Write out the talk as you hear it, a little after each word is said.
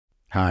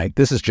Hi,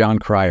 this is John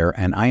Cryer,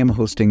 and I am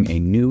hosting a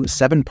new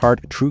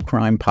 7-part true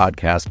crime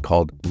podcast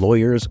called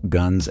Lawyers,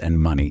 Guns, and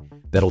Money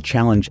that'll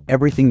challenge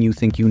everything you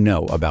think you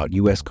know about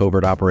U.S.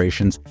 covert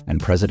operations and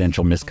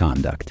presidential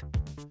misconduct.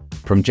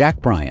 From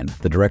Jack Bryan,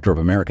 the director of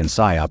American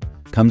PSYOP,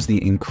 comes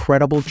the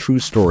incredible true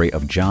story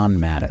of John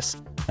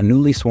Mattis, a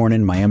newly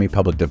sworn-in Miami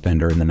public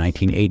defender in the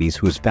 1980s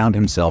who has found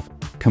himself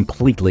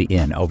completely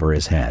in over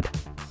his head.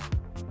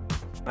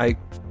 I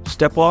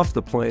step off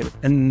the plane,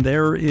 and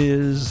there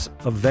is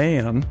a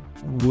van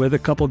with a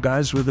couple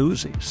guys with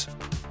Uzis.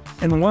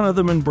 And one of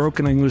them in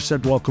broken English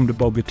said, "Welcome to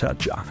Bogota,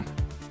 John."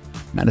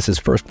 Mattis'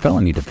 first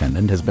felony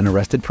defendant has been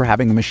arrested for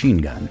having a machine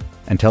gun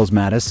and tells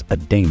Mattis a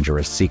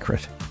dangerous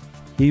secret.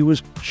 He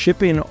was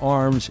shipping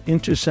arms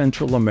into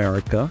Central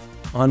America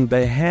on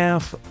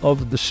behalf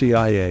of the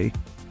CIA.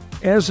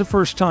 As a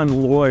first-time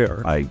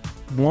lawyer, I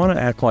want to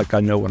act like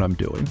I know what I'm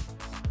doing.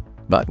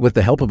 But with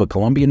the help of a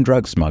Colombian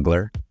drug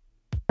smuggler,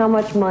 how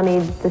much money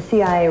the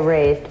CIA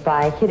raised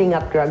by hitting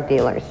up drug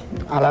dealers?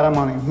 A lot of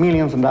money,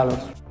 millions of dollars.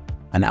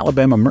 An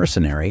Alabama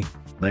mercenary,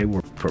 they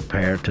were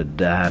prepared to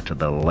die to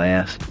the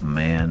last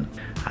man.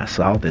 I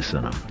saw this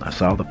in them. I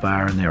saw the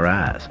fire in their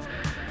eyes.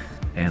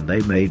 And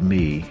they made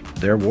me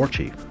their war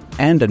chief.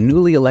 And a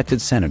newly elected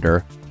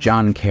senator,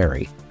 John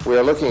Kerry. We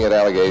are looking at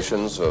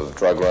allegations of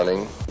drug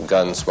running,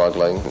 gun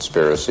smuggling,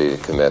 conspiracy to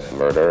commit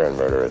murder and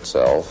murder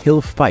itself. He'll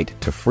fight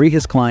to free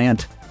his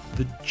client.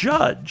 The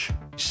judge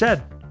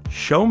said,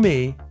 "Show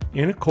me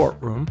in a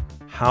courtroom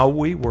how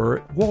we were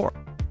at war."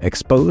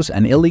 Expose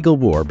an illegal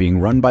war being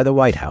run by the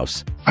White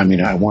House. I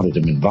mean, I wanted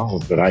him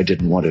involved, but I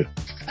didn't want to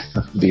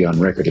be on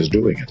record as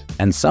doing it.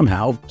 And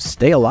somehow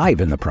stay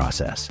alive in the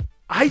process.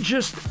 I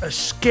just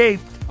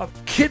escaped a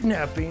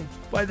kidnapping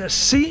by the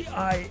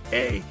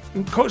CIA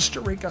in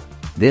Costa Rica.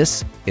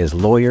 This is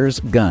Lawyers,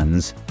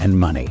 Guns, and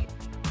Money.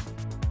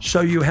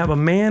 So you have a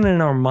man in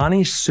an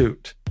Armani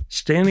suit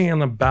standing on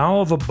the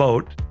bow of a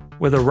boat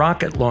with a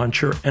rocket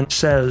launcher and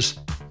says,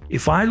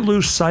 "If I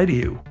lose sight of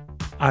you,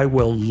 I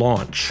will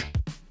launch.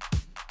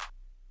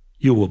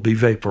 You will be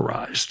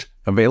vaporized."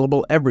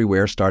 Available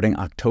everywhere starting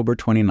October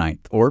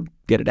 29th, or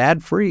get it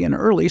ad-free and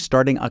early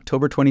starting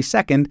October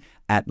 22nd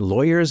at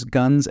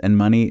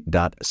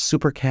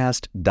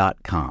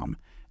lawyersgunsandmoney.supercast.com.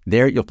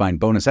 There you'll find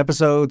bonus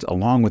episodes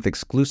along with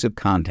exclusive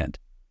content.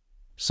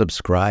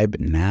 Subscribe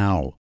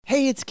now.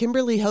 Hey, it's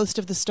Kimberly, host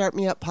of the Start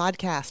Me Up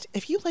podcast.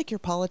 If you like your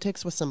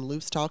politics with some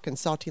loose talk and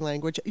salty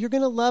language, you're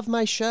going to love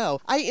my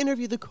show. I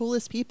interview the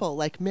coolest people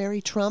like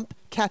Mary Trump,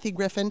 Kathy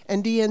Griffin,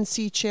 and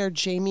DNC Chair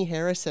Jamie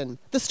Harrison.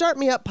 The Start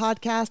Me Up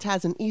podcast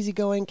has an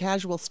easygoing,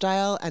 casual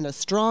style and a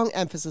strong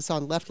emphasis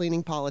on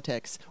left-leaning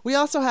politics. We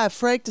also have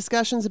frank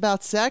discussions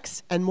about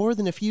sex and more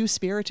than a few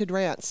spirited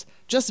rants.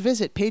 Just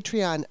visit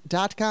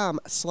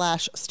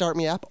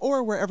patreon.com/startmeup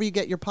or wherever you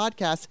get your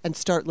podcasts and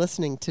start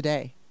listening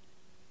today.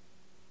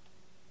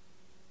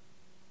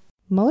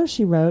 Mueller,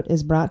 She Wrote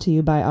is brought to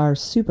you by our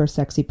super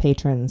sexy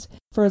patrons.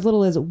 For as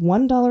little as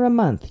 $1 a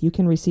month, you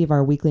can receive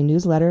our weekly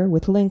newsletter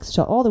with links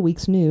to all the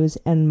week's news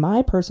and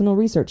my personal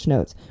research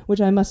notes,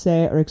 which I must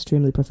say are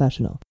extremely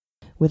professional.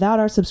 Without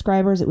our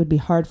subscribers, it would be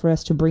hard for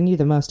us to bring you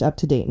the most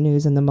up-to-date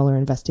news in the Mueller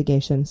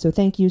investigation, so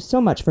thank you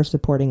so much for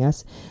supporting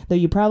us, though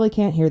you probably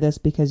can't hear this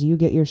because you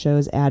get your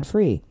shows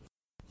ad-free.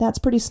 That's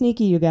pretty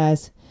sneaky, you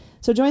guys.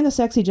 So join the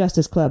Sexy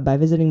Justice Club by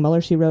visiting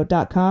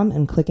MuellerSheWrote.com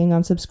and clicking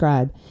on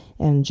subscribe.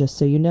 And just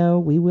so you know,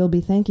 we will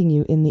be thanking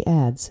you in the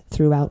ads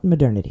throughout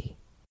modernity.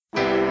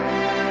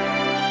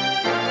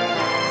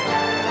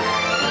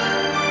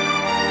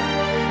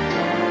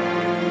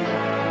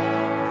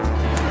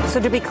 So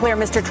to be clear,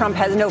 Mr. Trump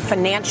has no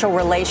financial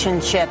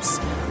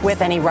relationships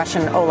with any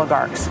Russian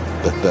oligarchs.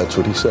 That's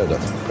what he said.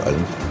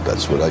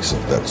 That's what I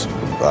said. That's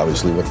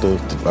obviously what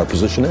our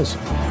position is.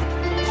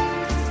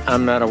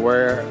 I'm not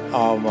aware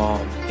of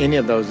any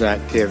of those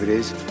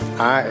activities.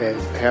 I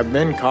have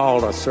been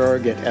called a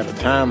surrogate at a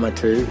time or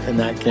two in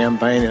that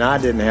campaign, and I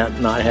did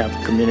not have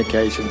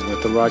communications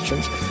with the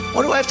Russians.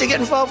 What do I have to get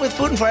involved with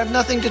Putin for? I have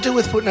nothing to do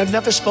with Putin. I've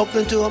never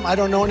spoken to him. I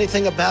don't know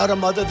anything about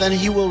him other than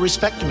he will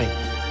respect me.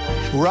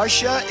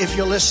 Russia, if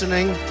you're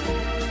listening,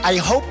 I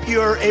hope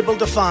you're able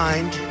to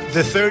find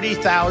the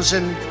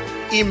 30,000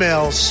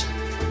 emails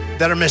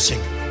that are missing.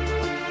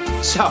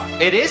 So,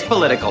 it is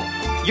political.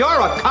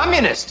 You're a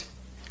communist.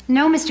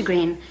 No, Mr.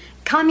 Green.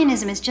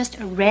 Communism is just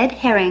a red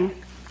herring.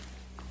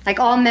 Like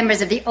all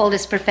members of the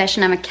oldest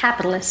profession, I'm a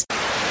capitalist.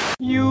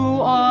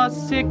 You are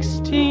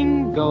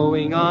 16,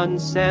 going on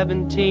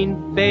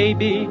 17.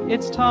 Baby,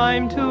 it's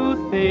time to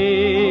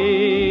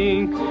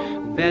think.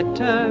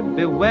 Better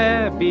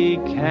beware, be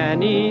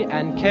canny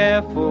and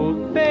careful.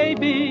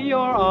 Baby, you're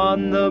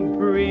on the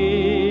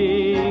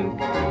brink.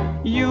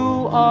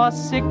 You are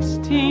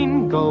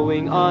 16,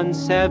 going on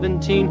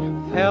 17.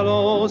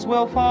 Fellows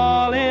will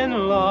fall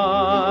in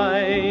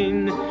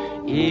line.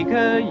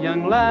 Eager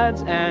young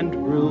lads and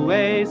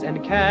roues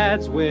and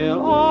cads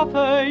will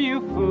offer you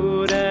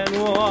food and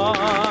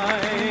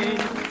wine.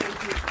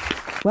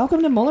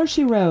 Welcome to Mueller,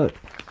 She Wrote.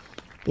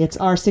 It's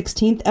our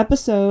 16th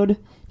episode.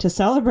 To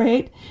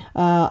celebrate,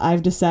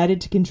 I've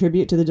decided to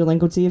contribute to the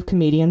delinquency of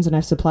comedians, and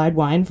I've supplied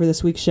wine for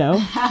this week's show.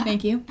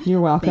 Thank you.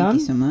 You're welcome. Thank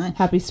you so much.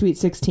 Happy Sweet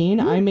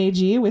 16. I'm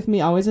AG. With me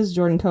always is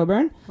Jordan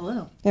Coburn.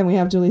 Hello. And we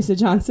have Jaleesa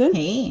Johnson.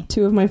 Hey.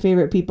 Two of my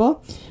favorite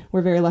people.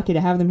 We're very lucky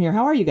to have them here.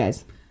 How are you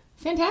guys?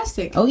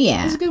 Fantastic. Oh,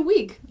 yeah. It was a good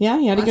week. Yeah,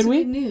 you had a good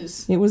week? Good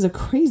news. It was a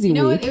crazy week.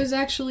 You know what? It was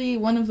actually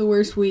one of the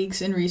worst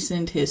weeks in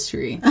recent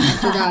history. I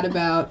forgot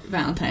about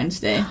Valentine's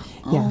Day.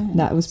 Yeah,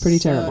 that was pretty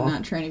terrible.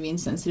 Not trying to be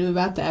insensitive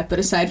about that, but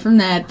aside from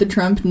that, the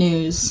Trump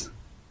news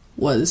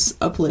was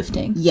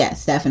uplifting.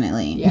 Yes,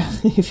 definitely. Yeah.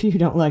 If you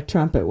don't like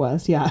Trump, it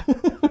was, yeah.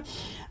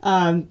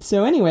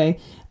 So anyway,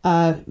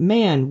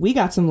 man, we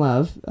got some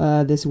love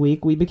this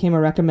week. We became a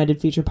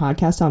recommended feature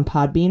podcast on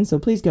Podbean, so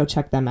please go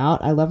check them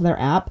out. I love their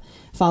app.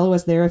 Follow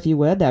us there if you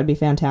would. That would be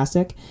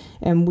fantastic.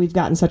 And we've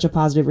gotten such a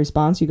positive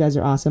response. You guys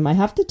are awesome. I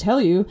have to tell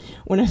you,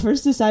 when I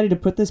first decided to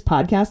put this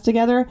podcast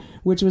together,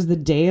 which was the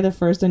day the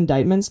first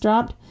indictments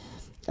dropped,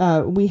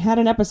 we had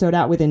an episode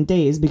out within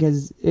days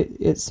because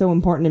it's so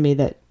important to me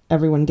that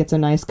everyone gets a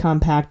nice,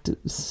 compact,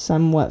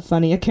 somewhat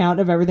funny account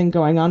of everything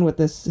going on with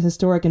this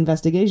historic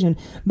investigation.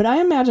 But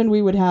I imagined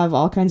we would have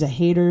all kinds of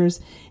haters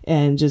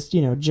and just,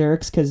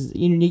 jerks, because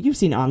you've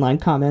seen online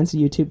comments,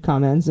 YouTube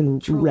comments,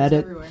 and Trolls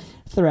Reddit everywhere.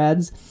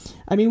 Threads.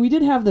 I mean, we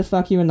did have the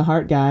fuck you in the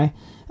heart guy,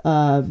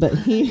 but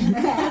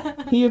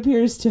he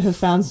appears to have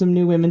found some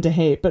new women to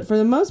hate. But for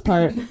the most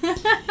part,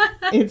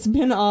 it's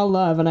been all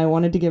love, and I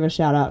wanted to give a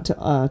shout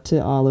out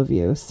to all of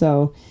you.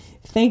 So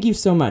thank you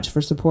so much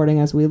for supporting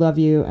us. We love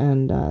you,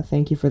 and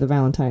thank you for the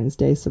Valentine's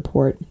Day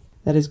support.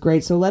 That is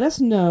great. So let us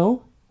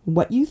know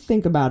what you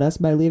think about us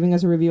by leaving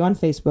us a review on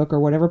Facebook or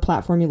whatever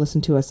platform you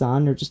listen to us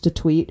on, or just a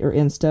tweet or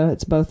Insta.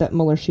 It's both at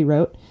Mueller, She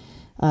Wrote.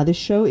 This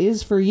show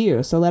is for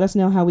you, so let us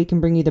know how we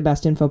can bring you the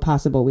best info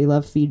possible. We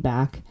love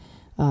feedback.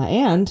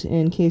 And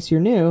in case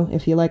you're new,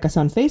 if you like us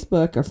on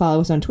Facebook or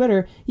follow us on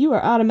Twitter, you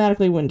are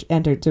automatically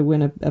entered to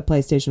win a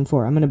PlayStation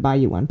 4. I'm going to buy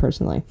you one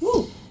personally.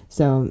 Ooh.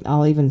 So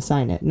I'll even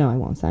sign it. No, I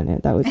won't sign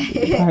it. That would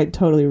probably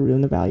totally ruin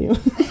the value.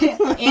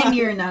 And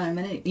you're not a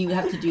minute. You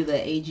have to do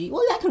the AG.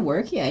 Well, that could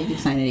work. Yeah, you could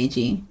sign an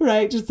AG.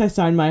 Right. Just I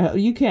sign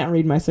you can't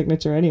read my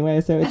signature anyway,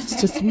 so it's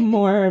just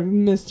more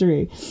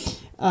mystery.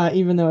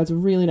 Even though it's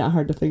really not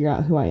hard to figure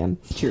out who I am.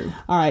 True.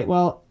 All right.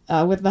 Well,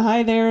 with the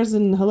hi there's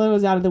and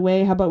hellos out of the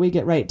way, how about we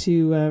get right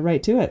to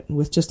it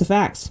with just the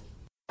facts.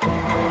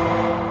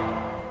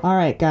 All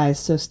right, guys.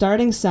 So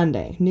starting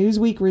Sunday,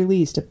 Newsweek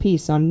released a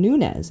piece on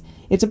Nunes.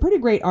 It's a pretty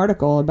great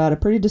article about a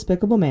pretty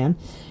despicable man.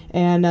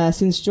 And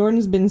since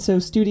Jordan's been so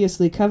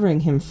studiously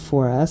covering him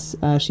for us,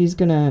 she's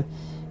going to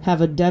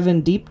have a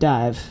Devin deep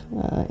dive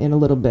in a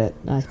little bit,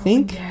 I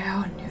think.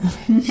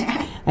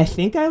 I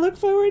think I look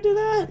forward to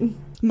that.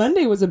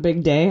 Monday was a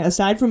big day.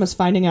 Aside from us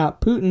finding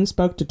out Putin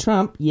spoke to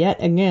Trump yet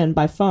again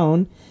by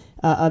phone,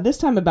 this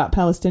time about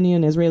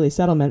Palestinian-Israeli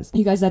settlements.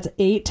 You guys, that's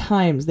 8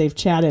 times they've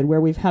chatted where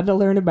we've had to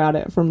learn about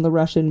it from the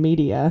Russian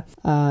media.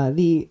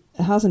 The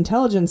House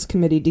Intelligence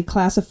Committee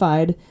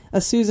declassified a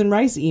Susan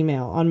Rice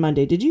email on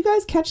Monday. Did you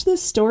guys catch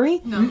this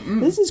story? No.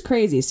 This is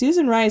crazy.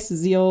 Susan Rice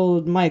is the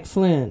old Mike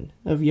Flynn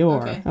of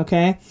yore,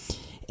 okay?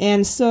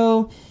 And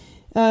so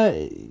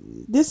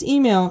this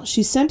email,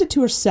 she sent it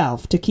to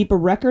herself to keep a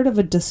record of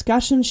a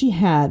discussion she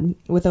had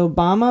with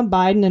Obama,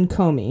 Biden, and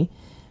Comey,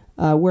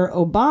 where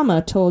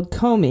Obama told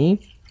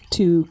Comey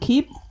to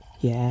keep...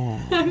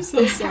 Yeah. I'm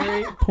so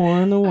sorry.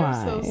 Pouring the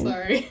wine. I'm so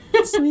sorry.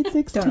 Sweet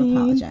 16. Don't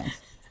apologize.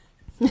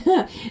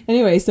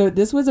 Anyway, so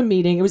this was a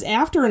meeting. It was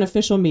after an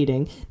official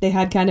meeting. They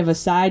had kind of a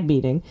side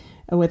meeting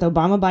with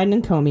Obama, Biden,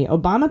 and Comey.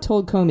 Obama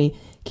told Comey,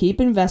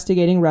 keep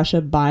investigating Russia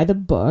by the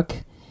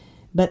book.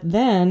 But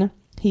then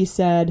he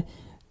said,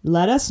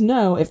 let us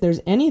know if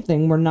there's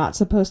anything we're not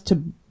supposed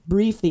to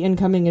brief the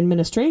incoming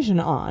administration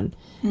on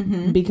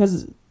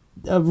because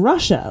of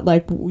Russia.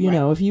 Like, you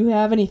know, if you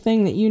have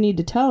anything that you need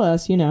to tell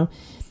us,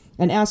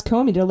 and ask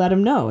Comey to let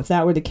him know if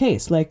that were the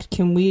case. Like,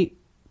 can we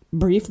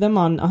brief them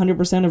on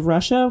 100% of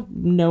Russia,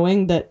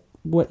 knowing that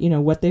what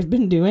they've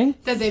been doing?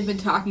 That they've been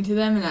talking to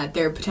them and that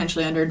they're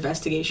potentially under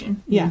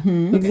investigation. Yeah,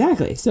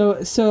 exactly.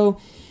 So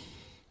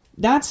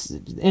that's,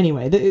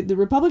 anyway, the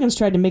Republicans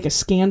tried to make a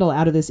scandal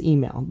out of this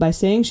email by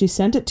saying she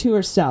sent it to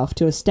herself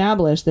to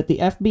establish that the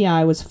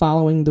FBI was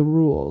following the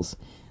rules.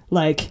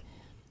 Like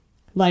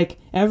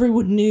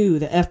everyone knew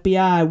the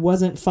FBI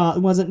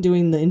wasn't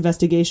doing the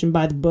investigation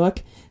by the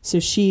book, so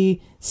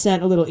she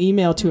sent a little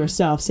email to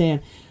herself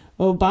saying,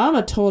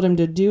 Obama told him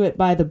to do it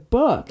by the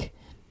book.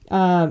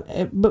 But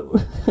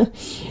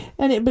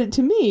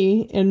to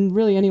me, and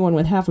really anyone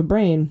with half a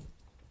brain,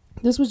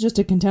 this was just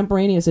a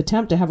contemporaneous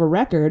attempt to have a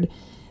record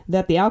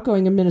that the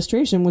outgoing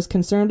administration was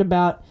concerned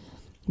about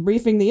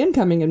briefing the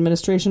incoming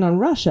administration on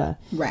Russia.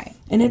 Right.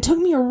 And it took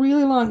me a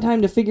really long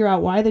time to figure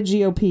out why the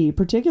GOP,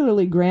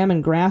 particularly Graham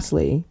and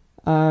Grassley,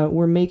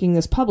 were making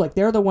this public.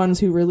 They're the ones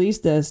who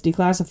released this,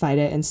 declassified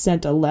it, and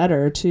sent a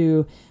letter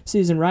to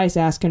Susan Rice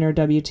asking her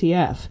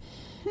WTF.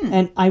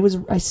 And I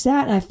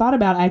sat and I thought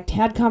about it. I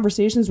had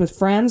conversations with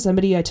friends,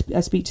 somebody I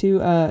speak to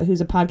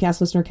who's a podcast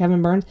listener,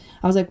 Kevin Burns.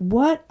 I was like,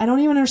 what? I don't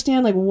even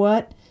understand, like,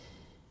 what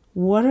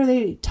what are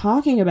they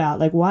talking about?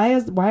 Like, why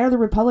are the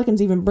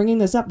Republicans even bringing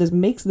this up? This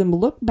makes them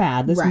look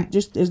bad. This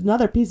just is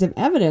another piece of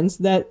evidence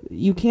that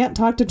you can't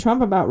talk to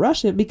Trump about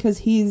Russia because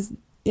he's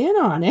in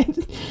on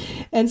it.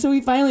 And so he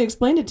finally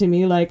explained it to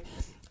me, like,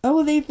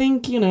 oh, they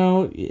think,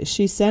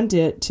 she sent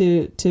it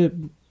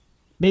to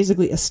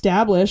basically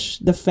establish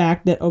the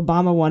fact that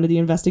Obama wanted the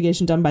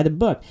investigation done by the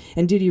book.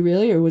 And did he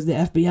really? Or was the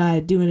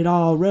FBI doing it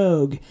all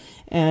rogue?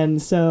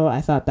 And so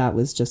I thought that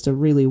was just a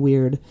really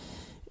weird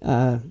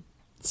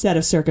set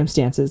of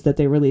circumstances that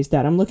they released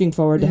that. I'm looking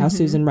forward to how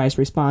Susan Rice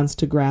responds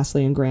to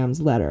Grassley and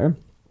Graham's letter.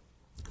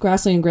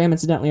 Grassley and Graham,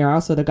 incidentally, are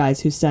also the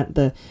guys who sent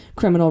the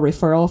criminal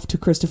referral to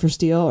Christopher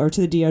Steele, or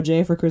to the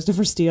DOJ for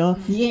Christopher Steele.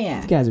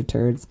 Yeah. These guys are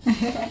turds.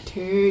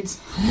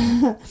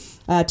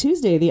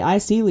 Tuesday, the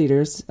IC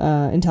leaders,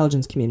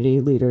 intelligence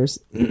community leaders,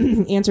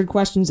 answered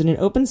questions in an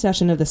open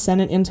session of the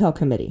Senate Intel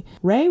Committee.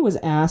 Wray was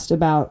asked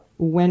about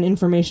when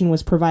information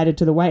was provided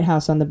to the White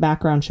House on the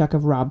background check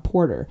of Rob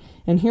Porter.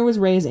 And here was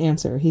Wray's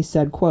answer. He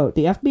said, quote,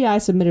 "The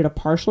FBI submitted a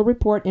partial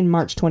report in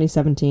March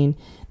 2017.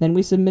 Then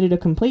we submitted a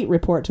complete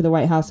report to the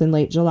White House in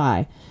late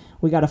July.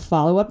 We got a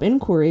follow-up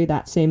inquiry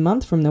that same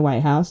month from the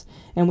White House,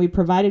 and we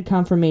provided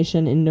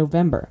confirmation in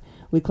November.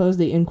 We closed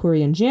the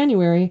inquiry in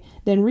January,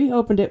 then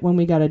reopened it when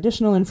we got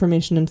additional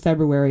information in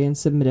February and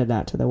submitted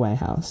that to the White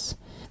House."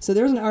 So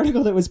there was an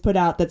article that was put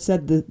out that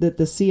said that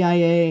the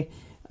CIA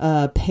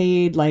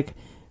paid like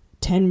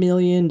 $10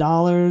 million,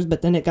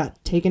 but then it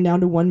got taken down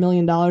to $1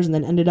 million and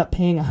then ended up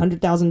paying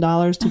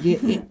 $100,000 to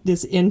get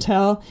this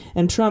intel.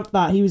 And Trump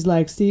thought, he was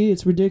like, see,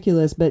 it's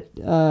ridiculous. But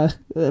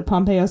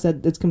Pompeo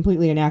said it's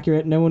completely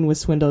inaccurate. No one was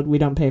swindled. We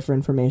don't pay for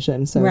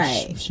information. So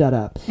shut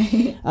up.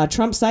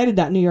 Trump cited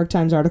that New York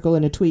Times article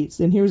in a tweet.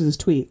 And here's his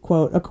tweet,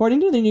 quote,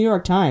 "According to the New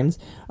York Times,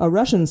 a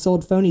Russian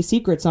sold phony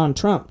secrets on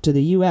Trump to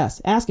the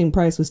U.S. Asking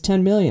price was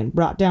 $10 million,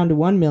 brought down to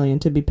 $1 million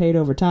to be paid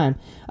over time.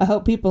 I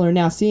hope people are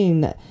now seeing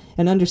that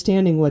and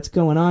understanding what's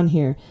going on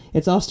here.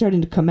 It's all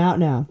starting to come out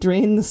now.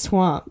 Drain the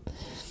swamp."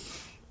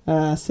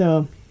 Yeah,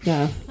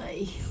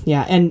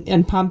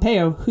 and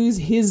Pompeo, who's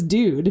his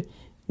dude,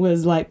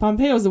 was like,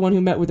 Pompeo's the one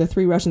who met with the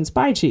 3 Russian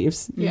spy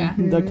chiefs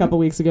a couple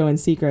weeks ago in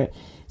secret.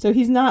 So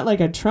he's not like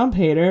a Trump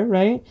hater,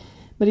 right?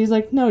 But he's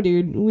like, no,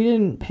 dude, we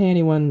didn't pay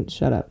anyone.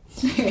 Shut up.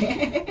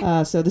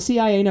 So the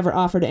CIA never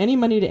offered any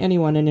money to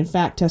anyone, and in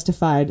fact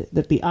testified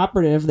that the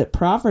operative that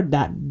proffered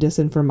that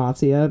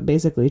disinformatia,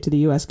 basically to the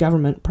U.S.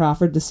 government,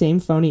 proffered the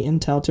same phony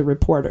intel to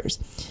reporters.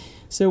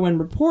 So when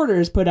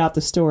reporters put out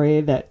the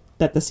story that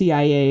the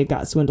CIA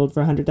got swindled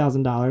for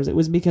 $100,000, it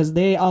was because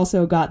they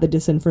also got the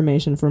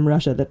disinformation from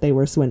Russia that they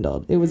were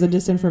swindled. It was a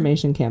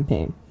disinformation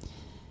campaign.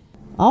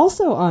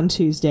 Also on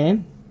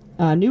Tuesday,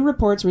 new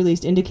reports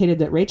released indicated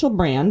that Rachel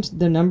Brand,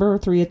 the number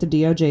 3 at the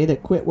DOJ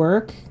that quit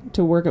work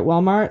to work at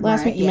Walmart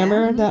last week, you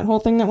remember that whole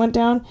thing that went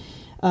down?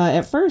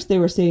 At first, they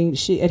were saying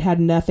it had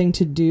nothing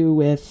to do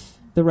with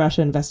the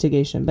Russia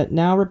investigation, but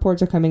now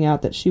reports are coming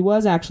out that she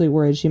was actually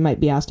worried she might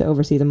be asked to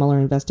oversee the Mueller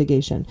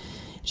investigation.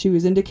 She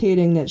was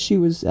indicating that she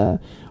was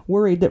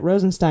worried that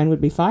Rosenstein would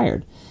be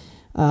fired.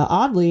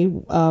 Oddly,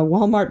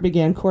 Walmart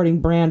began courting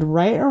Brand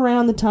right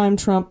around the time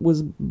Trump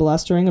was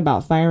blustering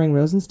about firing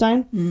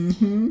Rosenstein.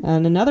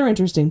 And another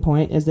interesting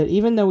point is that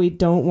even though we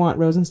don't want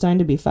Rosenstein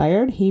to be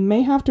fired, he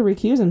may have to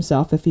recuse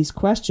himself if he's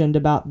questioned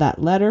about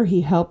that letter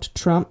he helped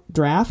Trump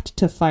draft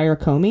to fire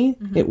Comey.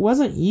 It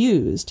wasn't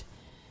used,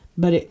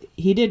 but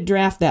he did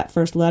draft that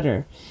first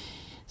letter.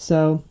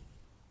 So,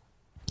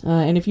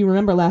 and if you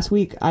remember last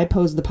week, I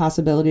posed the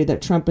possibility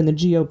that Trump and the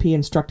GOP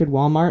instructed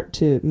Walmart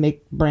to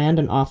make Brand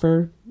an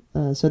offer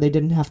so they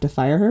didn't have to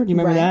fire her. Do you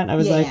remember that? I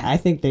was like, I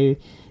think they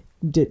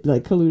did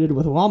colluded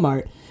with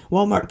Walmart.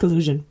 Walmart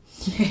collusion.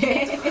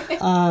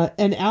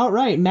 And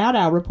outright,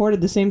 Maddow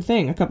reported the same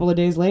thing a couple of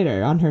days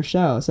later on her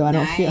show. So I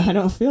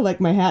don't feel like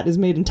my hat is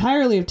made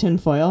entirely of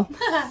tinfoil.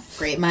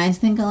 Great minds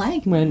think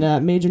alike.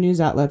 When major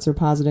news outlets are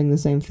positing the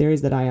same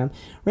theories that I am.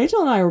 Rachel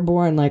and I were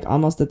born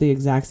almost at the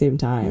exact same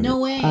time. No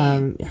way.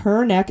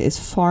 Her neck is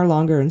far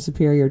longer and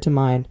superior to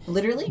mine.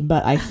 Literally?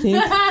 But I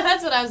think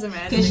that's what I was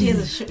imagining. Because she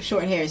has a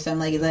short hair, so I'm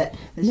like, is that?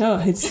 No,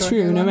 it's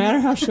true. No matter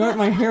how short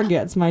my hair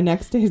gets, my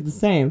neck stays the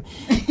same.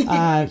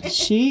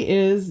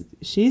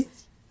 She's.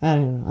 I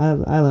don't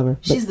know. I love her.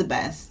 She's the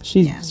best.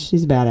 She's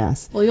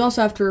badass. Well, you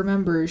also have to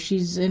remember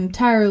she's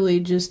entirely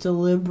just a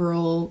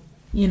liberal,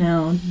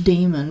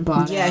 demon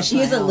body. Yeah, she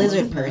is a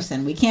lizard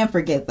person. We can't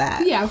forget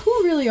that. Yeah, who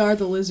really are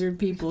the lizard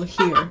people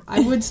here? I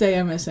would say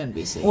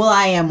MSNBC. Well,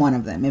 I am one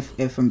of them,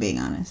 if I'm being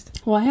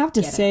honest. Well, I have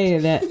to say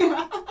that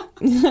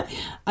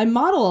I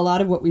model a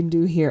lot of what we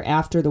do here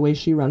after the way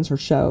she runs her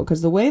show,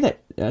 because the way that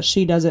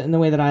she does it and the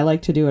way that I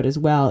like to do it as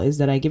well is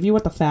that I give you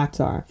what the facts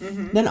are.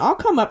 Then I'll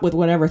come up with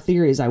whatever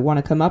theories I want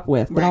to come up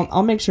with, but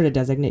I'll make sure to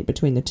designate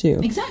between the two.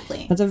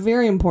 Exactly. That's a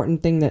very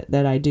important thing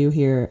that I do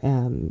here.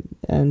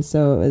 And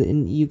so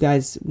you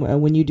guys,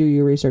 when you do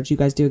your research, you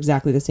guys do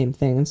exactly the same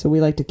thing. And so we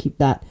like to keep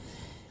that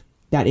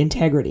that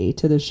integrity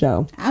to the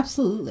show.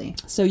 Absolutely.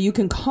 So you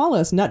can call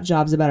us nut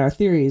jobs about our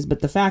theories, but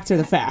the facts are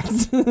the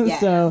facts.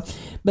 Yes. So,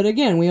 but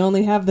again, we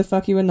only have the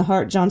fuck you in the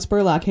heart John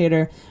Spurlock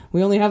hater.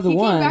 We only have the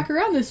one. He came back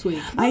around this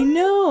week. I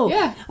know.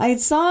 Yeah. I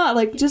saw,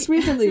 like, just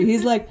recently,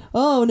 he's like,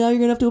 oh, now you're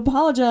going to have to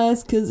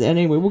apologize.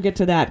 Anyway, we'll get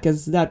to that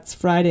because that's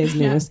Friday's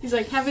news. He's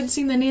like, haven't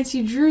seen the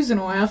Nancy Drews in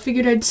a while.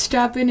 Figured I'd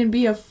stop in and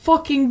be a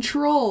fucking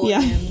troll.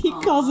 Yeah, he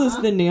calls us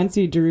the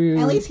Nancy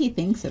Drews. At least he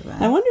thinks of us.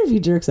 I wonder if he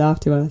jerks off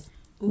to us.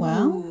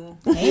 Well,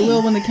 he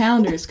will when the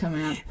calendars come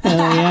out.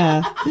 Oh,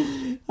 yeah.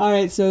 All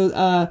right,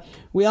 so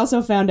we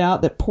also found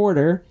out that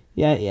Porter,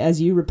 as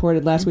you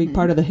reported last week,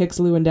 part of the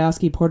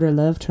Hicks-Lewandowski-Porter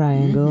love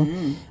triangle,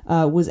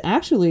 was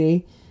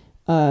actually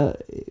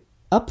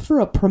up for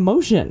a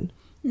promotion.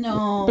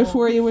 No.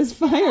 Before he was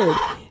fired.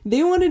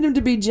 They wanted him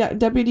to be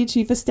deputy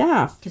chief of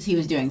staff. Because he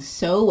was doing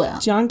so well.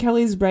 John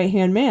Kelly's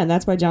right-hand man.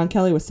 That's why John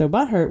Kelly was so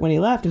butthurt when he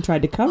left and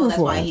tried to cover for him. That's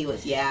why he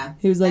was,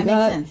 He was like,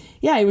 that makes sense.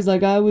 Yeah, he was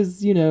like, I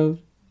was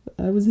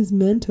his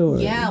mentor.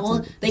 Yeah,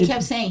 well, they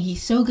kept saying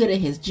he's so good at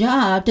his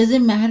job.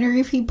 Doesn't matter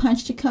if he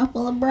punched a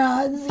couple of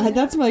broads.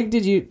 That's like,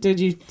 did you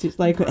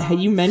like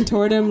you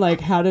mentored him like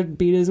how to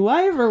beat his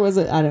wife, or was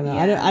it? I don't know.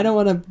 Yeah. I don't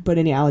want to put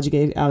any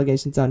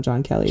allegations on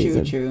John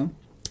Kelly. True.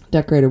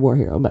 Decorated war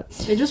hero, but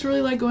they just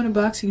really like going to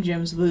boxing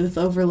gyms with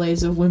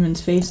overlays of women's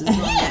faces. On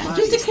their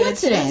Just a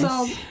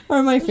coincidence.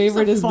 Or my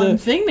favorite is the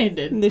thing they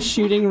did. The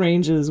shooting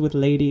ranges with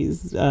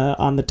ladies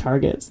on the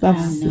targets.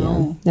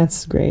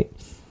 That's great.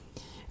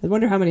 I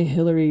wonder how many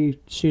Hillary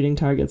shooting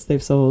targets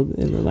they've sold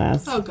in the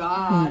last. Oh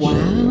gosh!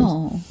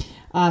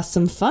 Wow.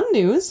 Some fun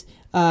news.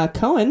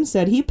 Cohen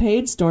said he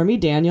paid Stormy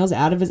Daniels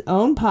out of his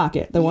own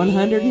pocket the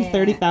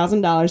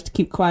 $130,000 to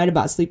keep quiet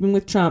about sleeping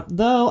with Trump.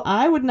 Though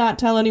I would not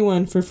tell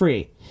anyone for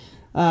free.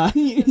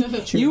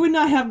 You would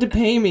not have to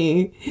pay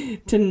me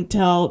to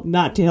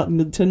not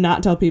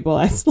tell people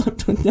I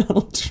slept with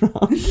Donald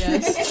Trump.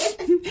 Yes.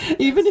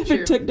 Even if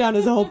it took down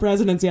his whole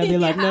presidency, I'd be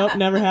like, nope,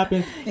 never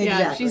happened.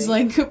 Yeah, she's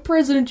like,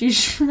 President, you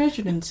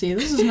presidency.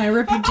 This is my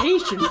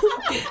reputation.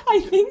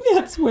 I think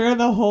that's where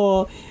the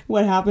whole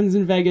what happens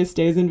in Vegas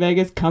stays in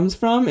Vegas comes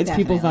from. It's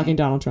people fucking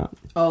Donald Trump.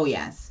 Oh,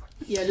 yes.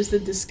 Yeah, just the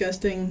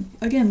disgusting,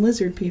 again,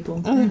 lizard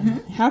people.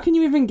 How can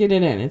you even get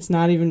it in? It's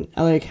not even,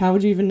 like, how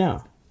would you even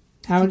know?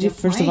 How would you,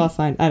 first of all,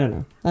 find... I don't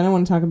know. I don't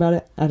want to talk about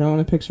it. I don't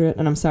want to picture it.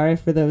 And I'm sorry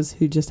for those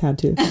who just had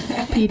to.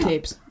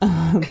 P-tapes.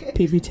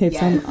 PP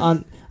tapes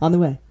on the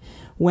way.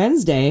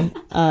 Wednesday,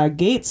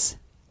 Gates,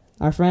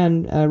 our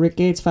friend Rick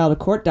Gates, filed a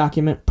court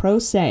document pro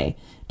se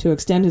to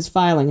extend his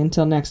filing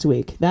until next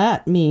week.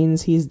 That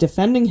means he's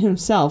defending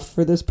himself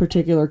for this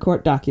particular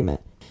court document.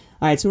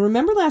 All right, so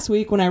remember last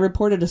week when I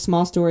reported a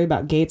small story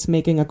about Gates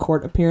making a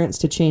court appearance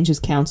to change his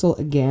counsel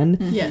again?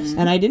 Yes.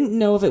 And I didn't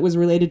know if it was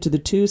related to the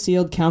 2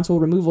 sealed counsel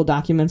removal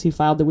documents he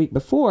filed the week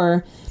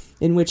before,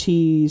 in which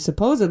he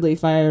supposedly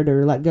fired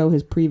or let go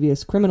his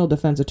previous criminal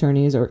defense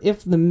attorneys, or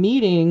if the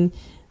meeting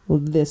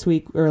this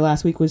week or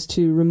last week was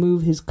to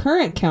remove his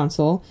current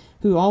counsel,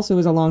 who also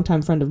is a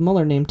longtime friend of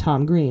Mueller named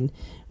Tom Green,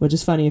 which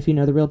is funny if you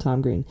know the real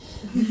Tom Green.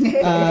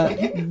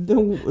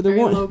 Very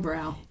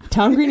lowbrow.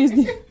 Tom Green is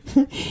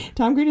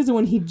the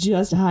one he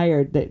just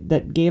hired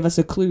that gave us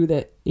a clue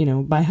that,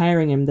 by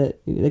hiring him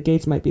that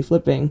Gates might be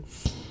flipping.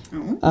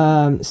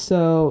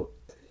 So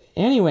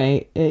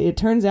anyway, it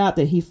turns out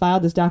that he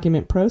filed this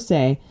document pro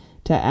se.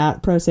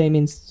 Pro se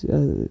means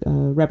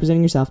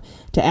representing yourself,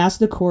 to ask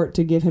the court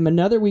to give him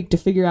another week to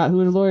figure out who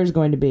his lawyer is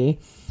going to be.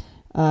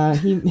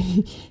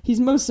 He's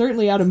most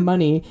certainly out of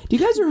money. Do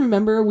you guys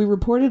remember we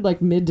reported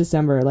like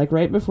mid-December, like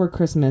right before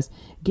Christmas,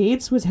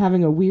 Gates was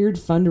having a weird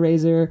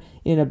fundraiser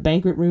in a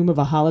banquet room of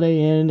a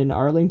Holiday Inn in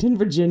Arlington,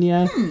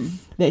 Virginia,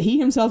 that he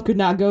himself could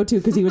not go to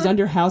because he was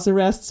under house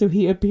arrest, so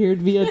he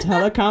appeared via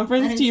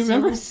teleconference. Do you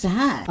remember? So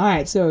sad. All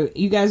right, so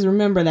you guys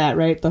remember that,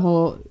 right? The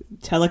whole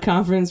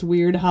teleconference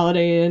weird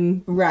Holiday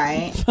Inn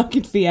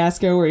fucking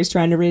fiasco where he's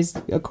trying to raise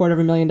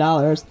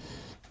 $250,000.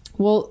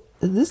 Well,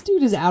 this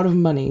dude is out of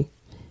money.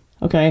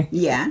 Okay.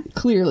 Yeah.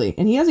 Clearly.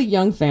 And he has a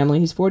young family.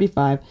 He's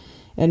 45.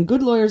 And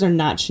good lawyers are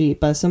not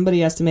cheap.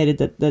 Somebody estimated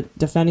that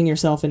defending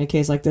yourself in a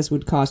case like this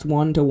would cost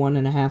 $1 to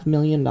 $1.5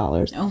 million.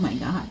 Oh, my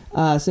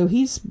God. So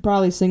he's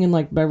probably singing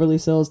like Beverly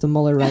Sills to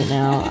Mueller right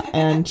now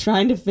and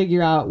trying to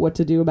figure out what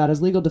to do about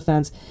his legal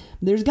defense.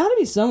 There's got to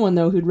be someone,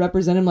 though, who'd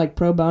represent him like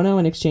pro bono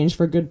in exchange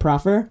for good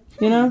proffer,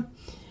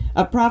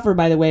 A proffer,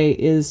 by the way,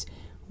 is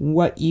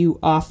what you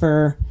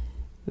offer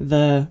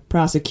the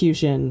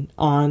prosecution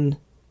on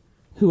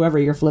whoever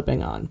you're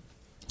flipping on.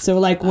 So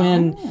like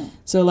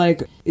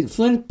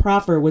Flynn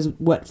proffer was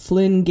what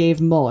Flynn gave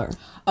Mueller.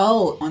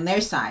 Oh, on their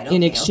side. Okay,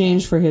 in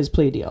exchange for his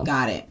plea deal.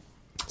 Got it.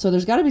 So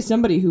there's got to be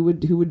somebody who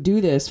would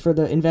do this for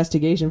the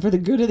investigation, for the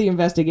good of the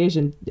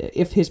investigation,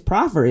 if his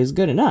proffer is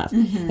good enough.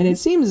 Mm-hmm. And it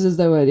seems as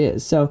though it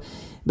is. So,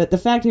 but the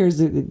fact here is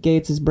that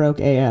Gates is broke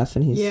AF,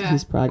 and he's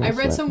probably gonna I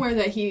read somewhere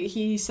that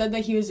he said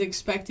that he was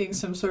expecting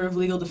some sort of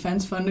legal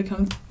defense fund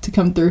to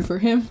come through for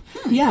him.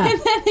 Yeah. And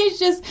then he's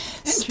just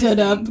stood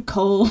up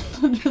cold.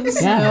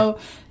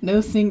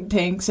 No think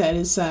tanks at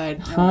his side.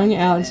 Hung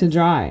out to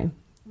dry.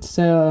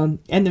 So,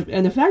 and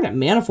the fact that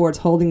Manafort's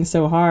holding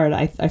so hard,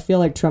 I feel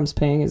like Trump's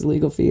paying his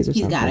legal fees or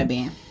something. He's gotta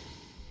be.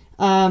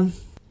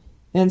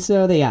 And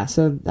so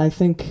so I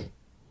think,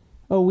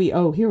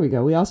 here we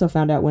go. We also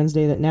found out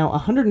Wednesday that now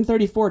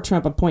 134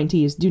 Trump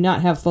appointees do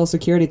not have full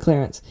security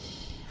clearance.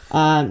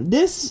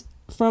 This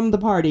from the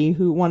party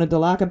who wanted to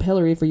lock up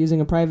Hillary for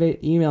using a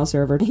private email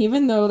server,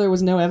 even though there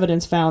was no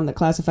evidence found that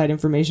classified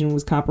information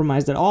was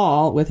compromised at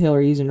all with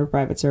Hillary using her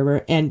private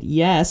server. And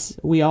yes,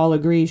 we all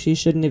agree she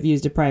shouldn't have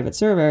used a private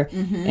server.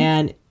 Mm-hmm.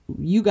 And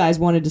you guys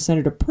wanted to send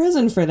her to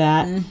prison for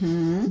that.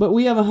 Mm-hmm. But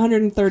we have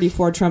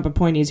 134 Trump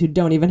appointees who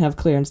don't even have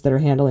clearance that are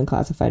handling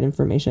classified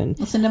information.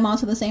 We'll send them all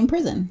to the same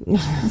prison.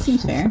 That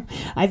seems fair.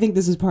 I think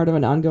this is part of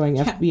an ongoing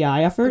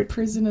FBI effort. The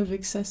prison of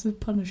excessive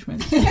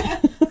punishment.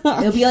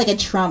 It'll be like a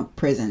Trump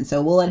prison,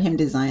 so we'll let him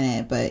design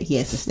it, but he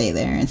has to stay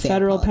there and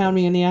federal pound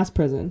me in the ass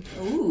prison.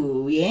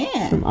 Ooh,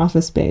 yeah. From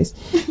Office Space.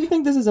 I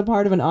think this is a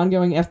part of an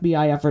ongoing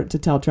FBI effort to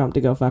tell Trump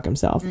to go fuck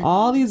himself. Mm-hmm.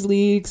 All these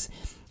leaks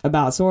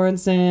about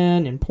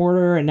Sorensen and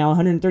Porter and now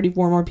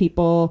 134 more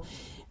people.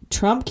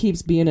 Trump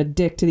keeps being a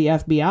dick to the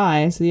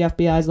FBI, so the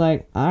FBI's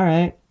like, all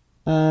right,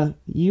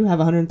 you have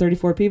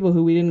 134 people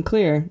who we didn't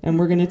clear, and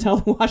we're going to tell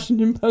the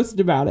Washington Post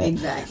about it.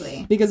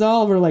 Exactly. Because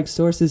all of our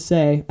sources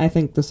say, I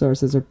think the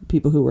sources are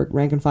people who work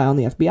rank and file in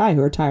the FBI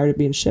who are tired of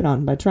being shit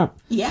on by Trump.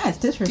 Yeah, it's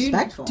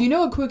disrespectful. Do you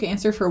know a quick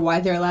answer for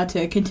why they're allowed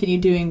to continue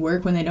doing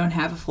work when they don't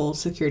have a full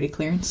security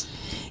clearance?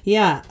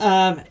 Yeah,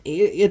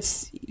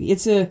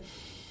 they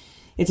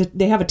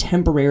have a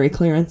temporary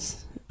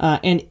clearance,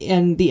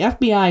 and the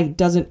FBI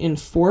doesn't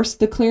enforce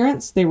the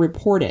clearance. They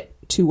report it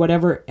to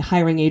whatever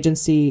hiring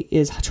agency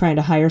is trying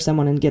to hire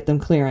someone and get them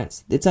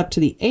clearance. It's up to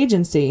the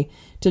agency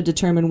to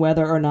determine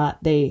whether or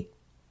not they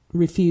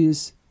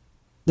refuse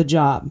the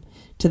job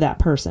to that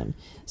person.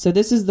 So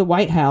this is the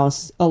White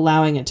House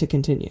allowing it to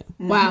continue.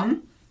 Wow. Mm-hmm.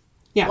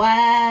 Yeah.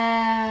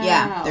 Wow.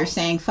 Yeah, they're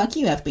saying, fuck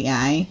you,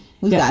 FBI.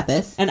 We've got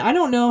this. And I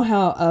don't know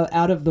how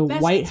out of the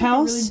White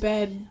House,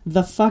 really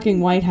the fucking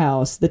White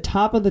House, the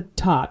top of the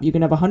top, you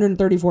can have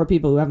 134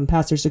 people who haven't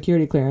passed their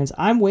security clearance.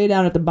 I'm way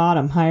down at the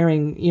bottom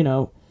hiring,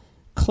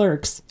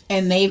 clerks.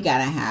 And they've got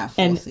to have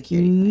full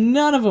security clearance.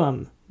 None of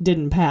them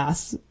didn't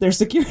pass their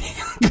security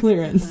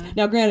clearance. Mm-hmm.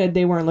 Now, granted,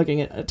 they weren't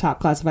looking at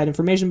top classified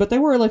information, but they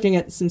were looking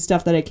at some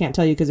stuff that I can't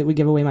tell you because it would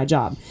give away my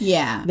job.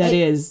 Yeah.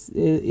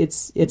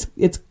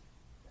 It's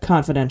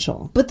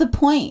confidential. But the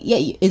point,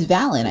 is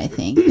valid, I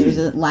think. There's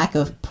a lack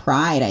of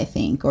pride, I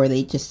think, or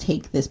they just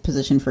take this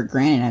position for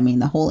granted. I mean,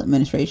 the whole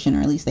administration, or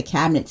at least the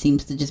cabinet,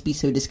 seems to just be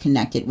so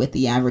disconnected with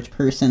the average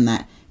person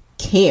that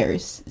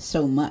cares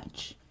so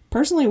much.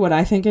 Personally, what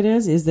I think it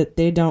is that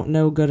they don't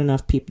know good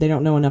enough people. They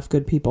don't know enough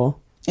good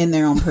people. In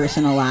their own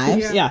personal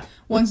lives? Yeah.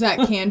 Ones that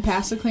can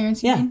pass the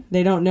clearance, you mean?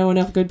 They don't know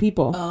enough good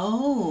people.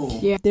 Oh.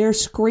 Yeah. They're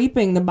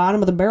scraping the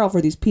bottom of the barrel for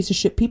these piece of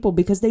shit people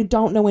because they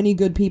don't know any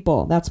good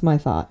people. That's my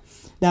thought.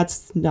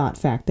 That's not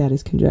fact. That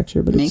is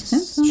conjecture, but Makes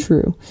it's sense,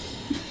 true.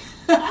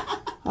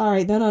 All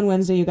right. Then on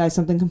Wednesday, you guys,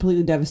 something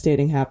completely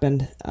devastating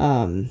happened.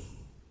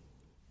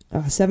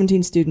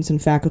 17 students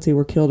and faculty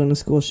were killed in a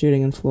school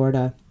shooting in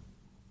Florida.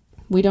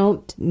 We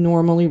don't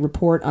normally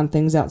report on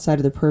things outside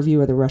of the purview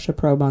of the Russia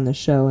probe on this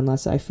show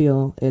unless I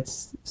feel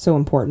it's so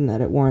important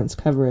that it warrants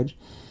coverage.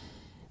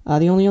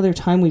 The only other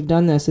time we've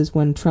done this is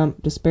when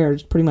Trump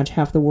disparaged pretty much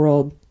half the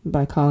world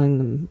by calling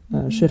them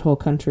shithole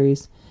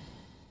countries,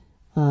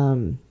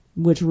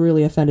 which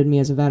really offended me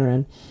as a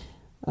veteran.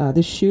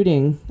 This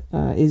shooting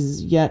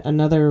is yet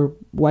another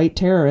white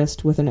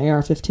terrorist with an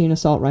AR-15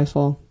 assault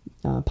rifle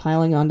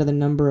piling onto the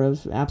number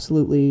of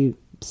absolutely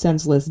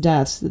senseless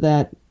deaths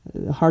that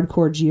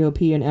hardcore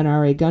GOP and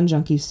NRA gun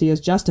junkies see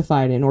as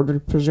justified in order to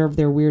preserve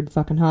their weird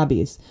fucking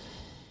hobbies.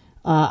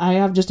 I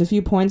have just a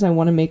few points I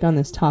want to make on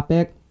this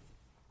topic.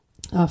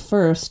 My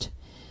first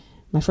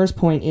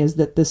point is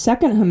that the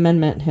Second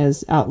Amendment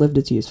has outlived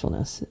its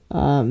usefulness.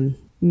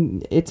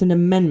 It's an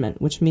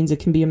amendment, which means it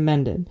can be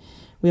amended.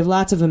 We have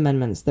lots of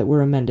amendments that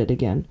were amended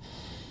again.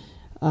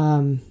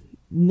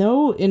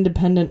 No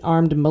independent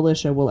armed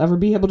militia will ever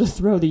be able to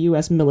throw the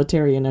U.S.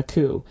 military in a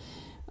coup.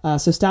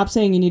 So stop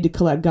saying you need to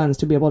collect guns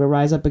to be able to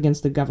rise up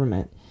against the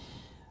government.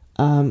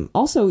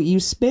 Also, you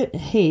spit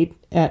hate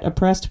at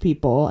oppressed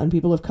people and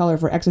people of color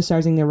for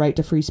exercising their right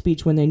to free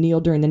speech when they kneel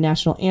during the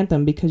national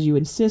anthem because you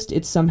insist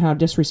it's somehow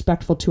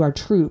disrespectful to our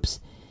troops.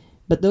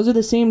 But those are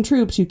the same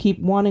troops you keep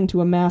wanting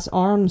to amass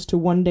arms to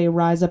one day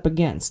rise up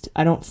against.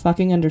 I don't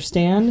fucking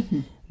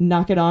understand.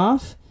 Knock it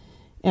off.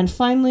 And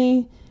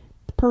finally,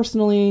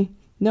 personally,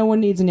 no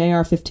one needs an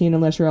AR-15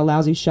 unless you're a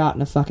lousy shot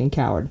and a fucking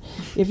coward.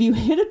 If you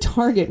hit a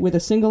target with a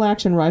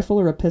single-action rifle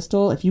or a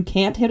pistol, if you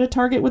can't hit a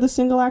target with a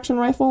single-action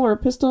rifle or a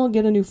pistol,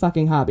 get a new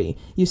fucking hobby.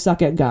 You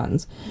suck at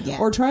guns. Yeah.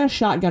 Or try a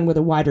shotgun with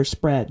a wider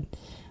spread.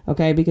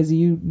 Okay? Because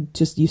you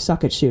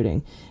suck at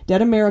shooting.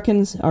 Dead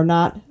Americans are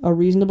not a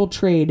reasonable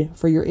trade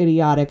for your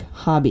idiotic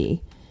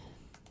hobby.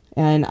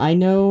 And I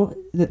know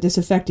that this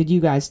affected you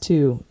guys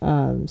too.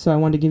 So I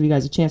wanted to give you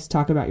guys a chance to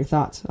talk about your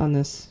thoughts on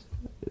this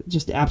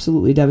just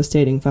absolutely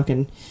devastating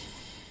fucking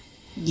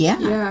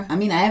Yeah. I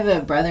mean, I have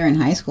a brother in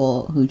high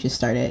school who just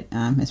started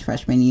his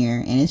freshman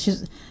year, and it's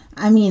just,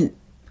 I mean,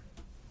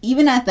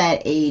 even at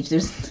that age,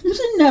 there's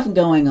enough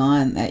going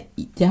on that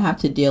to have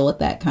to deal with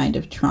that kind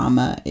of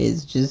trauma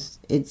is just,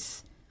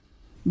 it's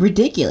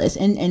ridiculous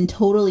and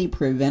totally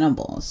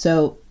preventable.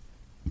 So,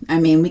 I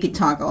mean, we could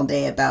talk all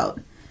day about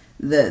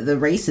the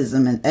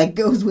racism and that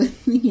goes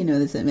with,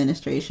 this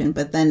administration,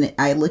 but then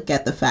I look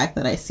at the fact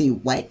that I see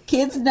white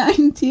kids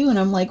dying too, and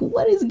I'm like,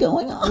 what is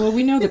going on? Well,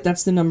 we know that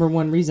that's the number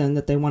one reason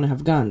that they want to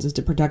have guns, is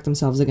to protect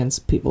themselves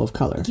against people of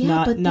color,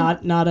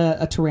 not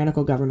a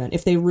tyrannical government.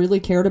 If they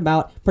really cared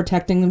about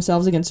protecting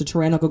themselves against a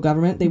tyrannical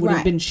government, they would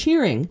have been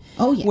cheering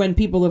when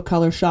people of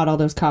color shot all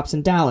those cops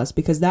in Dallas,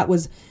 because that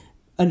was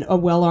a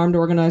well-armed,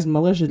 organized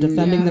militia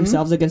defending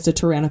themselves against a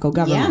tyrannical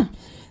government. Yeah.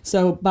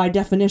 So by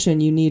definition,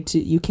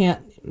 you can't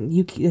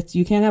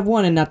have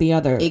one and not the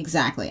other.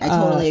 Exactly. I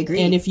totally agree.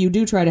 And if you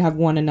do try to have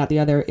one and not the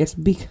other, it's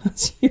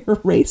because you're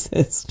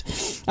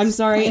racist. I'm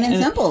sorry. Plain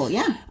and simple,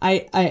 yeah.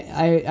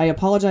 I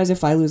apologize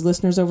if I lose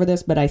listeners over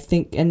this, but I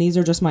think, and these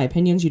are just my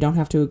opinions, you don't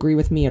have to agree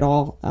with me at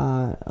all,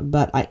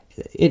 but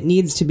it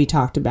needs to be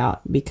talked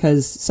about,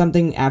 because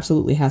something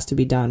absolutely has to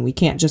be done. We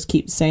can't just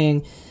keep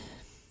saying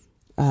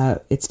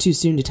it's too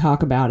soon to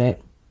talk about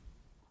it,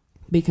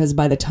 because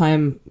by the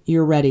time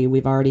you're ready,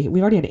 we've already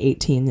had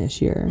 18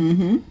 this year.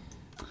 Mm-hmm.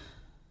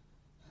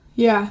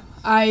 Yeah,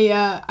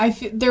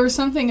 there was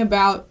something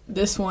about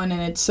this one,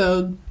 and it's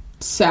so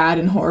sad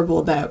and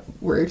horrible that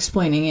we're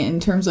explaining it in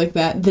terms like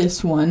that.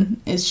 This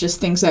one is just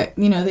things that,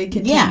 they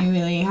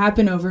continually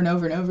happen over and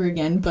over and over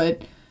again,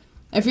 but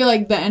I feel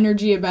like the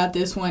energy about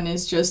this one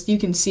is just, you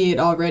can see it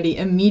already.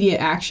 Immediate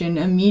action,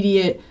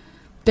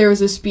 there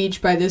was a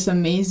speech by this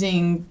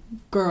amazing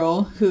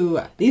girl who...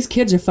 These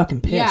kids are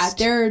fucking pissed.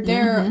 Yeah,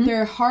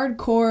 they're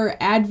hardcore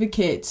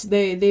advocates.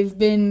 They've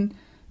been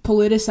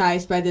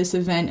politicized by this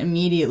event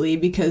immediately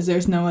because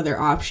there's no other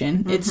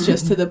option. It's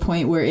just to the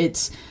point where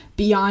it's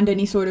beyond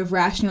any sort of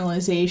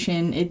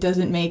rationalization. It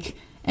doesn't make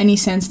any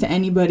sense to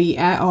anybody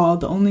at all.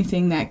 The only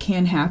thing that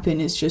can happen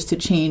is just to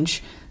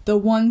change the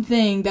one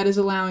thing that is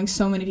allowing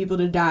so many people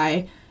to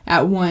die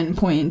at one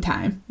point in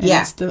time. And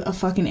it's a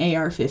fucking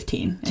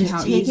AR-15.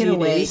 Just take it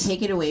away.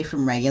 Take it away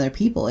from regular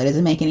people. It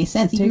doesn't make any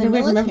sense. Take it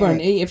away from everyone.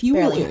 If you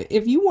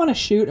want to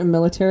shoot a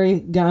military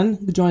gun,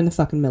 join the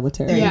fucking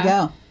military. There you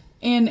go.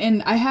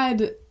 And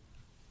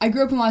I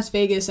grew up in Las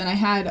Vegas, and I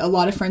had a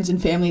lot of friends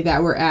and family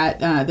that were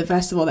at the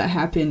festival that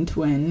happened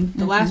when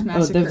the last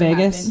massacre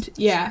happened.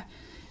 Yeah.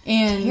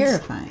 And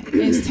terrifying.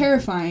 It's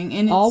terrifying.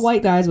 And it's all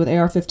white guys with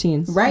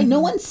AR-15s. Right? No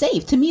one's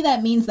safe. To me,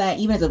 that means that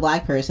even as a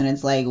black person,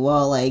 it's like,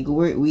 well, like,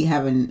 we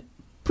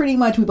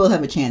both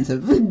have a chance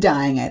of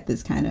dying at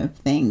this kind of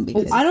thing.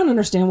 Because I don't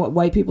understand what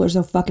white people are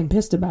so fucking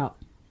pissed about.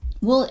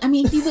 Well, I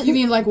mean, you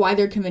mean like why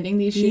they're committing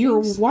these shootings?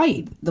 You're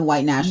white. The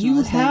white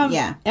nationalist. You have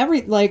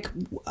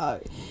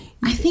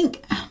I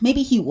think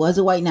maybe he was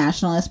a white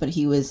nationalist, but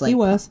he was like... He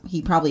was.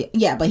 He probably...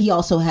 Yeah, but he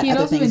also had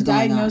other things going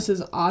on. He had also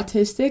been diagnosed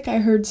as autistic. I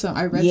read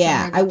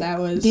something that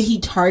was... Did he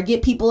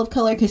target people of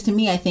color? Because to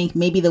me, I think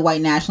maybe the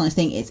white nationalist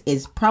thing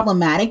is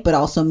problematic, but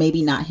also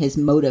maybe not his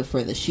motive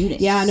for the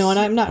shooting. Yeah, no, and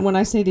I'm not... When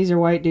I say these are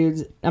white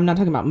dudes, I'm not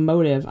talking about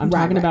motive. I'm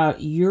talking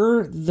about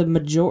you're the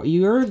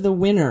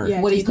winner.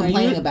 Yeah, what are you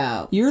complaining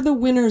about? You're the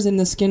winners in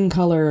the skin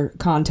color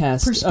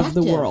contest of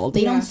the world.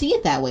 They don't see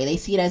it that way. They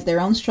see it as their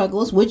own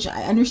struggles, which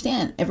I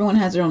understand. Everyone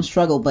has their own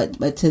struggle,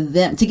 but to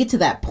them, to get to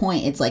that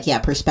point, it's like,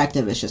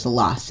 perspective is just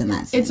lost in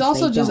that sense. It's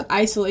also just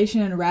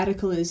isolation and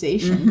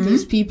radicalization.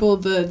 These people,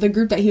 the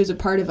group that he was a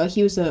part of,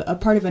 he was a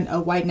part of a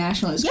white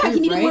nationalist group, he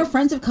needed more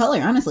friends of color,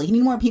 honestly. He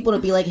needed more people to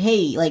be like,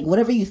 hey, like,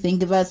 whatever you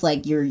think of us,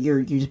 like,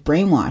 you're just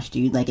brainwashed,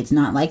 dude. Like, it's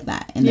not like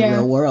that in the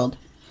real world.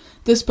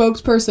 The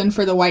spokesperson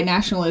for the white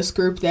nationalist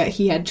group that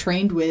he had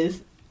trained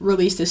with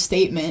released a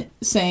statement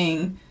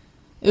saying,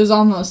 it was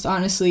almost,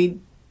 honestly,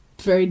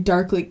 very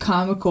darkly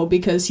comical,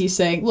 because he's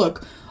saying,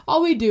 look,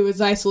 all we do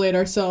is isolate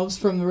ourselves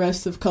from the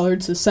rest of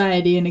colored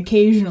society and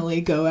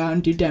occasionally go out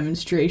and do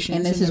demonstrations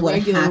and this in is the what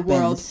regular happens.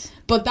 world.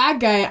 But that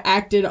guy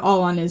acted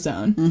all on his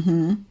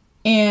own.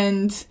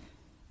 And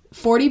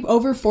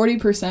over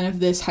 40% of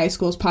this high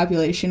school's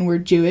population were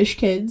Jewish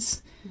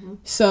kids.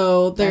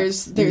 So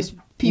there's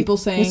people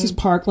saying... Mrs.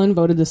 Parkland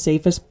voted the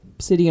safest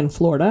city in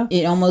Florida.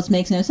 It almost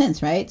makes no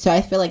sense, right? So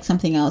I feel like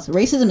something else.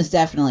 Racism is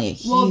definitely a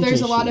huge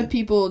there's issue. A lot of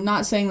people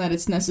not saying that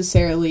it's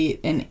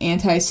necessarily an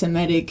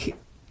anti-Semitic,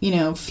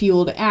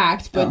 fueled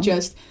act, but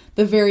just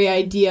the very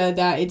idea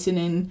that it's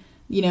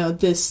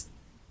this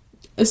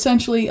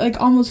essentially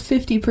like almost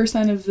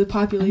 50% of the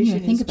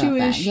population is Jewish.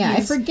 That. Yeah,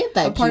 I forget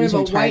that. A part of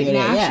a white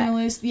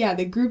nationalist. Yeah,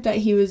 the group that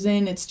he was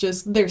in, it's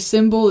just their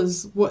symbol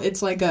is what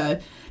it's like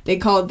they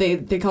call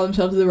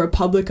themselves the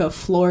Republic of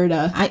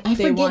Florida. I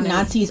forget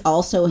Nazis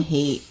also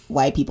hate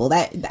white people.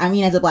 That, I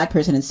mean, as a black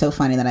person, it's so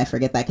funny that I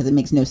forget that because it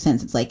makes no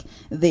sense. It's like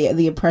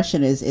the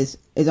oppression is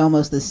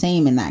almost the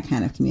same in that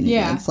kind of community.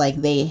 Yeah. It's like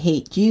they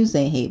hate Jews,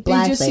 they hate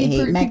blacks, they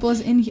hate people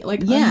as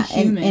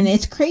unhuman. And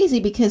it's crazy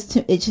because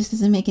it just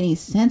doesn't make any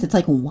sense. It's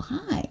like,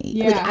 why?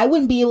 Yeah. Like, I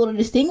wouldn't be able to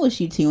distinguish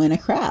you two in a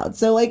crowd.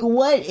 So, like,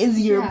 what is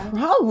your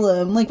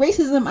problem? Like,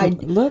 racism,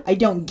 I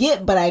don't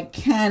get, but I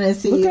kind of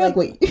see, like,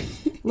 wait.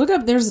 Look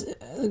up, there's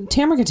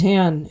Tamara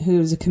Katan,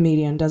 who's a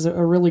comedian, does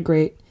a really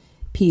great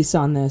piece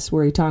on this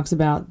where he talks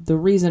about the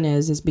reason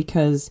is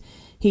because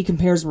he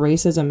compares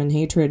racism and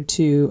hatred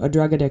to a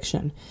drug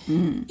addiction.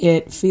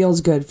 It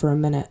feels good for a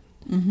minute,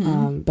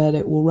 but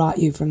it will rot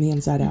you from the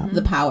inside out.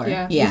 The power.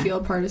 Yeah. You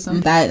feel part of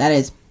something. That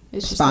is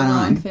it's just spot the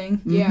wrong on.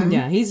 thing. Yeah.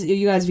 Yeah,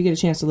 you guys, if you get a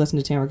chance to listen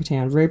to Tamara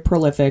Katan, very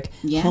prolific,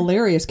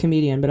 hilarious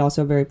comedian, but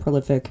also very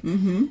prolific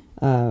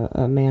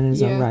a man in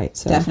his own right.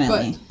 So.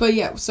 Definitely. But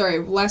yeah, sorry,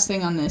 last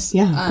thing on this.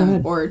 Yeah, go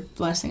ahead. Or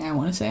last thing I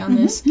want to say on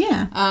this.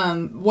 Yeah.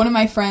 One of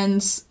my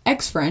friends,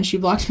 ex-friend, she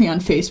blocked me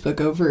on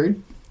Facebook over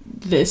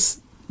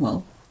this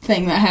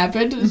thing that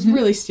happened. It was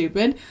really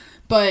stupid.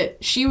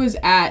 But she was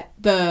at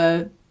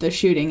the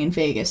shooting in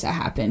Vegas that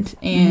happened,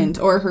 and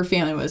or her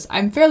family was.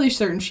 I'm fairly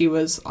certain she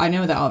was. I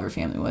know that all of her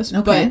family was.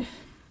 Okay. But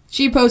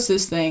she posts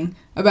this thing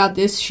about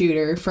this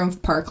shooter from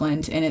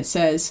Parkland, and it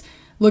says,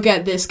 "Look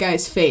at this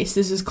guy's face.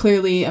 This is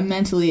clearly a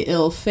mentally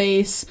ill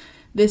face."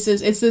 It's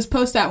this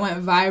post that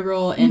went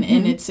viral,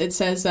 and it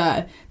says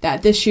that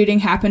this shooting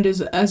happened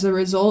as a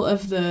result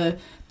of the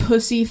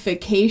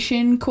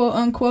pussification, quote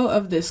unquote,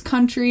 of this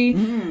country.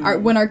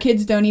 When our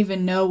kids don't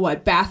even know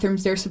what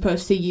bathrooms they're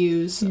supposed to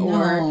use,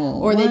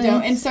 or they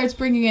don't, and starts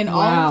bringing in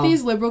all of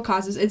these liberal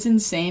causes. It's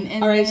insane.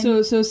 And all right,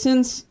 so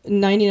since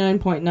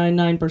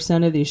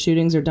 99.99% of these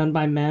shootings are done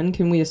by men,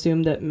 can we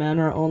assume that men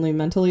are only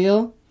mentally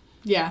ill?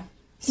 Yeah.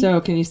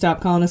 So, can you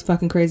stop calling us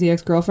fucking crazy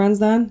ex-girlfriends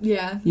then?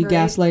 Yeah. You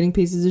gaslighting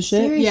pieces of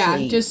shit? Seriously.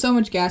 Yeah, just so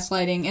much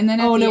gaslighting. And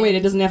then wait, it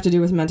doesn't have to do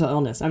with mental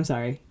illness. I'm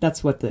sorry.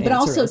 That's what the answer is. But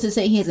also to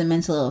say he has a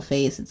mental ill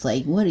face, it's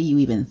like, what do you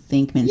even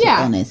think mental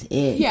illness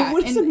is? Yeah.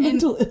 What is a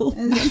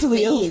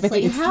mentally ill face?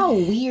 Like, how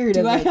weird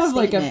do I have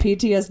like a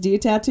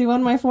PTSD tattoo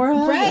on my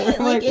forehead? Right.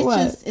 Like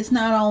it's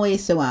not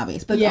always so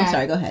obvious. But I'm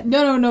sorry, go ahead.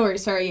 No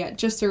worries. Sorry,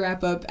 just to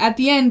wrap up. At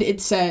the end, it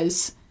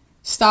says,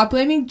 stop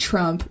blaming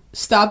Trump.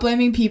 Stop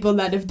blaming people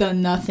that have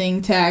done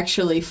nothing to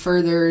actually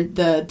further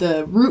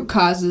the root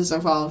causes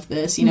of all of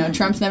this. You know,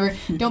 Trump's never...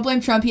 Don't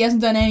blame Trump. He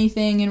hasn't done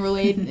anything in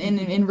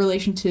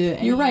relation to...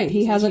 You're right.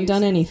 He hasn't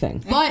done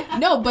anything.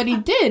 But he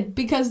did.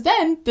 Because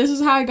then, this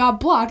is how I got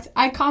blocked.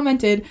 I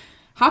commented,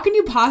 how can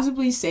you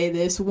possibly say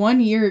this 1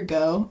 year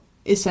ago?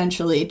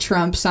 Essentially,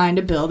 Trump signed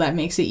a bill that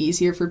makes it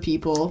easier for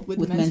people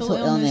with mental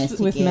illness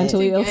with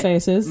mentally ill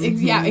faces.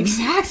 Yeah,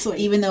 exactly.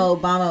 Even though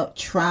Obama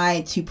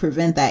tried to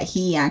prevent that,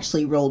 he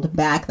actually rolled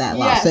back that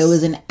law. So it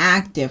was an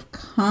active,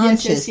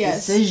 conscious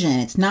decision.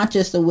 It's not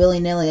just a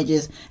willy-nilly that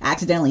just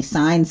accidentally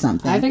signed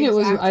something. I think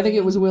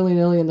it was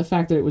willy-nilly in the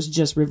fact that it was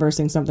just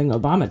reversing something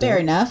Obama did. Fair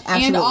enough.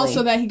 Absolutely. And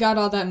also that he got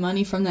all that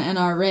money from the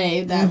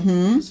NRA. That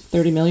was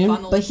 $30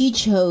 million. But he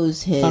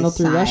chose his funneled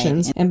through side.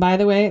 Russians. And by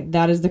the way,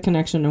 that is the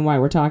connection and why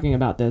we're talking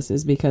about this,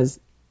 is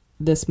because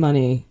this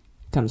money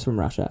comes from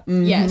Russia.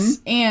 Yes,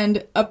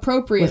 and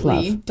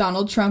appropriately,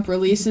 Donald Trump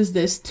releases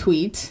this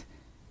tweet.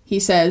 He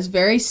says,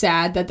 very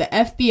sad that the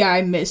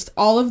FBI missed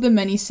all of the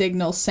many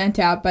signals sent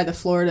out by the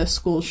Florida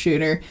school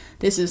shooter.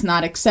 This is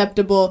not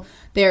acceptable.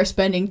 They are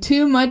spending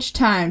too much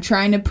time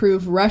trying to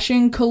prove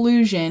Russian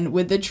collusion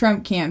with the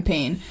Trump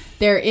campaign.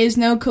 There is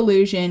no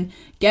collusion.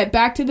 Get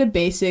back to the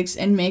basics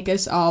and make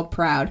us all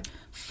proud.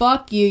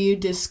 Fuck you, you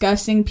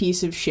disgusting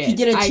piece of shit. He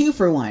did a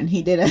 2-for-1.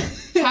 He did a...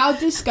 How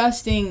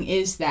disgusting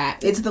is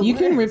that? It's the You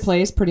can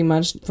replace pretty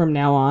much from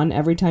now on,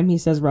 every time he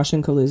says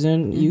Russian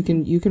collusion, you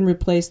can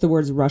replace the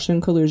words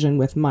Russian collusion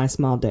with my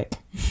small dick.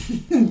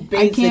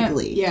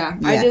 Basically.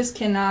 I just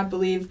cannot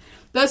believe...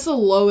 That's the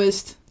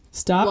lowest...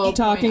 Stop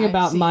talking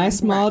about my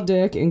small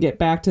dick and get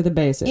back to the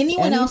basics.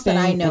 Anyone else that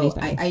I know,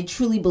 I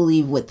truly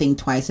believe would think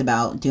twice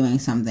about doing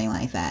something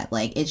like that.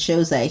 Like, it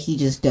shows that he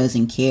just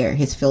doesn't care.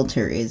 His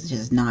filter is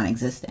just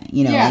non-existent.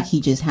 You know, like,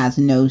 he just has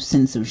no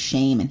sense of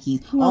shame, and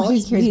all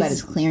he cares about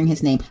is clearing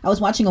his name. I was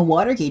watching a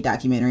Watergate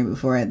documentary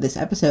before this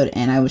episode,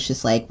 and I was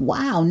just like,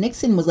 wow,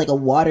 Nixon was like a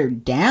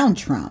watered-down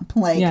Trump.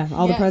 Like,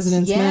 all the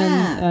president's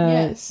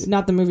men.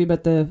 Not the movie,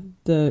 but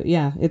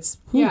it's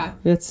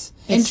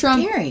and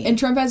Trump scary. And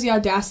Trump has the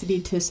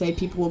audacity to say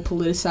people will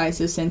politicize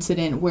this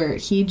incident, where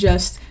he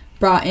just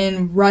brought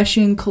in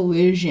Russian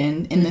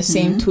collusion in the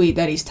same tweet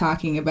that he's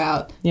talking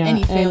about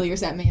any failures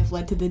that may have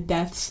led to the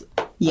deaths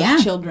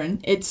of children.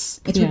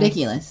 It's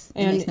ridiculous.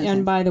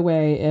 And by the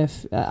way,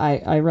 if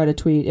I read a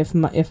tweet,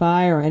 if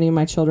I or any of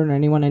my children or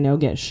anyone I know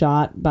get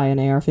shot by an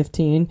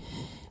AR-15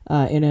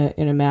 in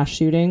a mass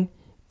shooting,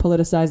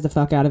 politicize the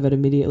fuck out of it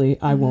immediately.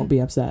 I won't be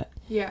upset.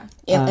 Yeah.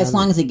 As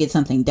long as it gets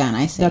something done,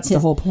 I say. That's the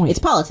whole point. It's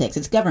politics.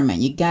 It's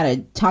government. You got to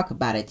talk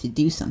about it to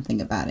do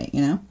something about it,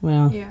 you know?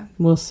 Well,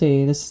 we'll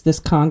see. This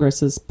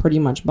Congress is pretty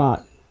much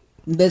bought.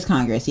 This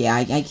Congress,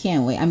 I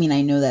can't wait. I mean,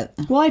 I know that...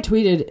 Well, I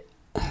tweeted,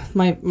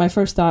 my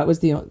first thought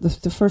was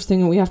the first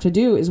thing that we have to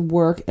do is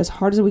work as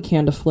hard as we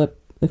can to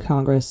flip the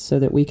Congress so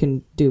that we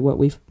can do what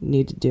we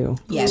need to do.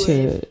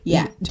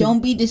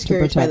 Don't be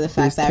discouraged by the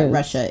fact that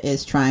Russia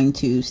is trying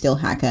to still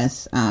hack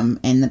us,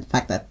 and the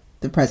fact that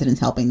the president's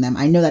helping them.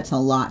 I know that's a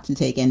lot to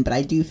take in, but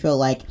I do feel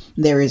like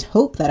there is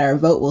hope that our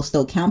vote will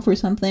still count for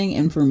something,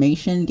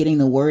 information, getting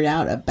the word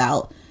out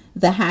about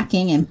the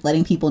hacking and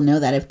letting people know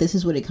that if this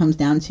is what it comes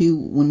down to,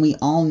 when we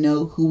all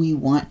know who we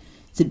want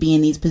to be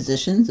in these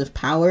positions of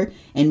power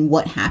and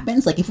what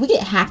happens, like if we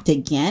get hacked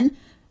again,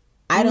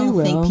 I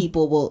don't think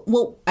people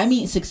will,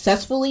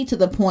 successfully to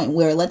the point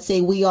where, let's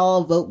say we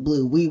all vote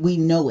blue. We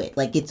know it.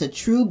 Like, it's a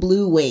true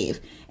blue wave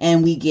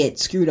and we get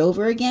screwed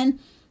over again.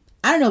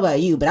 I don't know about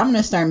you, but I'm going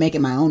to start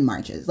making my own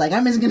marches. Like,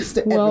 I'm just going to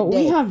start every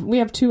day. we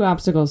have two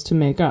obstacles to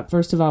make up.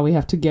 First of all, we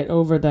have to get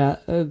over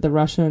the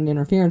Russian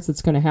interference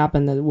that's going to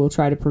happen that will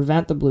try to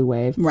prevent the blue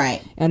wave.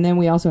 Right. And then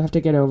we also have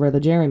to get over the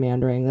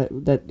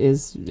gerrymandering that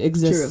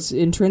exists True.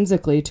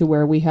 Intrinsically to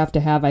where we have to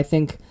have, I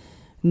think,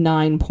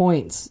 9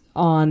 points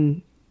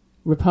on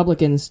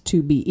Republicans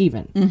to be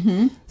even.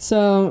 Mm-hmm.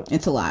 So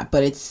it's a lot,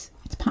 but it's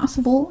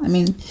possible. I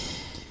mean,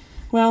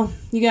 well,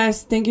 you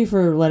guys, thank you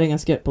for letting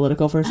us get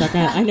political for a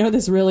second. I know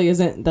this really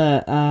isn't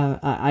the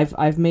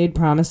I've made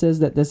promises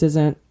that this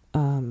isn't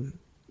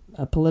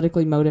a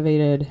politically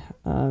motivated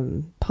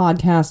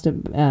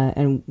podcast,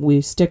 and we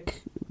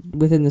stick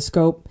within the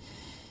scope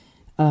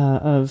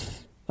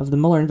of the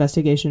Mueller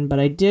investigation, but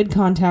I did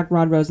contact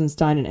Rod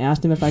Rosenstein and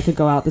asked him if I could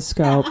go out the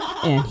scope,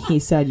 and he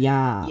said,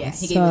 yeah. Yeah,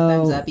 he gave a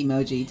thumbs up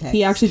emoji text.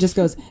 He actually just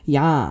goes,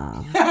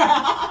 yeah.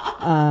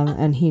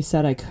 And he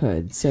said I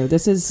could. So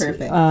this is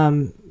perfect.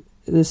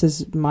 This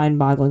is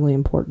mind-bogglingly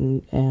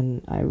important,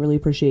 and I really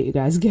appreciate you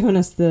guys giving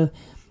us a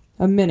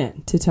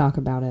minute to talk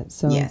about it.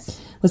 So yes.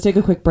 Let's take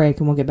a quick break,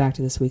 and we'll get back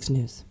to this week's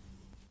news.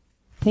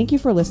 Thank you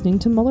for listening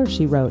to Mueller,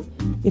 She Wrote.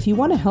 If you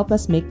want to help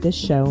us make this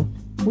show,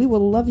 we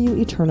will love you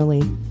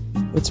eternally.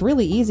 It's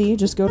really easy.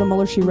 Just go to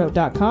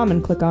MuellerSheWrote.com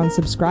and click on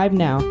subscribe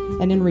now.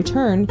 And in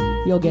return,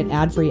 you'll get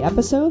ad-free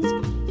episodes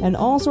and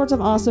all sorts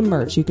of awesome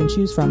merch you can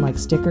choose from, like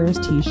stickers,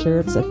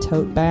 t-shirts, a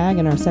tote bag,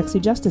 and our Sexy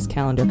Justice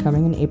calendar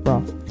coming in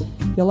April.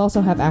 You'll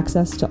also have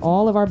access to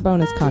all of our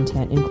bonus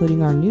content,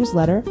 including our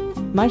newsletter,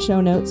 my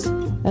show notes,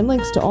 and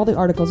links to all the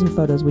articles and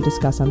photos we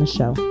discuss on the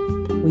show.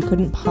 We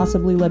couldn't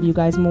possibly love you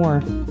guys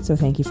more, so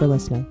thank you for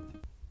listening.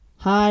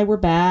 Hi, we're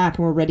back,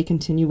 and we're ready to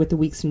continue with the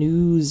week's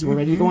news. We're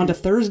ready to go on to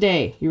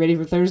Thursday. You ready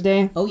for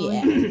Thursday? Oh,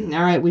 yeah.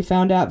 All right, we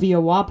found out via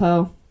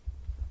WAPO.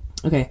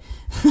 Okay.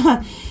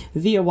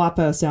 Via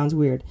WAPO sounds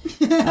weird.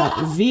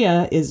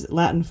 Via is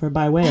Latin for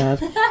by way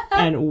of,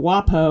 and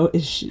WAPO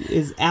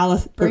is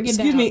Alice. Break it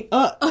excuse down. Me.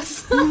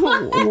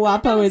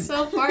 WAPO is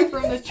so far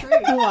from the truth.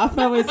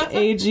 WAPO is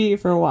AG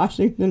for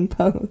Washington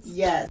Post.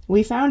 Yes.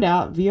 We found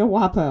out via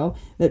WAPO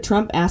that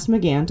Trump asked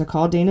McGahn to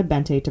call Dana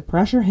Bente to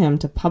pressure him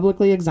to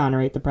publicly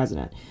exonerate the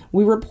president.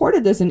 We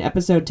reported this in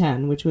episode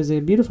 10, which was a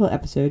beautiful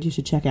episode you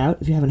should check out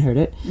if you haven't heard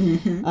it.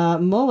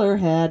 Mm-hmm. Mueller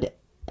had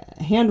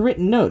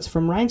handwritten notes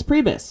from Reince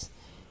Priebus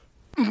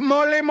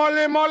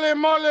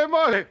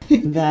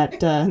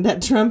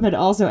that Trump had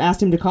also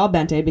asked him to call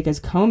Bente because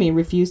Comey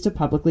refused to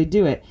publicly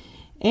do it.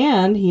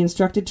 And he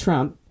instructed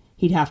Trump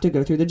he'd have to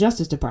go through the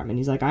Justice Department.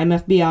 He's like, I'm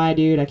FBI,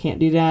 dude. I can't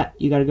do that.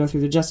 You got to go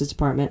through the Justice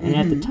Department. And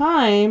at the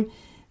time,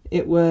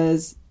 it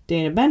was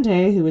Dana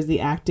Bente who was the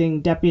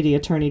acting Deputy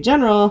Attorney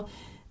General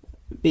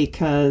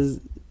because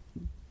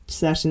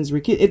Sessions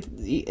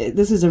recused.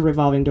 This is a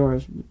revolving door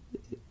of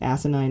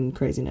asinine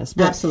craziness.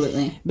 But,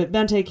 absolutely. But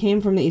Bente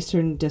came from the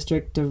Eastern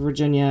District of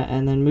Virginia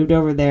and then moved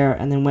over there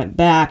and then went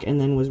back and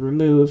then was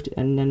removed.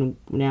 And then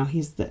now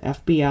he's the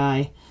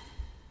FBI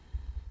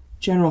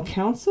General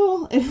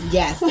Counsel.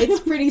 Yes, it's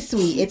pretty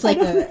sweet. It's like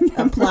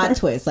a plot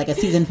twist, like a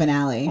season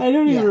finale. I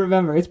don't even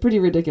remember. It's pretty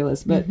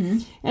ridiculous. But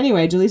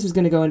anyway, Jaleesa is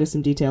going to go into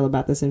some detail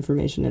about this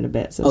information in a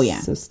bit. So,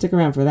 so stick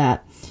around for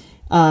that.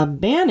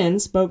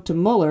 Bannon spoke to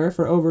Mueller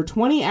for over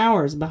 20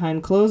 hours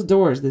behind closed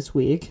doors this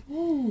week,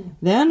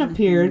 then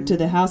appeared to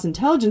the House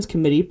Intelligence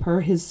Committee per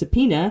his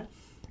subpoena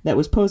that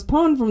was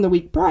postponed from the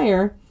week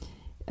prior,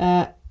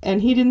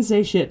 and he didn't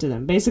say shit to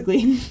them. Basically,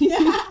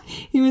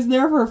 he was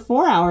there for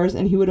 4 hours,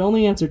 and he would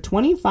only answer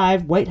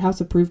 25 White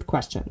House-approved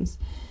questions.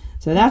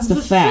 So that's the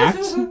fact.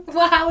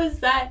 Well, how is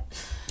that?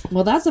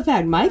 Well, that's the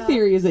fact. My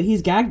theory is that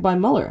he's gagged by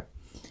Mueller.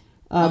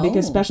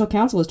 Because special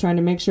counsel is trying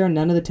to make sure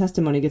none of the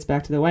testimony gets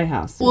back to the White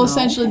House. Well,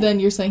 essentially, then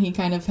you're saying he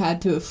kind of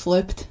had to have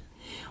flipped.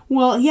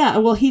 Well, yeah.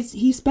 Well,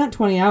 he spent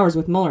 20 hours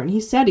with Mueller, and he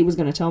said he was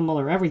going to tell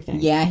Mueller everything.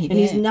 Yeah, he did. And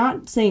he's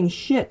not saying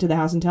shit to the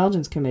House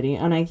Intelligence Committee,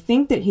 and I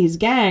think that he's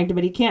gagged,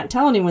 but he can't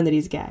tell anyone that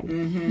he's gagged.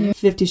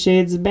 50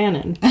 Shades of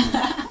Bannon.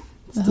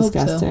 It's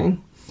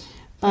disgusting.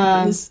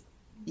 Yes.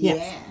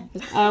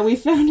 We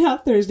found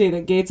out Thursday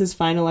that Gates is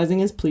finalizing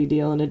his plea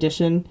deal. In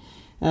addition,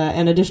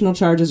 and additional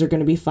charges are going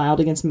to be filed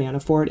against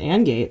Manafort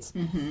and Gates.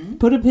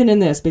 Put a pin in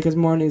this because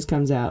more news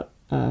comes out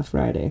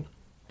Friday.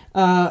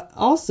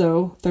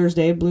 Also,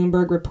 Thursday,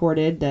 Bloomberg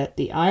reported that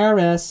the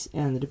IRS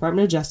and the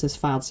Department of Justice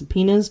filed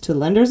subpoenas to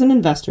lenders and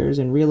investors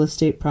in real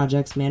estate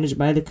projects managed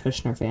by the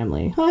Kushner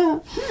family.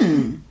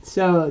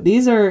 So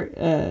these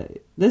are,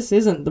 this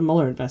isn't the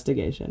Mueller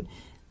investigation.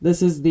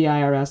 This is the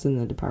IRS and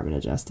the Department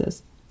of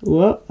Justice.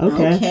 Whoa,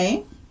 okay.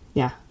 Okay.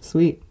 Yeah,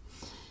 sweet.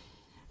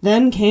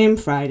 Then came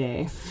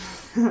Friday.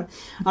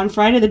 On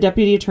Friday, the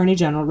Deputy Attorney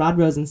General, Rod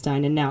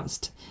Rosenstein,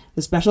 announced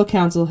the special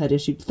counsel had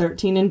issued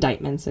 13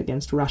 indictments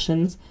against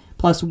Russians,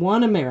 plus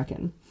 1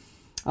 American.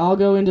 I'll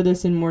go into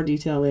this in more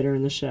detail later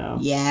in the show.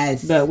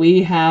 Yes. But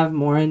we have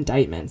more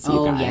indictments,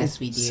 you guys. Yes,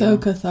 we do. So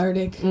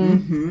cathartic.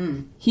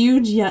 Mm-hmm.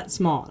 Huge yet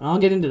small. And I'll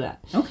get into that.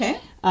 Okay.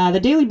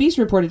 The Daily Beast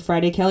reported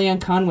Friday Kellyanne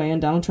Conway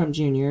and Donald Trump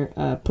Jr.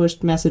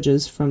 Pushed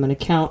messages from an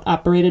account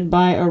operated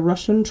by a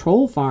Russian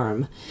troll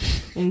farm,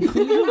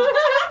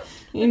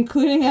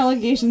 including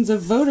allegations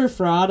of voter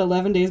fraud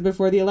 11 days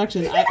before the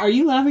election. Are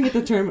you laughing at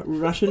the term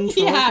Russian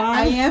troll farm?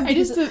 I am. I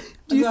just...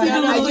 Do you see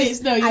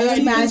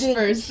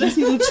You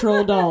see the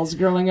troll dolls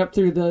growing up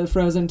through the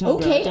frozen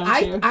tundra,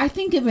 don't you? I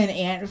think of an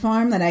ant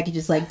farm that I could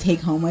just like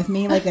take home with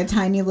me, like a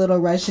tiny little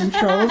Russian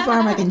troll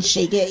farm. I can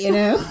shake it, you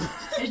know?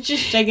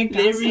 Just shake it.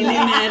 They're really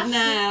mad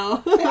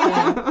now.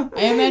 Yeah.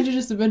 I imagine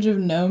just a bunch of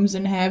gnomes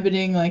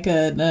inhabiting like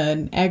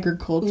an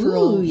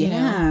agricultural,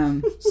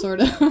 sort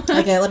of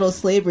like a little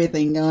slavery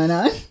thing going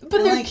on.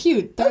 But they're like,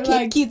 cute. They're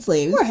like cute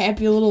slaves. We're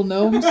happy little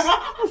gnomes.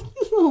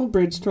 Little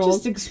bridge trolls.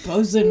 Just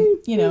exposing,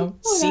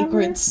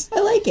 secrets. I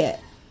like it.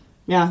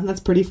 Yeah, that's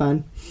pretty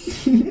fun.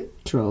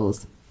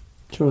 Trolls.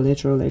 Trolle.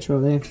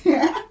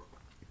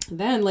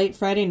 Then, late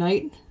Friday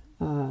night,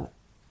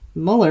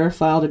 Mueller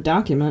filed a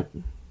document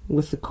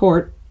with the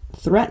court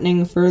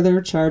threatening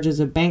further charges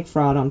of bank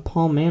fraud on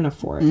Paul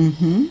Manafort.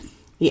 Mm-hmm.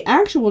 The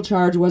actual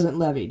charge wasn't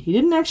levied. He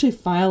didn't actually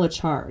file a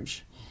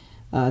charge,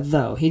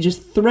 though. He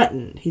just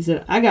threatened. He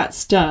said, I got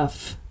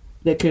stuff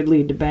that could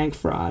lead to bank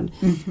fraud.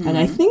 Mm-hmm. And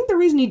I think the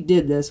reason he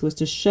did this was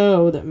to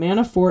show that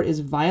Manafort is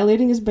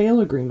violating his bail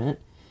agreement.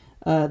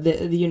 Kind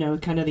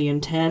of the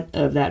intent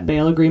of that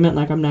bail agreement.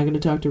 Like, I'm not going to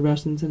talk to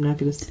Russians. I'm not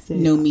going to say...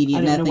 No media,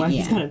 I don't know why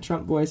he's got a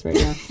Trump voice right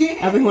now.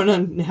 Everyone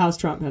on House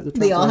Trump has a Trump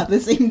voice. They all have the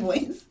same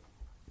voice.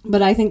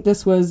 But I think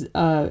this was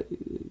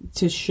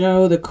to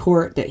show the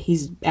court that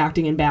he's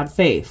acting in bad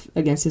faith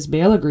against his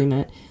bail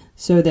agreement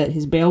so that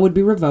his bail would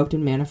be revoked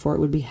and Manafort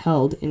would be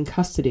held in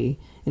custody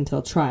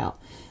until trial.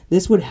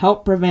 This would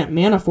help prevent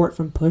Manafort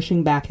from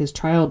pushing back his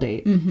trial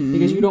date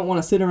because you don't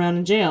want to sit around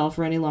in jail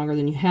for any longer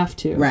than you have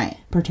to. Right.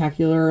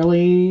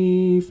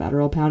 Particularly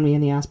federal pound me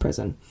in the ass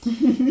prison.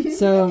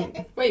 So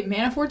wait,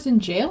 Manafort's in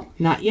jail?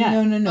 Not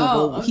yet. No.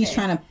 Oh, okay. He's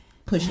trying to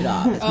push it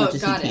off as much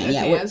as he can. Okay,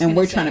 Yeah, and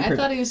we're trying to. I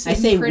thought he was I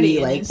say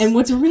pretty. And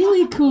what's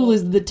really cool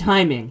is the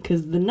timing,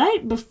 because the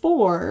night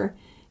before,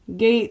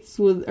 Gates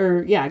was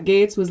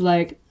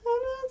like,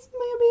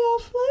 maybe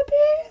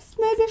flippies.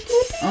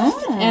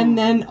 Oh. And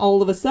then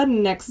all of a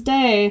sudden, next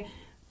day,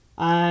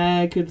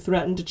 I could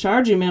threaten to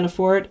charge you,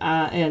 Manafort,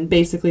 and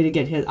basically to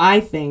get his, I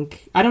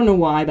don't know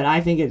why, but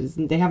I think it is,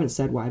 they haven't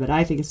said why, but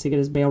I think it's to get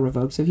his bail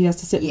revoked, so he has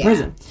to sit in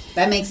prison.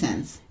 That makes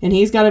sense. And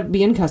he's got to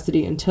be in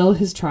custody until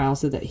his trial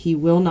so that he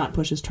will not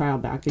push his trial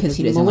back because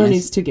Mueller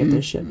needs to get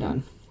this shit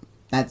done.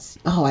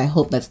 I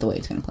hope that's the way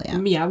it's going to play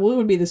out. Yeah, well, it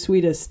would be the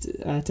sweetest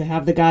to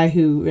have the guy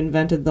who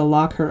invented the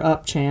lock her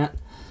up chant,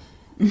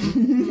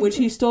 which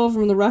he stole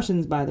from the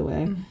Russians, by the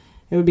way.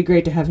 It would be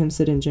great to have him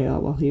sit in jail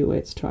while he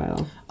awaits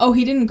trial. Oh,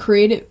 he didn't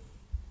create it?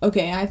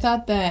 Okay, I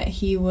thought that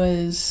he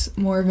was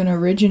more of an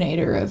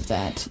originator of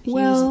that.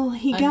 Well,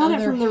 he got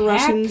it from the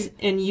Russians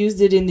and used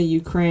it in the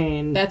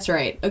Ukraine. That's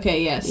right.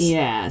 Okay, yes.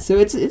 Yeah, so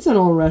it's an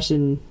old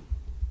Russian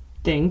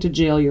thing to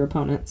jail your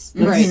opponents.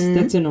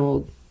 That's an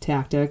old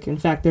tactic. In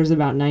fact, there's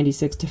about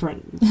 96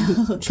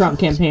 different Trump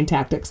campaign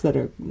tactics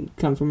that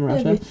come from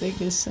Russia.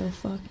 Everything is so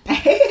fucked.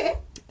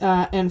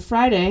 And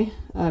Friday,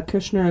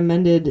 Kushner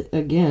amended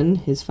again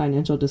his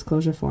financial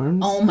disclosure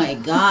forms. Oh my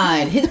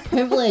God, his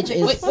privilege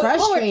is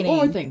frustrating. One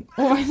more thing.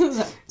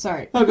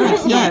 Sorry. Oh, go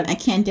ahead. I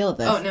can't deal with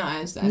this. Oh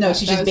no, she's that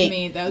just was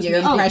me. That was your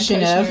impression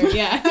of.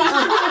 Yeah.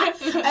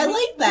 I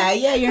like that.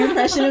 Yeah, your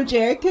impression of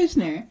Jared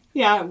Kushner.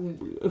 Yeah,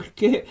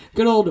 good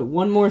old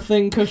one more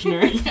thing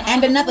Kushner.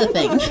 And another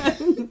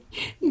thing.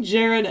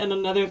 Jared and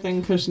another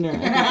thing Kushner.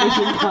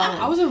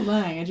 I wasn't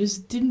lying. I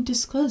just didn't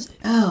disclose it.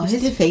 Oh,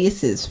 his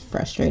face is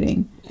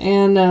frustrating.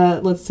 And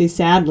let's see,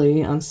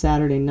 sadly, on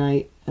Saturday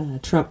night,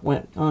 Trump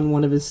went on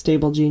one of his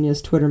stable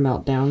genius Twitter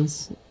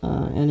meltdowns.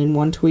 And in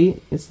one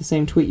tweet, it's the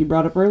same tweet you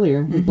brought up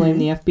earlier. He blamed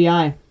the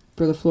FBI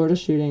for the Florida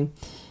shooting.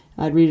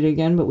 I'd read it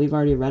again, but we've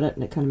already read it,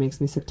 and it kind of makes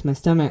me sick to my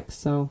stomach.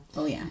 So.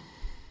 Oh, yeah.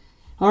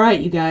 All right,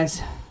 you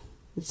guys.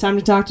 It's time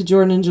to talk to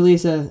Jordan and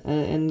Jaleesa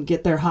and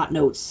get their hot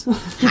notes.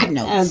 Hot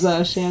notes.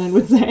 As Shannon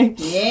would say.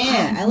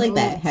 Yeah, I like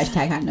that.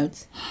 Hashtag hot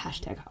notes.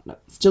 Hashtag hot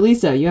notes.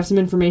 Jaleesa, you have some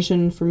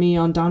information for me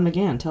on Don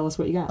McGahn. Tell us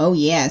what you got. Oh,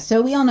 yeah.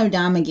 So we all know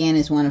Don McGahn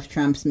is one of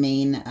Trump's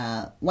main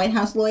White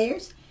House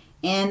lawyers.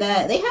 And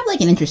they have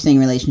like an interesting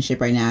relationship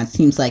right now. It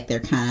seems like they're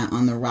kind of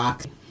on the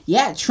rock.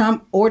 Yeah,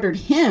 Trump ordered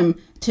him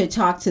to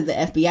talk to the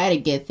FBI to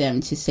get them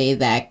to say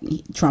that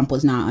Trump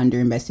was not under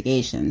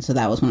investigation. So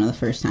that was one of the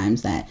first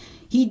times that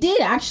he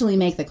did actually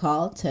make the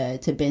call to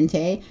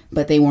Bente,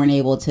 but they weren't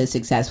able to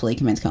successfully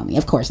convince Comey.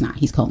 Of course not.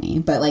 He's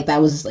Comey. But like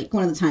that was like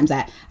one of the times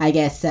that I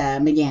guess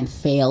McGahn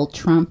failed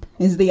Trump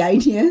is the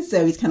idea.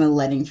 So he's kind of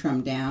letting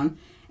Trump down.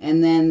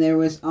 And then there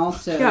was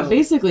also... Yeah,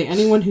 basically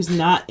anyone who's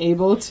not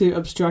able to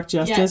obstruct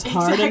justice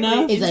hard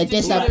enough is a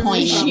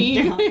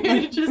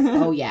disappointment.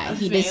 Oh, yeah.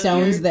 He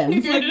disowns them.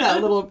 It's like that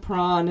little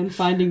prawn in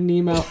Finding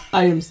Nemo.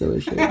 I am so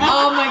ashamed.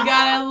 Oh, my God.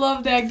 I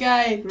love that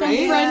guy. The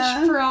Right?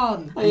 French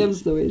prawn. I am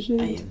so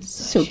ashamed. I am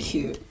So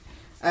cute.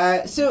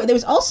 So there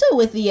was also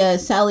with the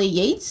Sally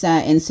Yates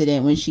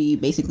incident when she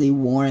basically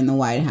warned the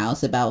White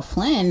House about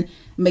Flynn,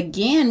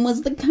 McGahn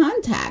was the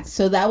contact.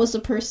 So that was the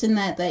person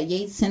that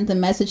Yates sent the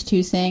message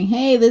to saying,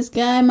 hey, this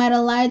guy might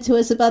have lied to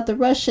us about the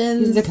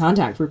Russians. He's the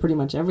contact for pretty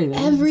much everything.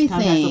 Everything.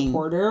 Contact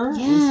reporter.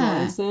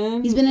 Yeah.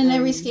 Sorensen. He's been in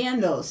every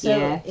scandal. So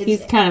yeah,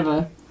 he's kind of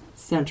a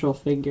central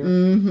figure.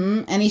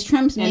 Mm-hmm. And he's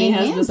Trump's main man.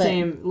 And he has the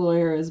same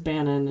lawyer as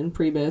Bannon and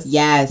Priebus.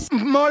 Yes.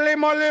 Mole,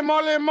 mole,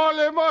 mole,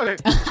 mole, mole.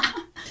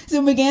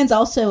 So McGahn's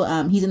also,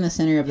 he's in the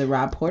center of the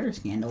Rob Porter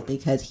scandal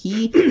because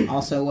he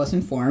also was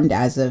informed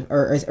as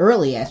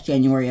early as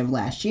January of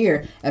last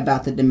year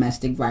about the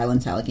domestic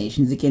violence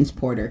allegations against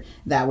Porter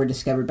that were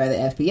discovered by the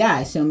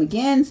FBI. So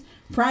McGahn's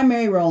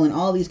primary role in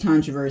all these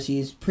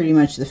controversies, pretty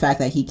much the fact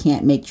that he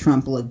can't make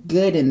Trump look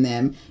good in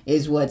them,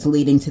 is what's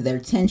leading to their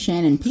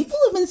tension. And people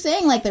have been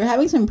saying, like, they're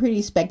having some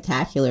pretty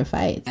spectacular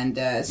fights.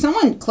 And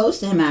someone close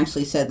to him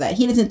actually said that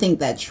he doesn't think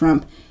that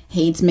Trump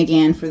hates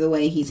McGahn for the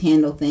way he's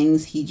handled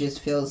things. He just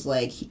feels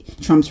like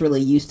Trump's really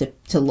used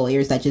to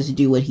lawyers that just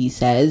do what he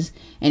says,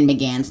 and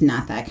McGahn's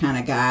not that kind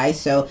of guy.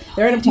 So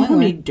they're at a point where... how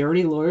many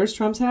dirty lawyers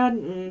Trump's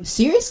had?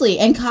 Seriously.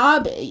 And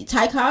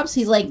Ty Cobb's,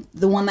 he's like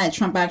the one that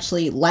Trump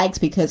actually likes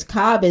because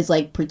Cobb is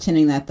like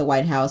pretending that the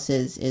White House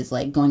is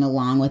like going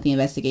along with the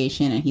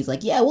investigation, and he's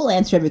like, yeah, we'll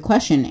answer every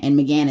question, and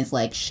McGahn is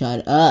like,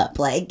 shut up.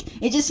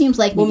 Like, it just seems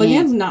like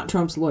McGahn's not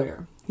Trump's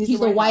lawyer. He's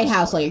the White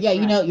House lawyer. Yeah,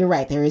 right. You're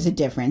right. There is a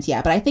difference.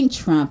 Yeah, but I think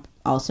Trump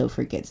also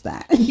forgets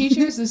that. He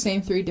shares the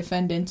same 3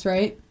 defendants,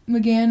 right?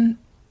 McGahn,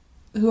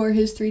 who are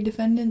his 3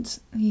 defendants?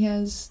 He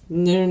has...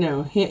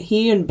 No.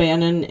 He and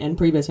Bannon and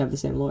Priebus have the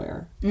same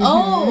lawyer. Mm-hmm.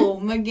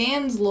 Oh,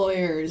 McGahn's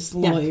lawyers. The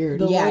lawyer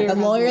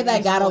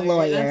that got a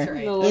lawyer. That's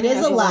right. It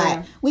is a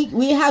lie.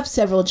 We have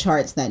several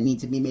charts that need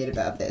to be made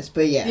about this.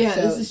 But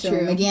this is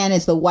true. McGahn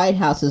is the White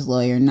House's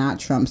lawyer, not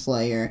Trump's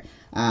lawyer.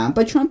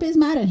 But Trump is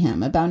mad at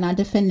him about not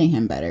defending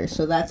him better.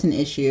 So that's an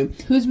issue.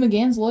 Who's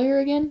McGahn's lawyer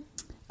again?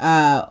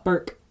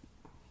 Burke.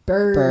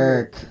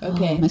 Oh,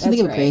 Okay, makes me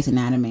think of Grey's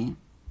Anatomy.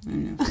 I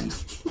don't know.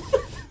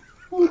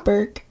 Oh,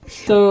 Burke.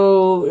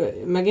 So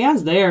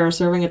McGahn's there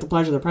serving at the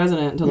pleasure of the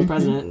president until the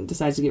president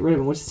decides to get rid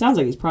of him, which it sounds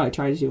like he's probably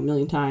tried to do a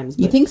million times.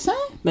 You think so?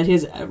 But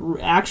his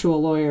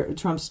actual lawyer,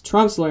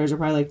 Trump's lawyers are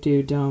probably like,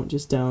 dude,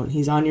 just don't.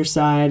 He's on your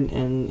side,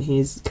 and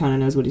he's kind of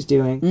knows what he's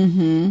doing.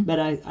 Mm-hmm. But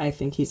I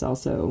think he's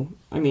also,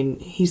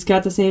 he's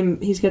got the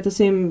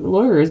same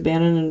lawyer as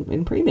Bannon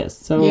and Priebus.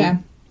 So yeah,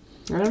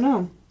 I don't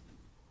know.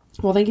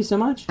 Well, thank you so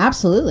much.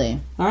 Absolutely.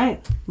 All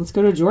right, let's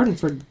go to Jordan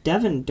for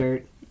Devin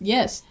Dirt.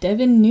 Yes,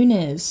 Devin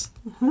Nunes.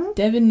 Uh-huh.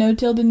 Devin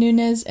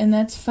Nunes, and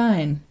that's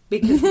fine.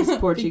 Because he's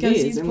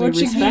Portuguese. We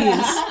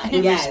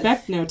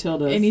respect no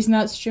tildes. And he's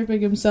not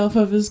stripping himself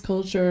of his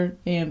culture,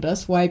 and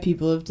us white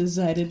people have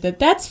decided that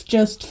that's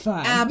just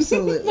fine.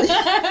 Absolutely.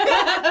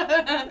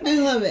 I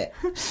love it.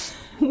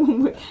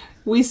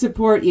 We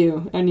support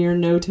you and your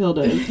no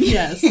tildes.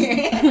 Yes.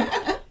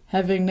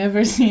 Having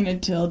never seen a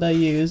tilde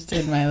used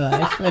in my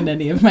life in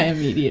any of my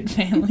immediate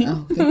family.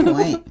 Oh, good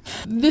point.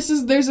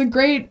 There's a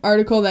great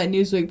article that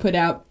Newsweek put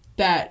out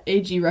that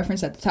AG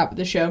referenced at the top of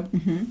the show.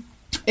 Mm-hmm.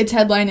 Its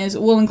headline is,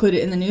 we'll include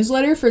it in the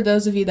newsletter for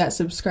those of you that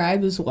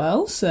subscribe as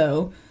well.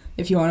 So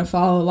if you want to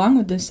follow along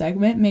with this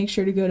segment, make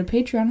sure to go to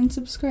Patreon and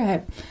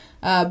subscribe.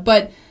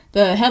 But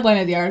the headline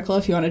of the article,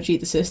 if you want to cheat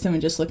the system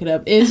and just look it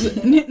up,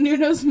 is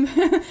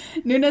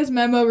Nunes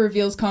memo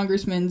reveals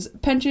congressman's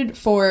penchant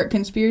for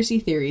conspiracy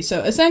theory.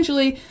 So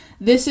essentially,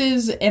 this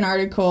is an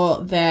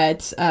article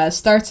that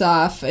starts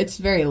off, it's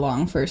very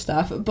long first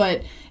off,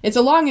 but it's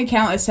a long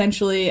account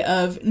essentially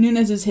of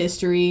Nunes'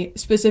 history,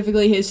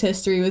 specifically his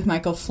history with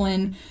Michael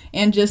Flynn,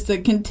 and just the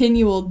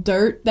continual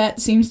dirt that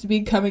seems to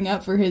be coming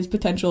up for his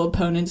potential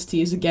opponents to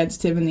use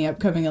against him in the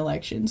upcoming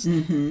elections,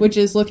 which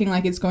is looking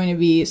like it's going to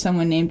be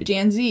someone named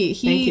Jan Z.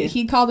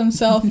 He called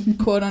himself,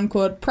 quote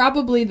unquote,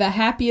 probably the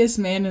happiest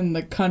man in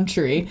the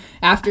country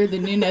after the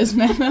Nunes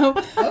memo,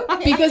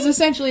 because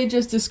essentially it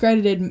just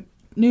discredited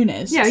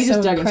Nunes. Yeah, he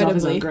just so dug himself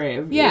his own incredibly.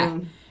 grave. Yeah.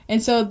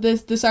 And so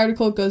this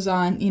article goes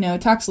on,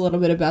 talks a little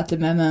bit about the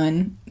memo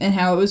and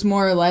how it was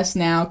more or less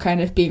now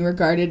kind of being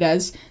regarded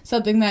as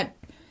something that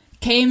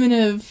came in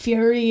a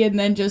fury and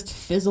then just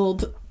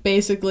fizzled.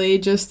 Basically,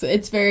 just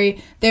it's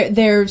very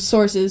their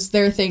sources,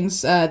 there are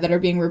things that are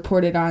being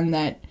reported on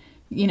that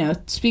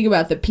speak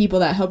about the people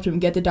that helped him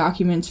get the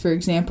documents, for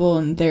example,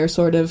 and their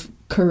sort of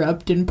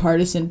corrupt and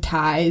partisan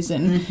ties,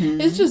 and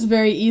it's just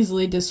very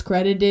easily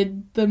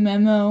discredited, the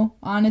memo,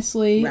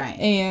 honestly. Right.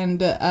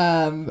 And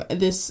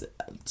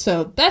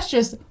so that's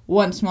just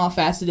one small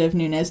facet of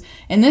Nunes.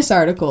 In this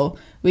article,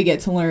 we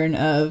get to learn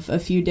of a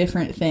few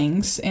different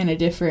things and a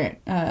different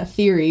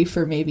theory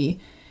for maybe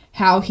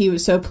how he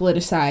was so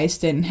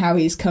politicized and how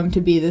he's come to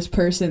be this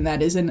person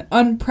that is an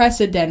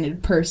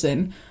unprecedented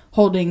person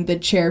holding the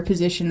chair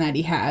position that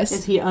he has.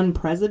 Is he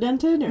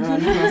unprecedented or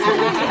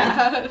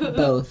unprecedented?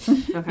 Both.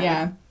 Okay.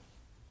 Yeah.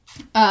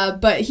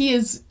 But he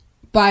is,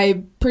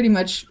 by pretty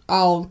much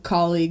all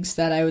colleagues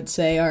that I would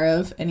say are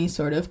of any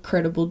sort of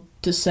credible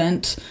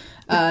dissent,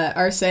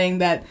 are saying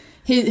that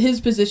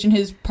his position,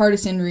 his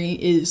partisanry,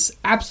 is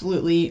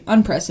absolutely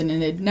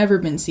unprecedented, never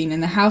been seen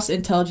in the House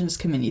Intelligence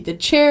Committee. The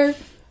chair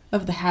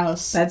of the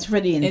House. That's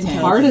pretty intense.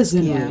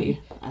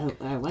 Partisanry. Yeah.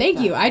 I like Thank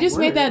that you. I just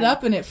word. made that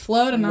up and it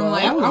flowed, and I'm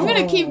like, I'm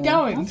going to keep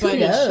going. But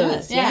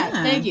yeah,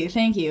 thank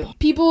you.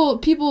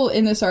 People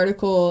in this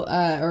article,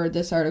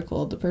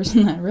 the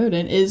person that wrote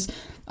it, is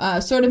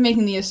sort of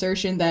making the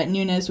assertion that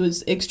Nunes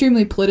was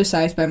extremely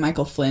politicized by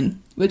Michael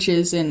Flynn, which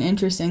is an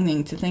interesting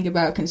thing to think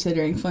about,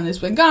 considering Flynn has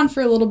been gone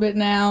for a little bit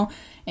now,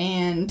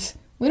 and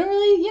we don't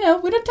really,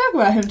 we don't talk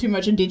about him too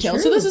much in detail.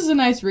 True. So this is a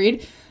nice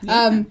read.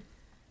 Yeah.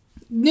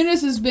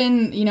 Nunes has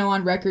been,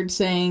 on record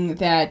saying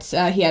that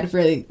he had a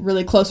really,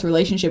 really close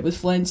relationship with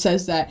Flynn,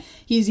 says that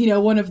he's,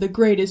 one of the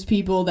greatest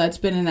people that's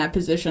been in that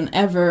position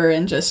ever,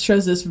 and just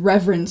shows this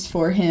reverence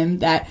for him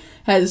that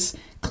has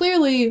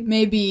clearly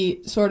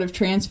maybe sort of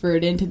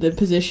transferred into the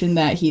position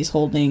that he's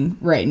holding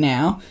right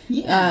now.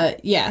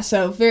 Yeah.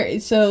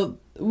 So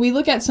we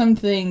look at some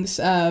things.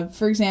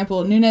 For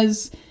example,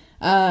 Nunes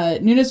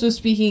was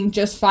speaking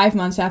just 5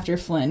 months after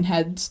Flynn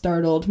had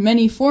startled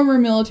many former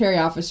military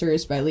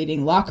officers by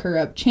leading lock her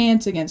up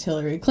chants against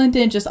Hillary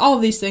Clinton. Just all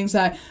of these things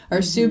that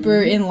are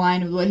super in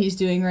line with what he's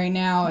doing right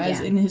now as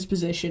in his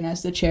position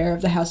as the chair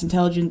of the House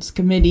Intelligence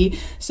Committee.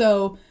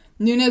 So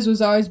Nunes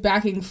was always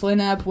backing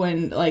Flynn up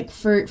when,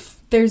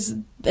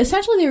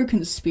 essentially they were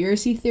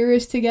conspiracy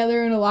theorists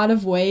together in a lot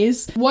of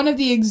ways. One of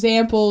the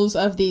examples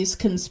of these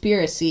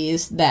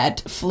conspiracies that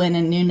Flynn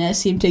and Nunes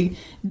seem to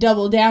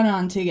double down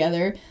on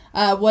together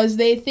was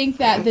they think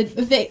that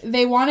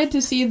they wanted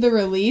to see the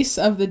release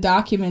of the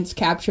documents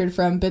captured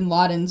from bin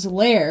Laden's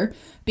lair,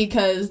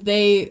 because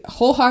they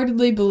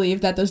wholeheartedly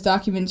believe that those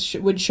documents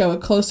would show a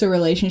closer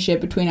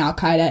relationship between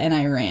Al-Qaeda and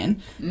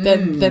Iran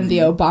than the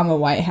Obama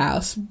White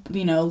House,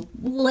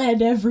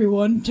 led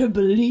everyone to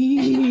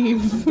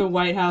believe. The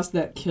White House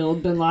that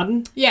killed bin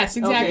Laden? Yes,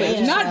 exactly.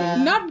 Okay.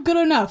 Not good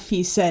enough,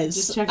 he says.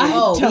 Just checking. We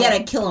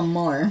gotta kill him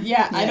more.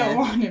 Yeah, I don't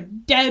want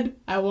him dead.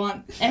 I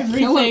want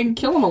everything.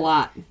 Kill him a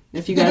lot.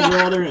 If you guys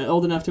are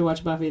old enough to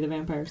watch Buffy the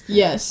Vampire Slayer.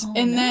 Yes,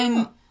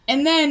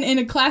 And then, in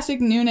a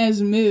classic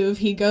Nunes move,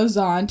 he goes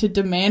on to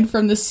demand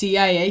from the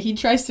CIA. He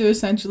tries to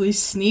essentially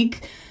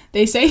sneak.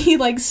 They say he,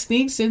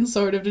 sneaks in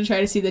sort of to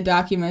try to see the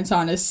documents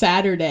on a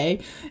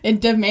Saturday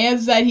and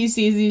demands that he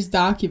sees these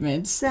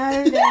documents.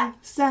 Saturday.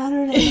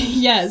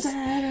 Yes.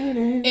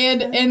 Saturday.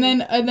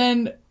 And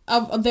then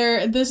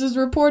this is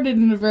reported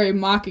in a very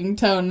mocking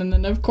tone, and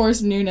then of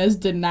course Nunes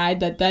denied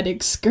that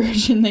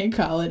excursion, they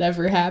call it,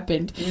 ever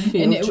happened.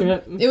 And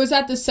it was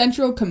at the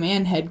Central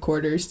Command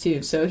headquarters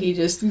too, so he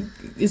just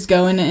is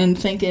going and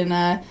thinking,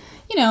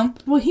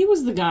 Well, he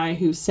was the guy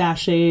who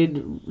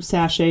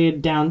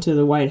sashayed down to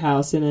the White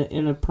House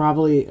in a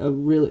probably a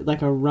really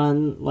a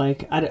run.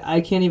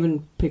 I can't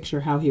even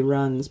picture how he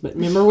runs, but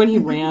remember when he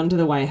ran to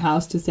the White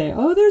House to say,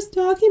 "Oh, there's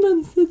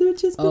documents that have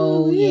just been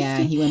released." Yeah,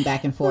 he went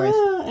back and forth,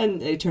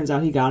 and it turns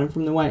out he got him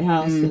from the White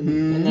House,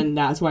 and then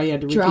that's why he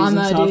had to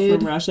drama, recuse himself dude.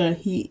 from Russia.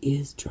 He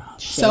is drama.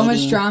 So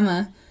much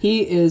drama.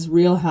 He is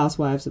Real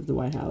Housewives of the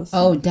White House.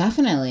 Oh,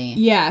 definitem.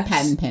 Yeah.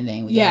 Patent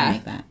pending. We gotta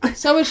make that.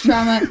 So much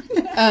drama.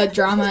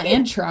 Drama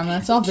and trauma.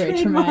 It's all very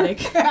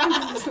traumatic.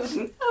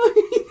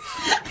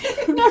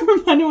 Never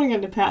mind, I went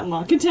into patent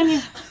law. Continue.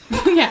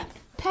 Yeah.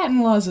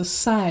 Patent law is a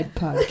side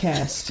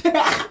podcast.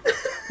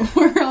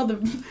 Where all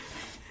the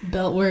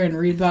belt wearing,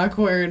 Reebok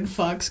wearing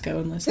fucks go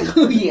and listen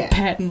to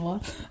patent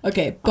law.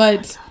 Okay,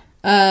 but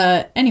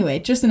anyway,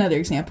 just another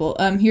example.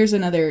 Here's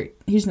another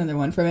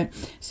one from it.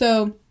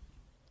 So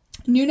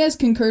Nunes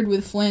concurred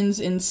with Flynn's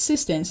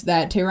insistence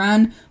that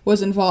Tehran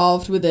was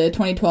involved with the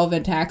 2012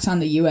 attacks on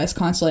the U.S.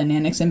 consulate and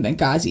annex in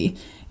Benghazi,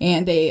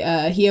 and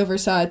he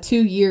oversaw a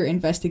 2-year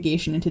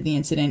investigation into the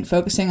incident,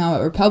 focusing on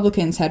what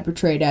Republicans had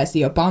portrayed as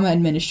the Obama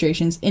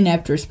administration's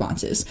inept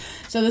responses.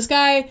 So this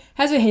guy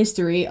has a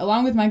history,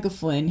 along with Michael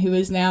Flynn, who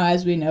is now,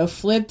 as we know,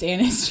 flipped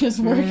and is just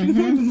working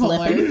with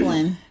Mueller.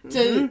 Flynn.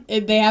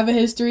 They have a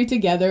history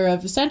together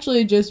of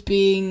essentially just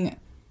being...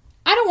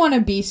 I don't want to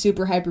be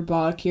super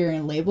hyperbolic here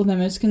and label them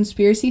as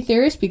conspiracy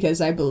theorists,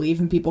 because I believe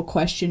in people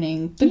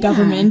questioning the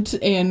government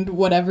and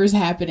whatever's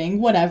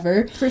happening,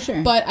 whatever. For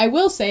sure. But I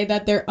will say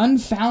that they're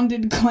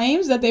unfounded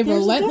claims that they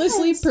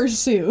relentlessly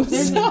pursue.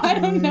 So I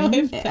don't know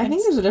if that's... I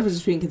think there's a difference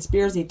between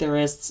conspiracy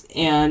theorists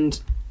and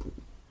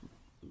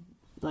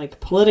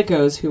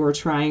politicos who are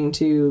trying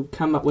to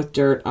come up with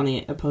dirt on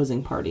the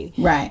opposing party.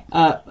 Right.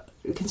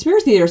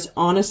 Conspiracy theorists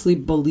honestly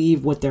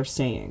believe what they're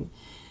saying.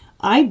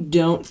 I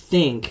don't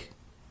think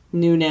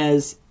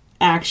Nunes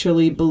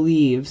actually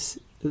believes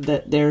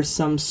that there's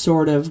some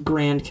sort of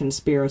grand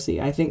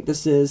conspiracy. I think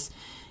this is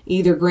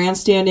either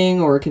grandstanding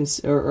or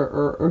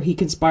he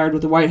conspired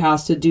with the White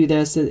House to do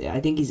this.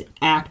 I think he's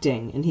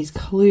acting, and he's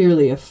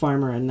clearly a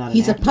farmer and not an actor.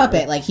 He's a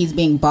puppet, he's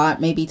being bought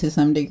maybe to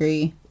some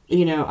degree.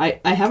 you know,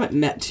 I haven't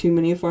met too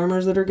many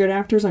farmers that are good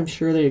actors. I'm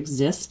sure they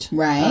exist.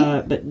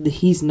 Right. But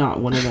he's not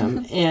one of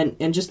them.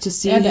 And just to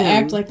see They had him... to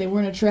act like they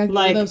weren't attracted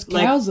to those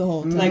cows the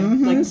whole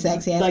time. Like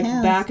sexy ass like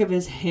cows. back of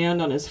his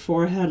hand on his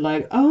forehead,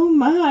 like, oh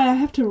my, I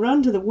have to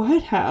run to the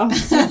White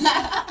House.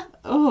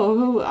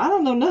 Oh, I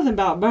don't know nothing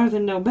about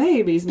birthing no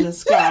babies, Miss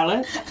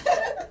Scarlett.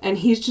 And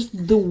he's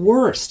just the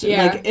worst.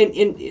 Yeah. Like,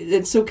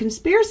 and so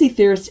conspiracy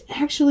theorists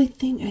actually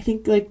think, I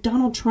think, like,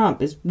 Donald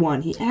Trump is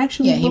one. He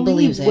actually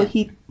believes what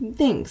he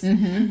thinks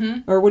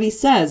or what he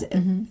says.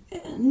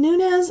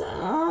 Nunes,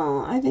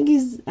 I think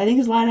he's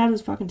lying out of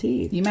his fucking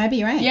teeth. You might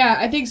be right. Yeah,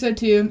 I think so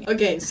too.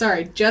 Okay,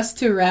 sorry, just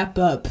to wrap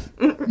up.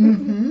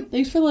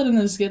 Thanks for letting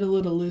us get a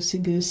little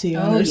loosey-goosey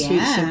on our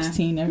Sweet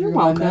 16,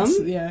 everyone.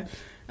 You're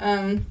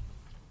welcome.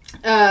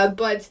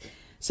 But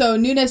so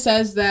Nunes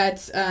says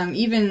that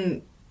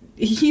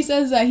he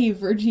says that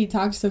he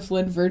talks to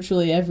Flynn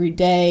virtually every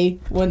day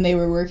when they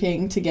were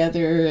working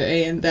together,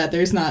 and that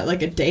there's not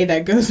like a day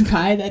that goes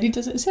by that he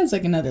doesn't. It sounds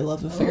like another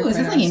love affair. It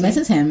sounds like he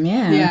misses him.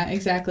 Yeah. Yeah,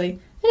 exactly.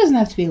 It doesn't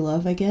have to be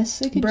love, I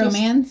guess. It could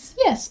bromance.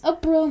 Yes, a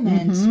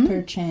bromance,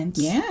 perchance.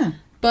 Yeah.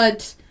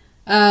 But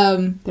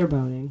they're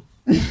boning.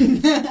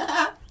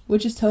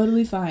 Which is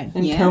totally fine.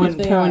 And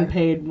Cohen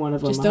paid one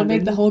of them. Just don't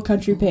make the whole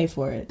country pay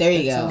for it. There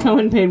you go.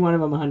 Cohen paid one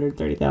of them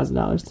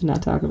 $130,000 to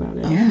not talk about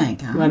it. Oh my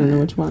god! I don't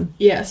know which one.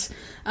 Yes,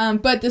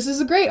 but this is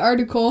a great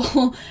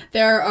article.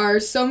 There are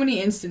so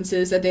many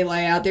instances that they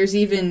lay out. There's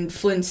even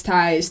Flynn's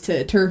ties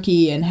to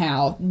Turkey and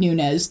how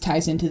Nunes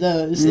ties into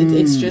those.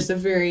 It's just a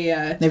very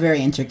they're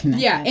very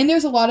interconnected. Yeah, and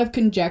there's a lot of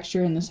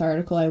conjecture in this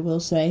article, I will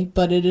say,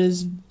 but it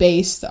is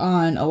based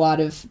on a lot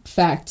of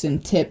facts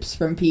and tips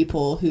from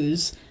people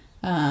whose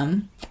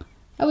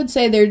I would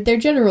say their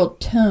general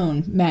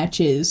tone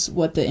matches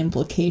what the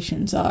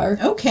implications are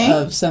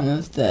of some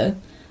of the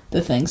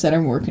things that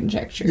are more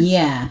conjecture.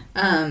 Yeah.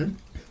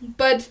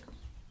 But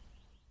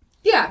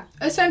yeah,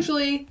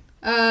 essentially,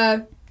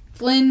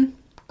 Flynn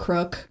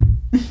crook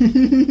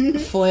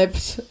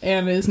flipped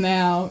and is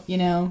now,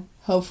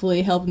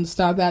 hopefully helping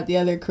stop out the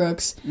other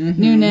crooks.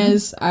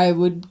 Nunes, I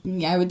would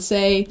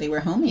say they were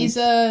homies.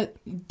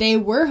 They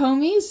were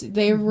homies.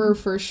 They were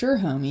for sure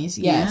homies.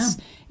 Yes,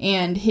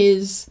 and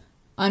his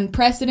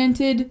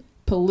unprecedented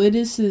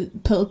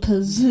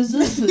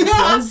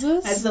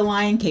politicization. That's the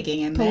lion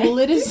kicking in there.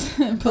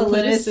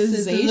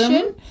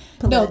 Politicization.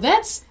 No,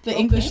 that's the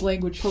English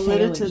language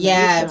failing.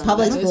 Yeah,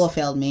 public school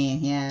failed me.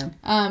 Yeah.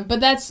 But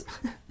that's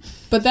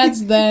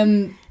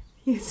them.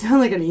 You sound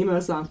like an emo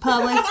song.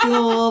 Public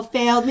school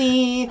failed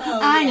me.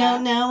 I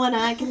don't know what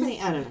I can see.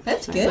 I don't know.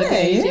 That's good.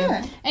 Okay,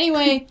 yeah.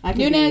 Anyway, I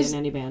can be in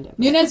any band.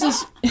 Nunes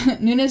is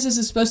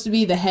supposed to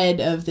be the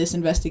head of this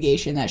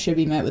investigation that should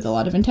be met with a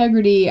lot of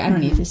integrity. I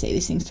don't need to say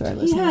these things to our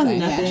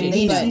listeners.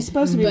 He's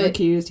supposed to be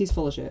recused. He's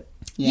full of shit.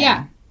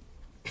 Yeah.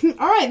 All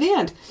right, the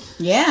end.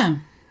 Yeah.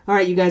 All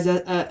right, you guys,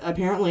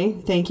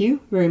 apparently, thank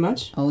you very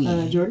much. Oh,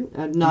 yeah.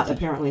 Jordan. Not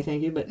apparently,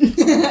 thank you, but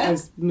I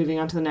was moving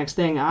on to the next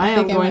thing. I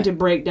am going to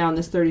break down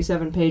this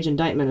 37-page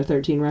indictment of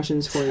 13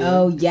 Russians for you.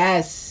 Oh,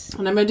 yes.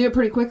 And I'm going to do it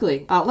pretty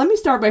quickly. Let me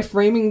start by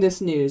framing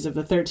this news of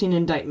the 13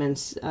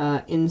 indictments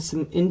into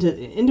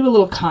a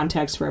little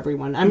context for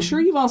everyone. I'm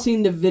sure you've all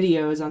seen the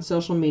videos on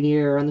social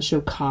media or on the show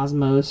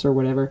Cosmos or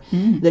whatever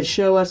that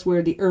show us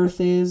where the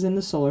Earth is in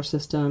the solar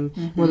system,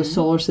 where the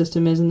solar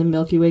system is in the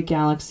Milky Way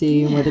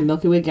galaxy, and where the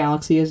Milky Way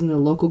galaxy is in the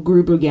local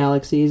group of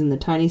galaxies and the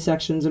tiny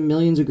sections of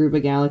millions of group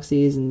of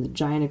galaxies and the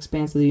giant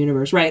expanse of the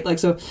universe, right? Like,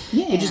 so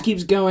it just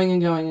keeps going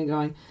and going and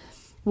going.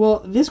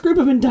 Well, this group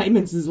of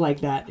indictments is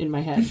like that in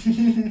my head.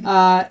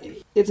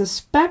 It's a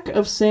speck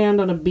of sand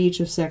on a beach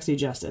of sexy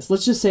justice.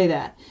 Let's just say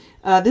that.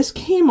 This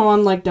came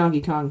on like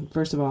Donkey Kong,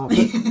 first of all.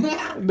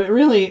 But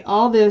really,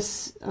 all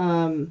this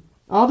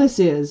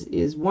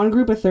is one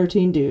group of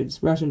 13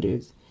 dudes, Russian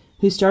dudes,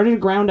 who started a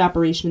ground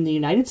operation in the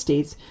United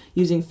States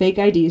using fake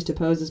IDs to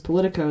pose as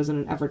politicos in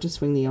an effort to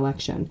swing the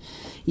election.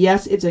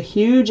 Yes, it's a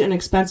huge and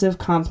expensive,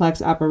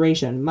 complex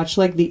operation, much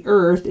like the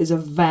Earth is a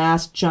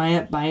vast,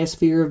 giant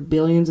biosphere of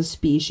billions of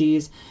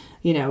species,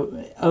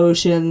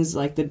 oceans,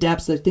 like the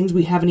depths, the things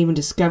we haven't even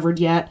discovered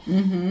yet.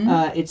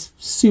 It's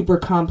super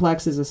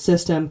complex as a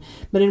system.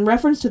 But in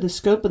reference to the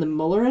scope of the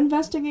Mueller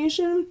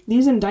investigation,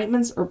 these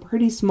indictments are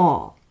pretty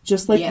small,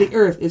 just like the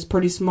Earth is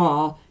pretty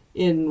small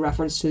in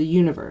reference to the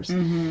universe.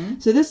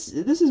 So this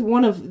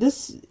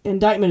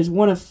indictment is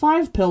one of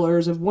 5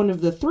 pillars of one of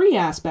the 3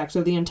 aspects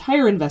of the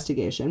entire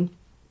investigation.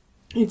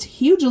 It's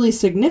hugely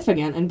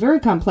significant and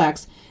very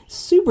complex,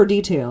 super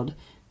detailed.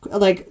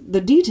 Like, the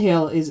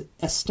detail is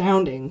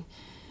astounding.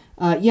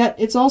 Yet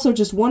it's also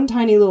just one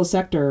tiny little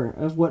sector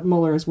of what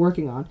Mueller is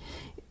working on.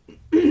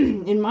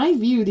 In my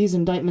view, these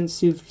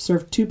indictments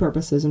serve 2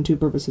 purposes and 2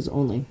 purposes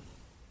only.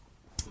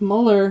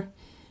 Mueller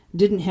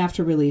didn't have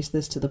to release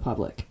this to the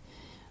public.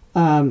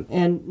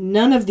 And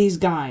none of these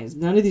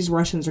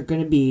Russians are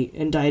going to be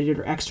indicted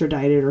or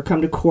extradited or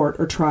come to court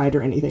or tried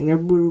or anything.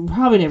 We're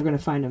probably never going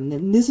to find them.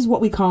 And this is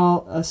what we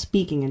call a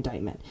speaking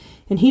indictment.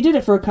 And he did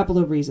it for a couple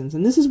of reasons.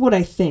 And this is what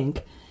I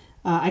think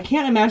I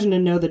can't imagine to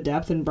know the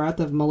depth and breadth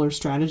of Mueller's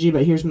strategy,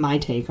 but here's my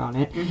take on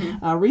it.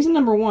 Reason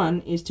number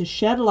one is to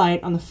shed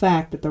light on the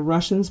fact that the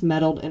Russians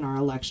meddled in our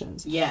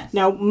elections. Yes.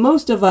 Now,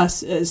 most of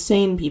us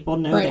sane people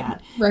know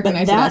that.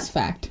 Recognize that as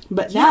fact.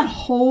 But that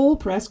whole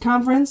press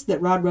conference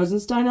that Rod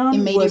Rosenstein on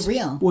it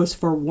real. Was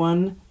for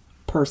one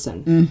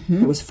person.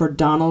 It was for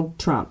Donald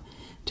Trump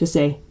to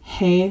say,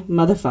 hey,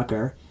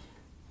 motherfucker,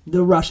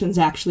 the Russians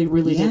actually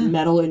really did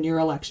meddle in your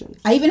elections.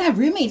 I even have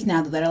roommates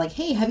now that are like,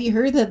 hey, have you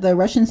heard that the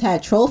Russians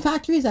had troll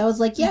factories? I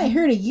was like, yeah, I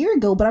heard a year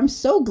ago, but I'm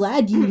so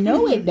glad you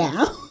know it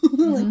now.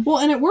 Well,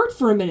 and it worked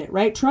for a minute,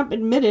 right? Trump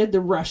admitted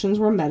the Russians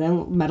were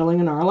meddling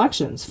in our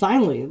elections.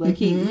 Finally. Like,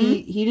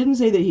 he didn't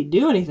say that he'd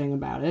do anything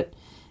about it,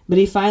 but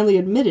he finally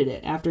admitted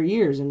it after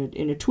years in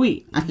a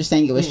tweet. After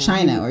saying it was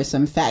China or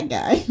some fat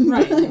guy.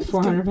 Right, a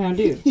 400-pound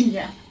dude.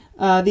 Yeah.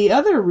 The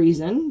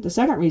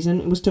second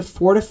reason, was to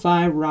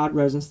fortify Rod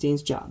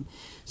Rosenstein's job.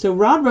 So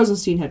Rod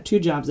Rosenstein had two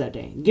jobs that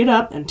day. Get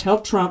up and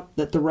tell Trump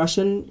that the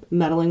Russian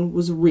meddling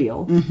was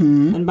real.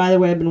 And by the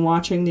way, I've been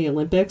watching the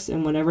Olympics,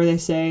 and whenever they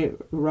say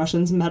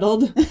Russians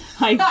meddled,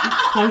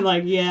 I'm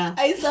like, yeah.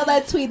 I saw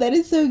that tweet. That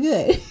is so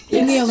good.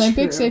 In the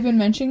Olympics, they've been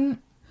mentioning...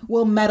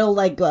 Well, medal,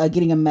 like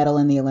getting a medal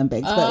in the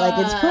Olympics, but like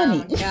it's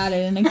funny. Got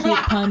it, in a cute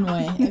pun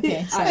way.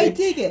 Okay, sorry. I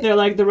dig it. They're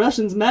like, the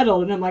Russians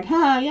meddled, and I'm like,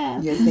 yeah.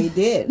 Yes, they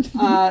did.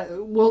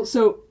 Well,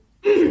 so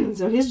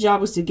his job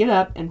was to get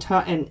up and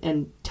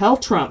tell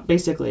Trump,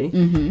 basically,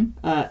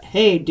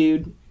 hey,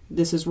 dude,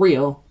 this is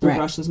real. The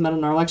Russians meddled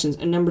in our elections.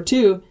 And number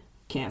two,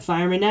 can't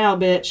fire me now,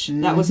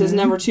 bitch. That was his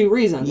number two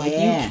reason. Like,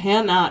 you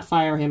cannot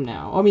fire him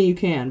now. I mean, you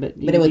can, but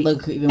it would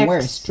look even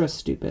worse. Extra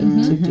stupid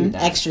to do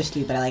that. Extra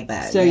stupid. I like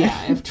that. So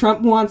if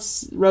Trump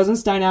wants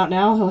Rosenstein out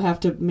now, he'll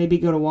have to maybe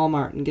go to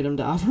Walmart and get him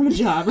to offer him a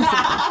job or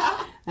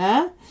something.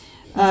 Huh?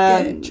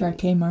 Try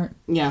Kmart.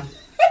 Yeah.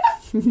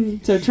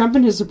 So Trump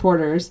and his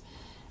supporters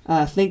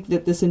think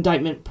that this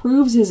indictment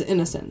proves his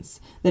innocence,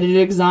 that it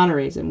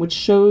exonerates him, which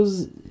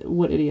shows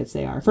what idiots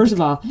they are. First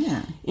of all,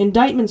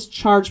 indictments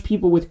charge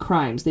people with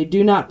crimes. They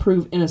do not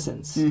prove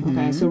innocence.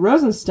 Okay, so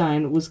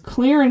Rosenstein was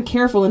clear and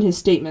careful in his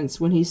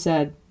statements when he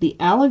said, the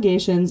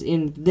allegations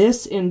in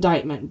this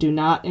indictment do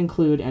not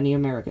include any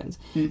Americans.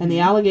 And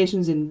the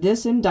allegations in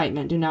this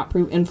indictment do not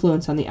prove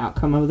influence on the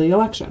outcome of the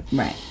election.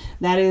 Right.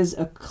 That is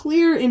a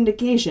clear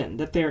indication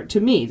that there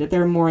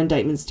are more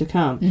indictments to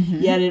come.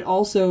 Yet it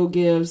also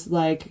gives,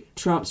 like,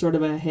 Trump sort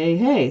of a,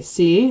 hey,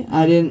 see,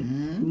 I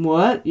didn't,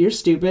 what? You're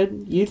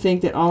stupid. You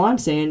think that all I'm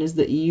saying is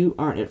that you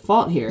aren't at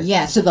fault here.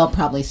 Yeah, so they'll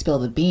probably spill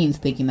the beans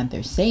thinking that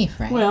they're safe,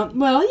 right?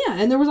 Well, yeah,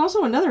 and there was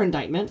also another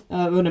indictment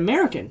of an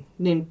American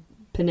named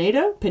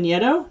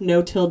Pinedo,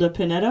 no tilde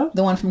Pinedo.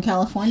 The one from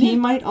California? He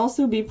might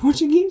also be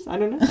Portuguese, I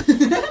don't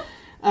know.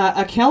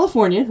 A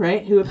Californian,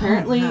 right, who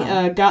apparently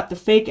got the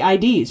fake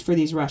IDs for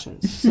these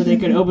Russians so they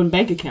could open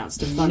bank accounts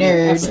to fund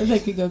their efforts. So they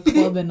could go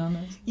clubbing on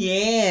us.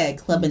 Yeah,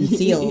 clubbing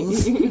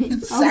seals.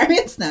 Sorry,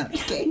 it's not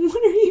okay.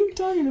 What are you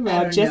talking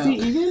about? Jesse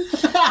Egan?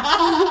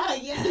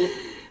 Yeah.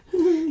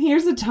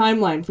 Here's a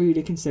timeline for you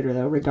to consider,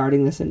 though,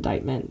 regarding this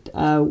indictment.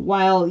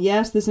 While,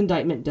 yes, this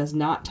indictment does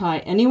not tie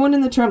anyone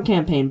in the Trump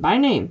campaign by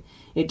name,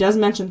 it does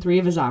mention 3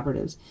 of his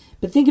operatives.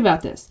 But think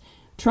about this.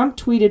 Trump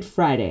tweeted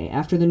Friday,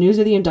 after the news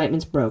of the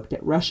indictments broke,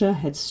 that Russia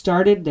had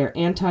started their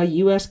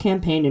anti-U.S.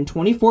 campaign in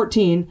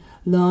 2014,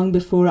 long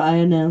before I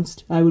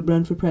announced I would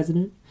run for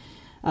president.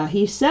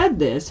 He said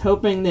this,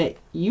 hoping that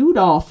you'd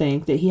all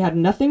think that he had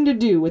nothing to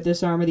do with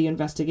this arm of the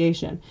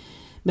investigation.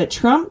 But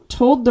Trump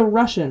told the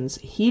Russians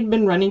he'd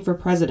been running for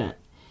president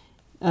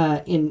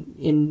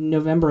in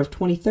November of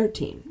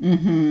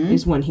 2013,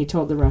 is when he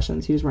told the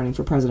Russians he was running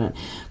for president.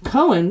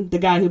 Cohen, the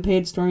guy who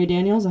paid Stormy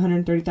Daniels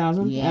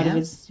 $130,000 out of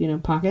his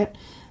pocket,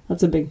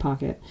 that's a big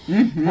pocket,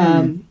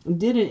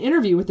 did an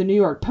interview with the New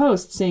York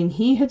Post saying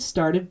he had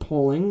started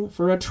polling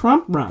for a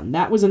Trump run.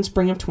 That was in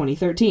spring of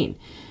 2013.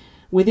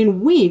 Within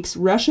weeks,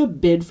 Russia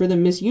bid for the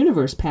Miss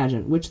Universe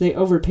pageant, which they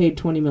overpaid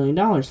 $20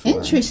 million for.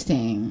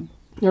 Interesting.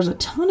 There's a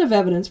ton of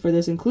evidence for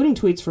this, including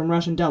tweets from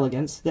Russian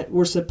delegates that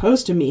were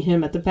supposed to meet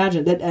him at the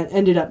pageant, that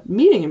ended up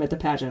meeting him at the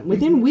pageant.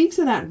 Within weeks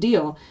of that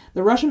deal,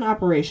 the Russian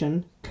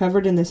operation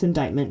covered in this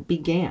indictment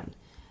began.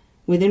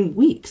 Within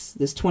weeks,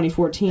 this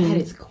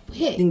 2014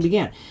 thing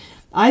began.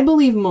 I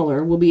believe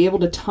Mueller will be able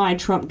to tie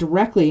Trump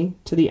directly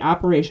to the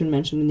operation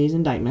mentioned in these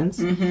indictments.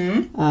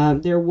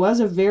 There was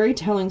a very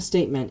telling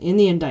statement in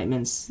the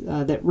indictments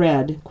that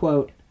read,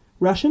 quote,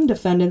 Russian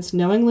defendants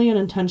knowingly and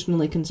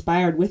intentionally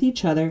conspired with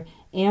each other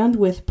and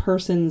with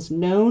persons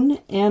known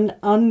and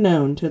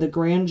unknown to the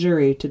grand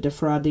jury to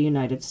defraud the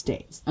United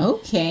States.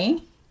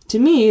 Okay. To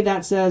me,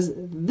 that says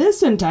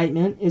this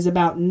indictment is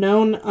about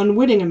known,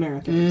 unwitting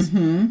Americans.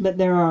 But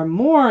there are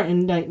more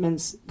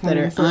indictments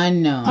coming that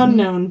are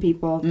unknown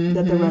people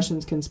that the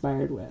Russians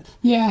conspired with.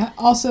 Yeah,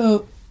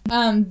 also,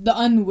 the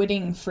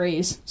unwitting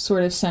phrase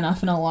sort of sent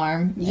off an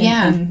alarm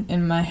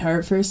in my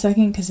heart for a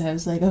second, because I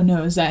was like, oh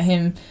no, is that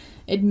him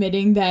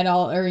admitting that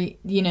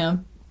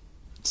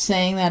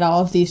saying that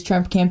all of these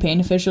Trump campaign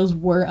officials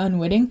were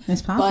unwitting?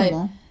 It's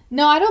possible.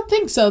 No, I don't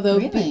think so, though.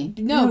 Really?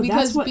 Because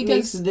that's what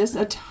makes this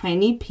a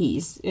tiny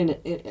piece,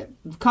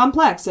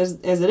 complex as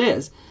it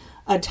is,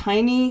 a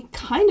tiny,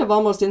 kind of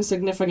almost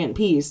insignificant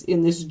piece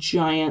in this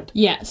giant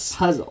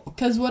puzzle.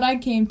 Because what I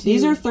came to...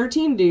 These are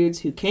 13 dudes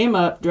who came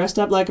up, dressed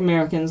up like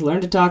Americans,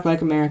 learned to talk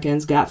like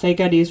Americans, got fake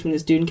IDs from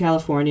this dude in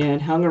California,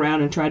 and hung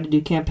around and tried to do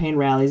campaign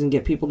rallies and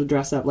get people to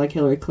dress up like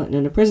Hillary Clinton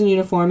in a prison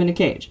uniform in a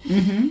cage.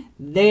 Mm-hmm.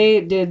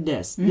 They did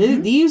this.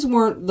 Mm-hmm. These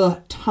weren't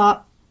the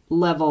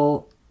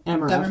top-level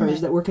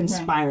MRFers that were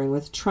conspiring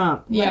with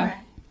Trump. Yeah.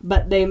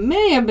 But they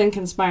may have been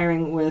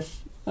conspiring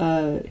with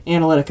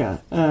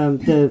Analytica,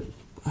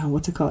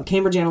 what's it called?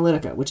 Cambridge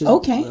Analytica, which is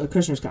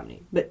Kushner's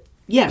company. But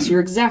yes, you're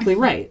exactly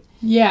right.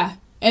 Yeah.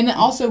 And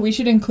also, we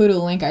should include a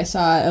link. I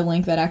saw a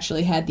link that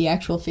actually had the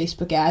actual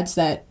Facebook ads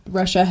that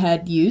Russia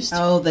had used.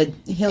 Oh, the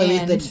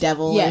Hillary's the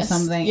devil or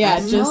something. Yeah,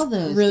 I just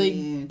those,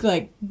 really,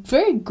 dude.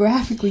 very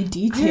graphically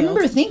detailed. I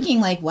remember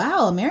thinking,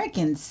 wow,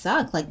 Americans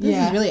suck. This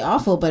is really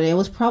awful. But it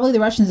was probably the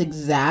Russians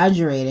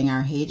exaggerating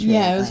our hatred.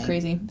 Yeah, it was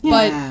crazy.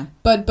 Yeah.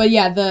 But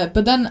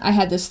then I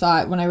had this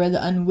thought when I read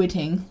the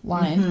unwitting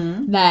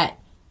line that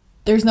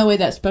there's no way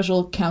that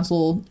special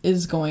counsel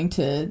is going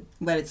to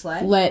let it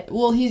slide.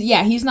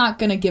 He's not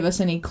going to give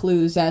us any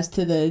clues as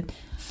to the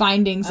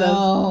findings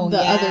of the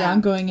other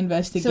ongoing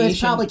investigation. So it's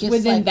probably just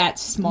within that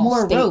small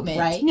more statement. rope,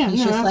 right? Yeah,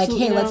 he's just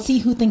hey, let's see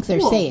who thinks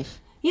they're safe.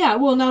 Yeah,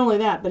 well, not only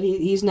that, but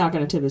he's not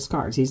going to tip his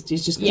cards. He's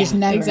just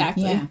never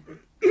exactly. Yeah.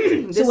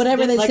 So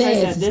whatever they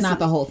say is not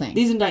the whole thing.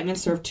 These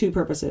indictments serve two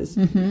purposes: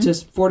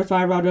 just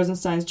fortify Rod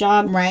Rosenstein's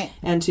job, right,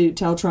 and to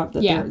tell Trump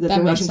that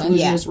the Russian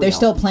collusion is real. There's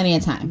still plenty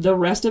of time. The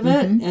rest of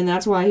it, and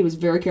that's why he was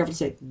very careful to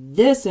say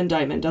this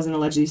indictment doesn't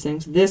allege these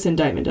things. This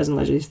indictment doesn't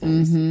allege these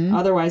things.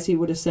 Otherwise, he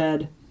would have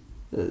said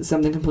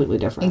something completely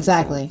different.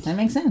 Exactly, that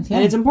makes sense. Yeah.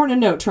 And it's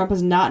important to note Trump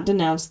has not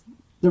denounced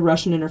the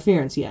Russian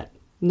interference yet,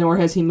 nor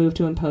has he moved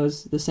to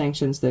impose the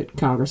sanctions that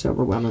Congress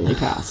overwhelmingly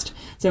passed.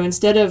 So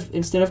instead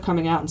of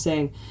coming out and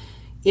saying,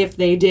 if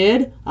they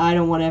did, I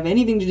don't want to have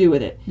anything to do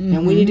with it.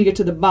 And we need to get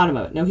to the bottom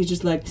of it. No, he's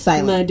just like,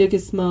 silent. My dick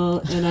is small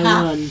and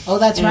I won. Oh,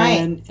 that's right.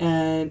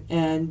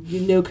 And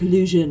no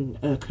collusion,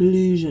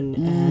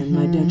 and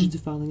my dungeons are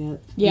falling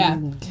out. Yeah.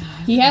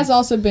 He has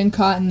also been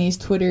caught in these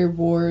Twitter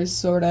wars,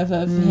 sort of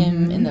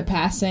him in the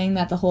past saying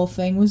that the whole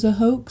thing was a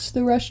hoax,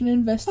 the Russian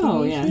investigation.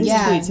 Oh, yeah. His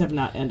tweets have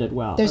not ended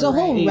well. There's a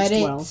whole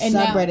Reddit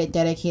subreddit now,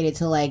 dedicated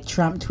to,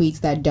 Trump tweets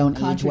that don't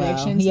age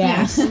well.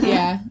 Yes.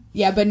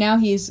 Yeah, but now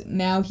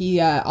he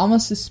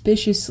almost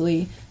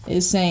suspiciously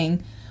is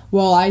saying,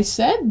 well, I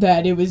said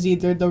that it was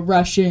either the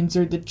Russians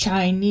or the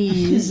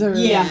Chinese or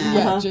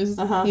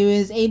it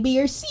was A,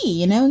 B, or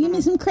C, give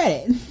me some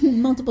credit.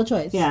 Multiple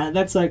choice. Yeah,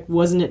 that's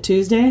wasn't it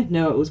Tuesday?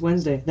 No, it was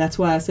Wednesday. That's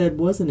why I said,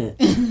 wasn't it?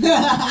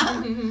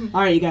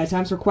 All right, you guys,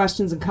 time for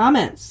questions and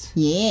comments.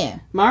 Yeah.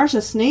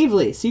 Marsha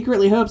Snavely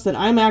secretly hopes that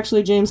I'm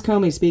actually James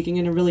Comey speaking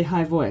in a really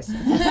high voice.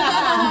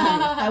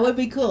 That would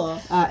be cool.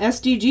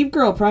 SD Jeep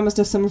Girl promised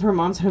us some of her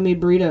mom's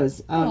homemade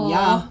burritos.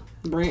 Yeah.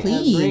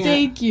 Please.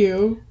 Thank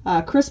you.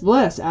 Chris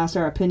Bliss asked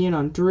our opinion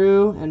on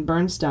Drew and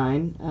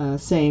Bernstein,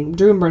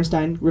 Drew and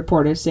Bernstein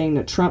reported saying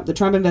that the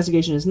Trump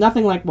investigation is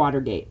nothing like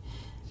Watergate,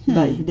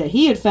 but that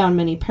he had found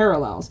many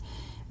parallels.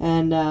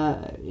 And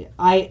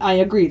I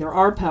agree, there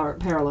are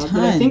parallels. Tons.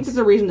 But I think that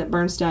the reason that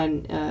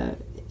Bernstein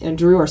and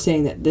Drew are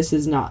saying that this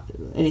is not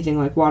anything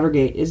like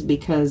Watergate is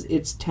because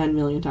it's 10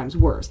 million times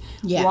worse.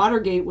 Yeah.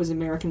 Watergate was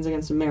Americans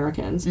against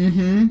Americans.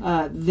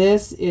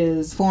 This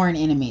is foreign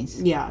enemies.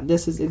 Yeah,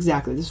 this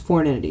is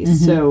foreign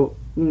entities. So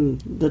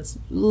that's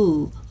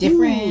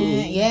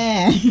different.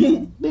 Yeah.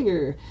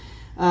 Bigger.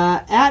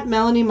 At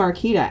Melanie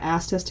Marquita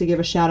asked us to give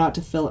a shout out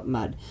to Philip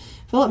Mudd.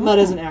 Philip Mudd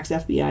is an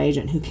ex-FBI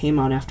agent who came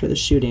on after the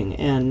shooting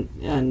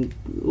and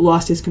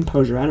lost his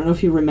composure. I don't know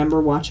if you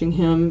remember watching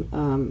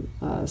him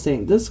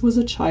saying, this was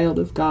a child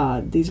of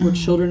God. These were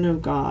children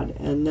of God.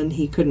 And then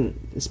he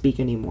couldn't speak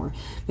anymore.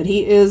 But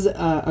he is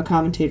a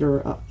commentator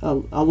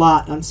a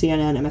lot on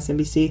CNN,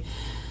 MSNBC.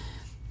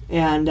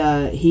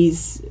 And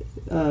he's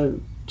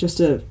just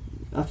a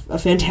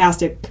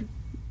fantastic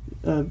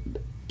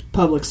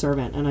public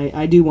servant, and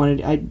I do want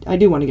to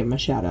give him a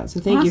shout out. So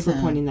thank you for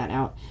pointing that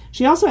out.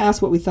 She also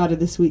asked what we thought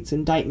of this week's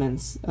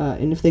indictments,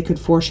 and if they could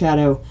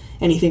foreshadow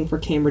anything for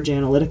Cambridge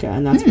Analytica,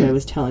 and that's what I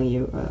was telling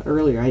you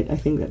earlier. I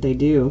think that they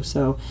do.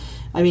 So,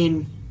 I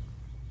mean,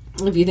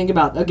 if you think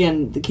about,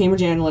 again, the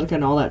Cambridge Analytica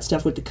and all that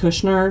stuff with the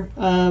Kushner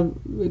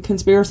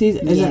conspiracies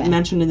isn't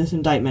mentioned in this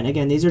indictment.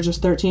 Again, these are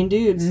just 13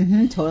 dudes.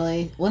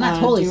 Totally. Well, not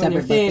totally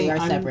separate, but they are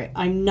separate.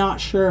 I'm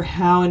not sure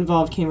how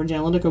involved Cambridge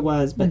Analytica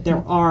was, but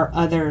there are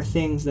other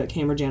things that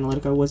Cambridge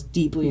Analytica was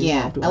deeply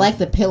involved with. I like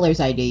the pillars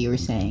idea you were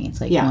saying. It's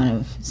one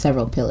of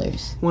several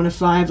pillars. One of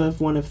 5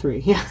 of 1 of 3.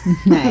 Yeah.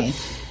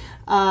 Nice.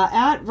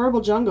 At Verbal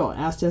Jungle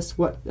asked us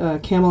what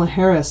Kamala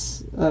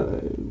Harris...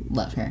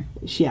 Love her.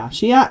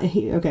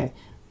 Okay.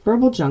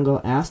 Verbal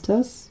Jungle asked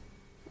us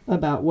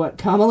about what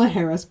Kamala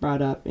Harris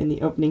brought up in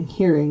the opening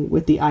hearing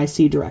with the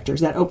IC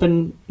directors. That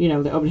open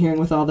hearing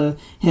with all the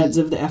heads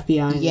of the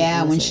FBI. And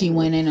yeah, the when NSA. she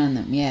went in on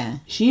them, yeah.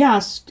 She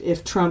asked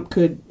if Trump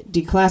could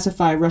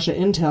declassify Russia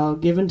intel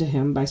given to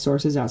him by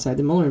sources outside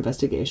the Mueller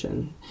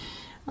investigation.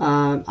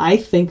 I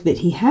think that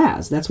he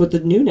has. That's what the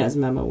Nunes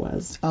memo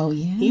was. Oh,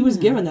 yeah. He was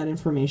given that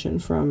information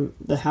from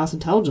the House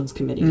Intelligence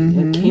Committee.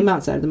 It came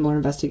outside the Mueller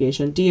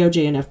investigation.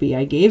 DOJ and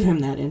FBI gave him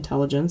that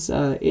intelligence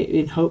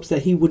in hopes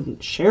that he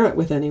wouldn't share it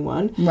with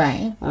anyone.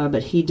 Right.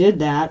 But he did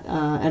that,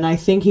 and I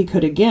think he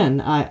could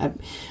again.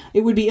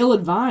 It would be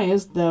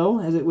ill-advised, though,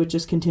 as it would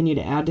just continue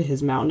to add to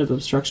his mountain of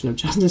obstruction of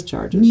justice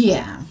charges.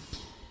 Yeah.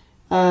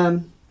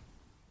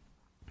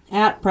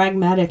 At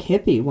Pragmatic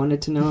Hippie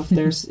wanted to know if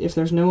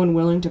there's no one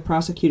willing to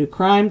prosecute a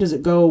crime, does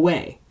it go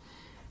away?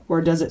 Or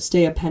does it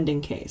stay a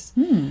pending case?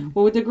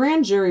 Well, with the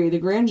grand jury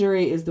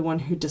is the one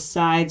who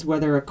decides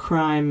whether a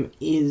crime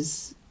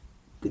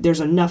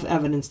there's enough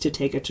evidence to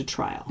take it to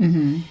trial.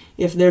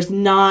 If there's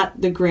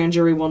not, the grand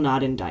jury will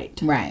not indict.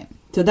 Right.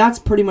 So that's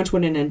pretty much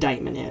what an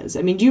indictment is.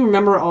 I mean, do you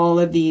remember all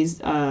of these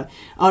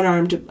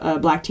unarmed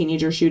black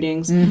teenager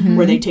shootings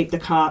where they take the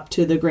cop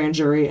to the grand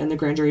jury and the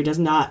grand jury does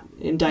not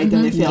indict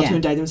them? They fail to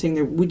indict them, saying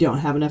that we don't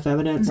have enough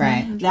evidence.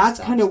 Right. That's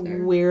kind of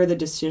where the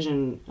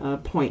decision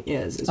point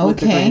is with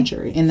the grand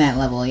jury. In that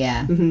level,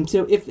 yeah.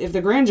 So if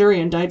the grand jury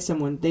indicts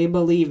someone, they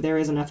believe there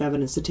is enough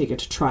evidence to take it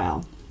to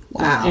trial.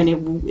 Wow. And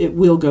it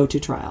will go to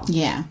trial.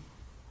 Yeah.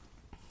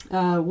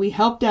 We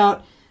helped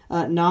out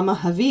Nama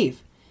Haviv.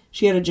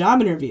 She had a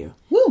job interview.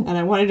 Woo. And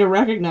I wanted to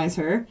recognize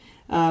her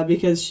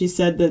because she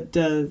said that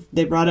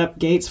they brought up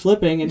Gates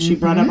flipping and she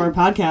brought up our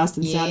podcast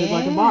and sounded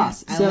like a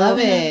boss. I love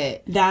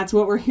it. That's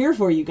what we're here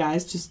for, you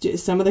guys.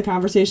 Just some of the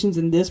conversations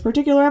in this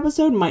particular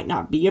episode might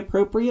not be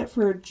appropriate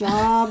for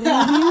job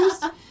interviews.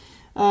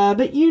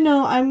 But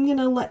I'm going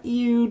to let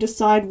you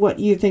decide what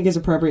you think is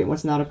appropriate and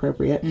what's not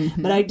appropriate.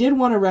 But I did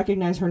want to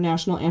recognize her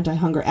National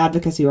Anti-Hunger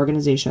Advocacy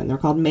Organization. They're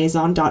called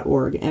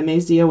Mazon.org,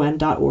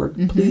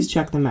 MAZON.org. Please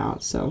check them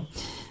out. So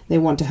they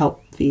want to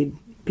help feed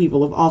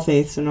people of all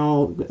faiths and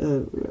all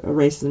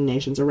races and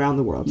nations around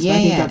the world. So I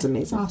think that's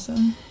amazing.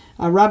 Awesome.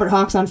 Robert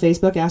Hawks on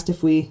Facebook asked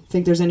if we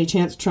think there's any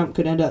chance Trump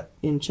could end up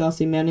in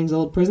Chelsea Manning's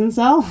old prison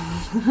cell.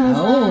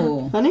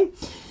 Oh. Funny.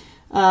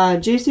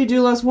 JC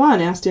Doulos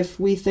 1 asked if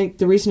we think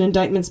the recent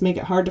indictments make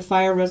it hard to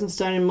fire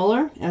Rosenstein and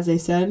Mueller. As I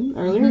said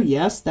earlier,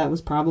 yes, that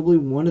was probably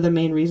one of the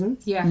main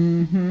reasons. Yeah.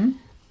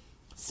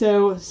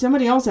 So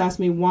somebody else asked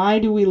me, why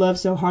do we love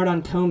so hard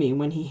on Comey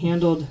when he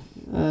handled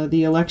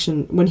the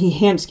election?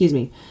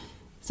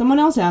 Someone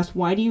else asked,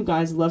 why do you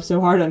guys love so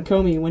hard on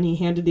Comey when he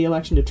handed the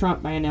election to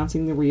Trump by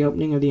announcing the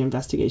reopening of the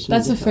investigation?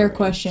 That's a fair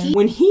question.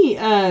 When he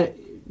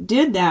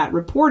did that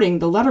reporting,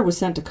 the letter was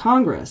sent to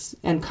Congress,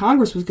 and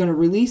Congress was going to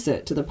release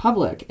it to the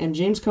public, and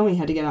James Comey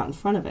had to get out in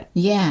front of it.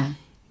 Yeah.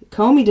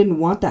 Comey didn't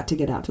want that to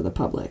get out to the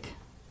public.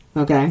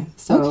 Okay?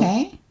 So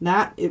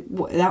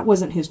that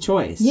wasn't his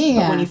choice.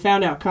 Yeah. But when he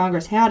found out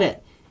Congress had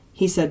it,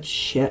 he said,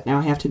 shit, now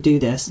I have to do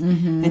this.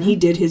 And he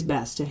did his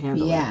best to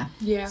handle it.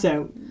 Yeah.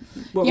 So,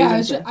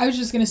 I was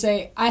just going to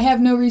say, I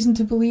have no reason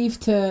to believe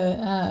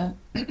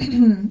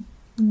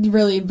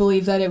really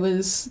believe that it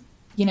was,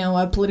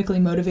 a politically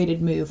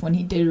motivated move when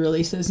he did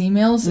release those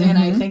emails. And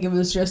I think it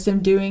was just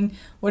him doing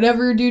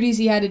whatever duties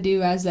he had to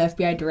do as the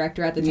FBI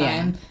director at the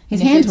time.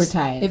 His hands were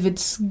tied. If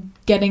it's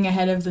getting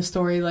ahead of the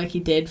story like he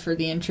did for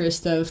the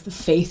interest of the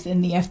faith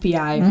in the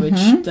FBI,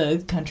 which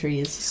the country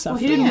is suffering.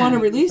 Well, he didn't want to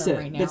release it,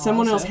 right now but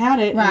someone else had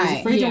it, and he was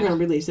afraid they were going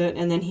to release it,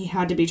 and then he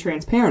had to be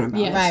transparent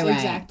about it. Right.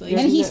 Exactly.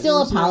 And he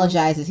still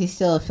apologizes. He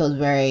still feels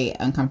very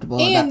uncomfortable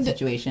about the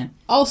situation.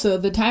 Also,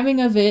 the timing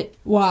of it,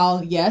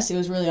 while, yes, it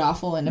was really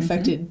awful and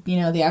affected,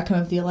 the outcome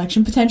of the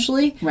election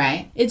potentially,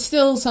 it's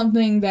still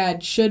something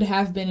that should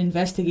have been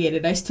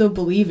investigated. I still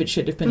believe it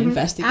should have been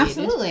investigated.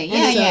 Absolutely.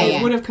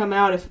 It would have come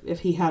out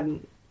if he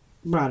hadn't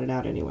brought it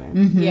out anyway.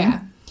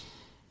 Yeah.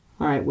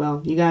 All right,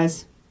 well, you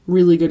guys,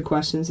 really good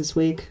questions this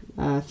week.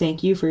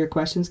 Thank you for your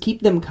questions.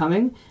 Keep them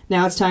coming.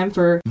 Now it's time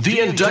for the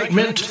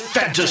Indictment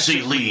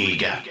Fantasy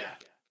League. All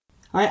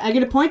right, I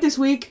get a point this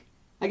week.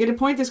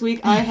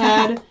 I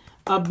had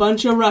a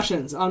bunch of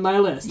Russians on my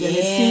list. And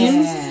it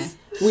seems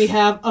we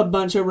have a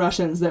bunch of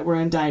Russians that were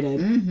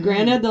indicted.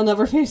 Granted, they'll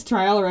never face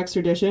trial or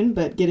extradition,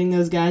 but getting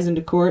those guys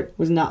into court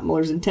was not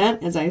Mueller's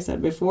intent, as I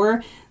said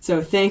before.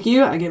 So thank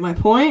you. I get my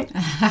point.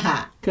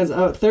 Because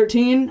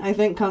 13, I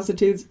think,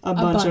 constitutes a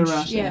bunch of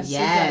Russians.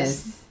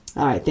 Yes.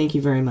 All right, thank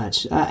you very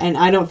much. And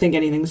I don't think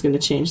anything's going to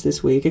change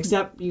this week,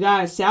 except, you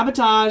guys,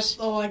 sabotage.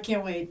 Oh, I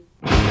can't wait.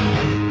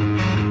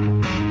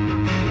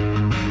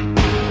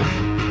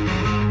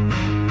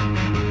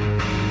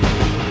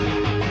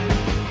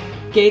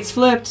 Gates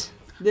flipped.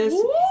 This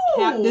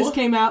This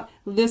came out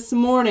this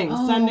morning,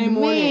 Sunday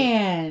morning.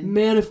 Man.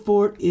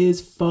 Manafort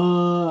is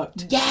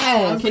fucked.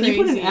 Yes. Can you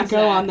put an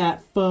echo on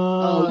that? Fuck.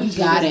 Oh, you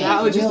got it.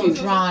 That would just be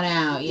drawn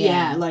out.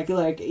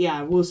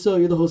 Yeah, we'll sell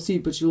you the whole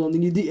seat, but you'll only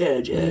need the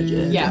edge.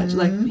 Yeah.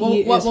 Like,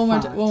 one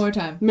more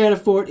time.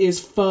 Manafort is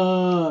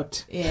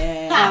fucked.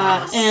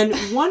 Yeah. And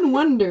one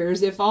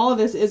wonders if all of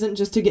this isn't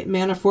just to get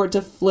Manafort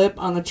to flip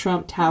on the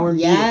Trump Tower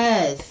deal.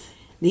 Yes.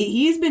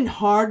 He's been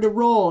hard to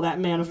roll, that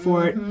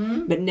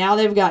Manafort, but now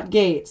they've got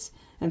Gates,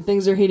 and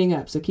things are heating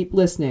up, so keep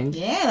listening.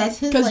 Yeah, that's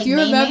his, Because do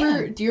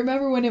you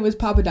remember when it was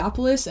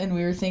Papadopoulos, and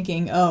we were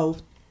thinking, oh,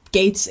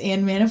 Gates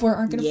and Manafort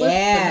aren't going to flip?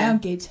 But now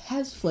Gates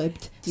has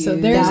flipped. Dude, so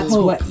there's that's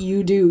hope. what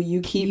you do.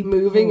 You keep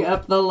moving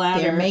up the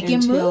ladder They're making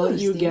until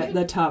moves, you dude. get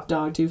the top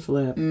dog to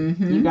flip.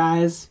 You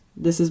guys,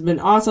 this has been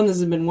awesome. This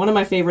has been one of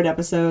my favorite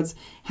episodes.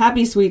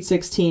 Happy Sweet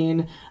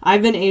 16.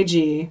 I've been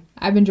AG.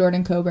 I've been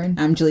Jordan Coburn.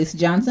 I'm Jaleesa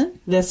Johnson.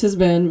 This has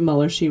been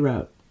Mueller, She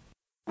Wrote.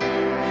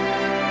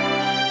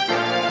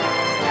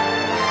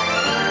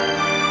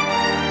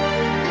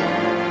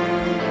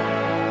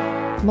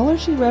 Mueller,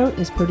 She Wrote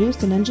is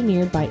produced and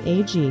engineered by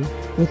AG,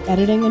 with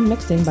editing and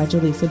mixing by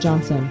Jaleesa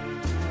Johnson.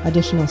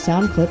 Additional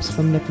sound clips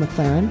from Nick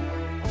McLaren,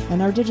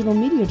 and our digital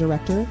media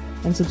director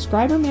and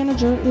subscriber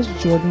manager is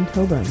Jordan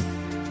Coburn.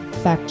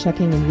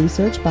 Fact-checking and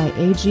research by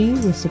AG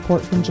with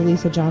support from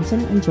Jaleesa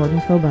Johnson and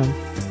Jordan Coburn.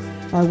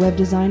 Our web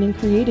design and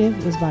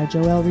creative is by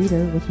Joelle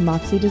Reeder with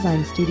Moxie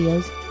Design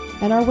Studios,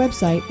 and our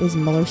website is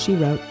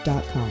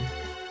MuellerSheWrote.com.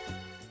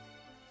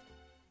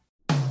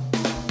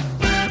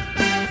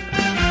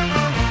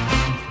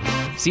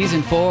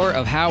 Season 4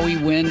 of How We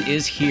Win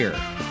is here.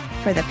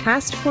 For the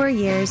past 4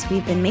 years,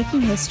 we've been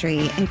making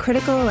history in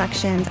critical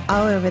elections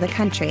all over the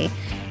country.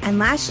 And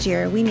last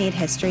year, we made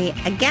history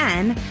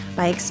again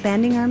by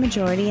expanding our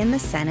majority in the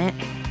Senate,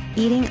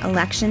 eating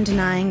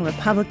election-denying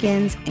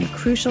Republicans in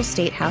crucial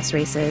state house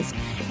races,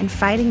 and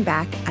fighting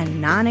back a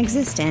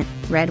non-existent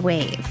red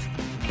wave.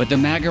 But the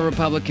MAGA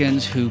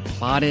Republicans who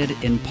plotted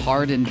and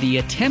pardoned the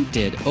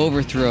attempted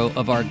overthrow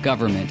of our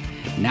government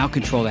now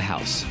control the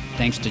House,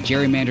 thanks to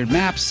gerrymandered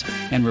maps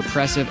and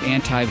repressive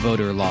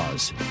anti-voter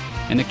laws.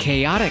 And the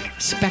chaotic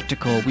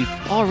spectacle we've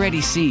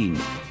already seen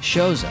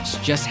shows us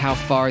just how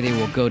far they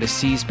will go to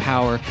seize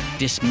power,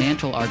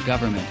 dismantle our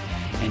government,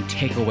 and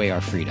take away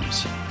our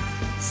freedoms.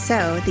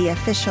 So, the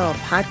official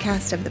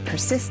podcast of The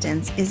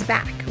Persistence is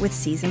back with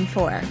Season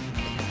 4.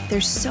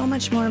 There's so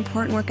much more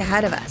important work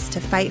ahead of us to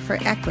fight for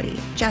equity,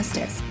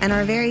 justice, and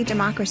our very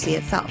democracy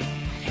itself.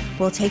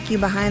 We'll take you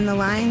behind the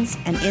lines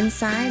and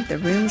inside the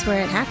rooms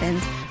where it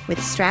happens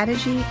with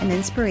strategy and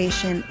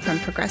inspiration from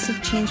progressive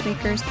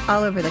changemakers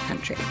all over the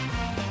country.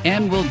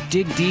 And we'll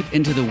dig deep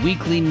into the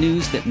weekly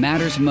news that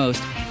matters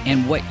most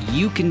and what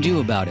you can do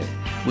about it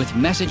with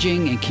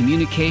messaging and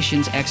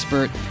communications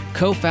expert,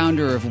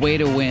 co-founder of Way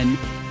to Win,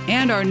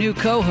 and our new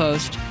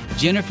co-host,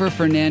 Jennifer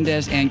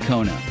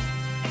Fernandez-Ancona.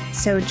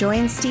 So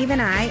join Steve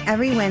and I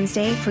every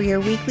Wednesday for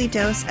your weekly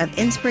dose of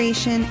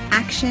inspiration,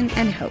 action,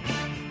 and hope.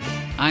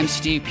 I'm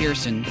Steve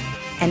Pearson.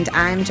 And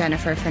I'm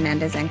Jennifer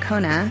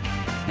Fernandez-Ancona.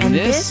 And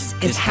this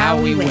is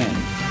How We Win.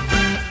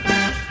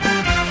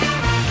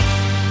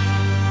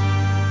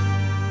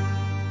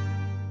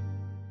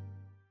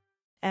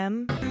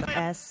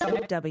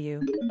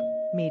 MSW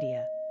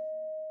Media.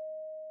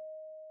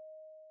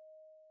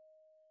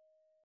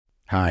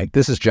 Hi,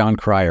 this is John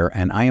Cryer,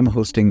 and I am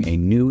hosting a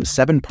new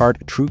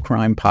 7-part true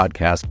crime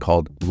podcast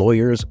called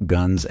Lawyers,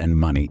 Guns, and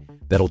Money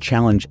that'll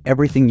challenge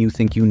everything you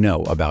think you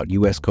know about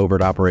U.S.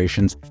 covert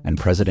operations and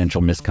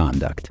presidential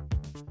misconduct.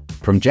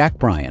 From Jack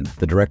Bryan,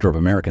 the director of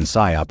American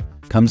PSYOP,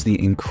 comes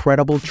the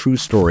incredible true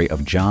story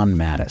of John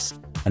Mattis,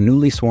 a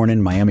newly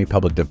sworn-in Miami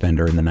public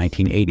defender in the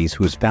 1980s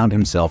who has found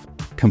himself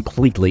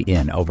completely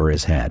in over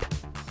his head.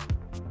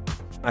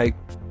 I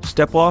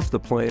step off the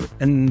plane,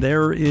 and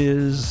there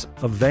is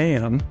a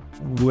van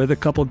with a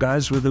couple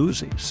guys with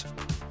Uzis.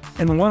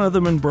 And one of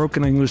them in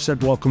broken English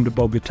said, "Welcome to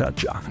Bogota,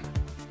 John."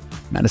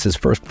 Mattis's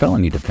first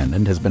felony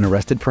defendant has been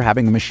arrested for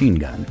having a machine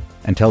gun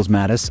and tells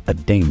Mattis a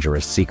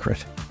dangerous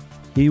secret.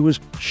 He was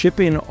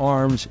shipping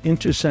arms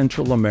into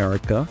Central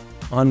America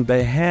on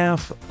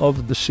behalf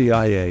of the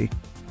CIA.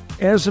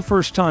 As a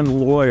first-time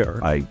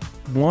lawyer, I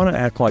want to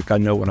act like I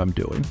know what I'm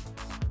doing.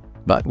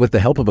 But with the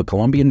help of a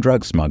Colombian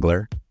drug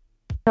smuggler...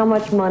 How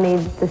much money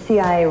the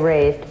CIA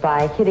raised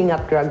by hitting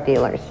up drug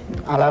dealers?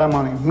 A lot of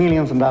money,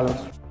 millions of dollars.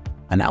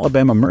 An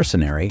Alabama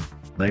mercenary...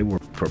 They were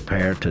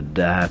prepared to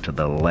die to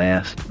the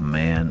last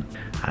man.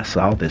 I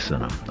saw this in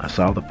them. I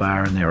saw the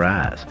fire in their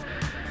eyes.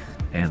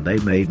 And they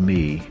made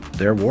me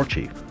their war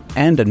chief.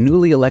 And a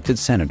newly elected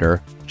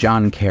senator,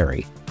 John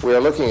Kerry. We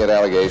are looking at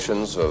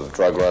allegations of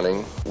drug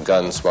running,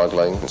 gun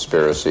smuggling,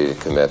 conspiracy to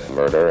commit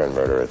murder and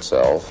murder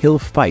itself. He'll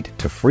fight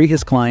to free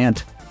his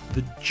client.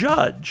 The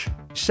judge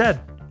said,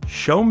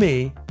 "Show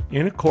me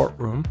in a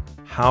courtroom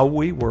how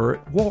we were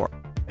at war."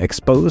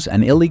 Expose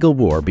an illegal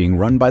war being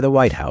run by the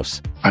White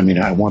House. I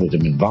mean, I wanted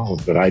him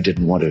involved, but I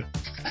didn't want to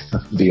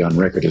be on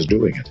record as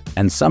doing it.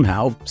 And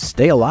somehow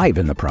stay alive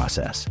in the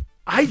process.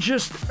 I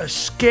just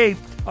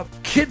escaped a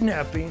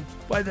kidnapping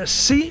by the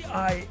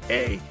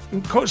CIA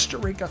in Costa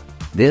Rica.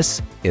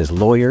 This is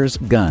Lawyers,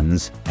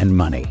 Guns, and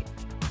Money.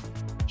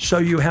 So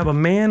you have a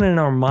man in an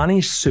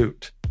Armani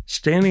suit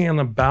standing on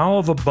the bow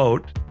of a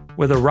boat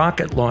with a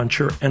rocket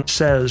launcher and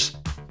says,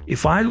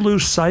 if I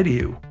lose sight of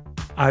you,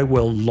 I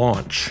will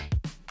launch.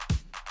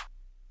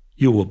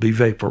 You will be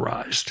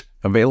vaporized.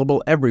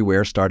 Available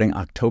everywhere starting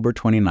October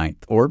 29th,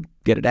 or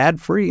get it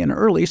ad-free and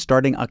early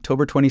starting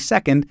October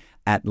 22nd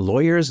at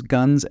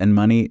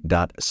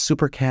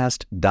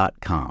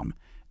lawyersgunsandmoney.supercast.com.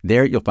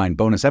 There you'll find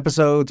bonus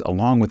episodes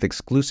along with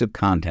exclusive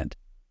content.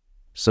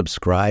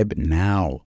 Subscribe now.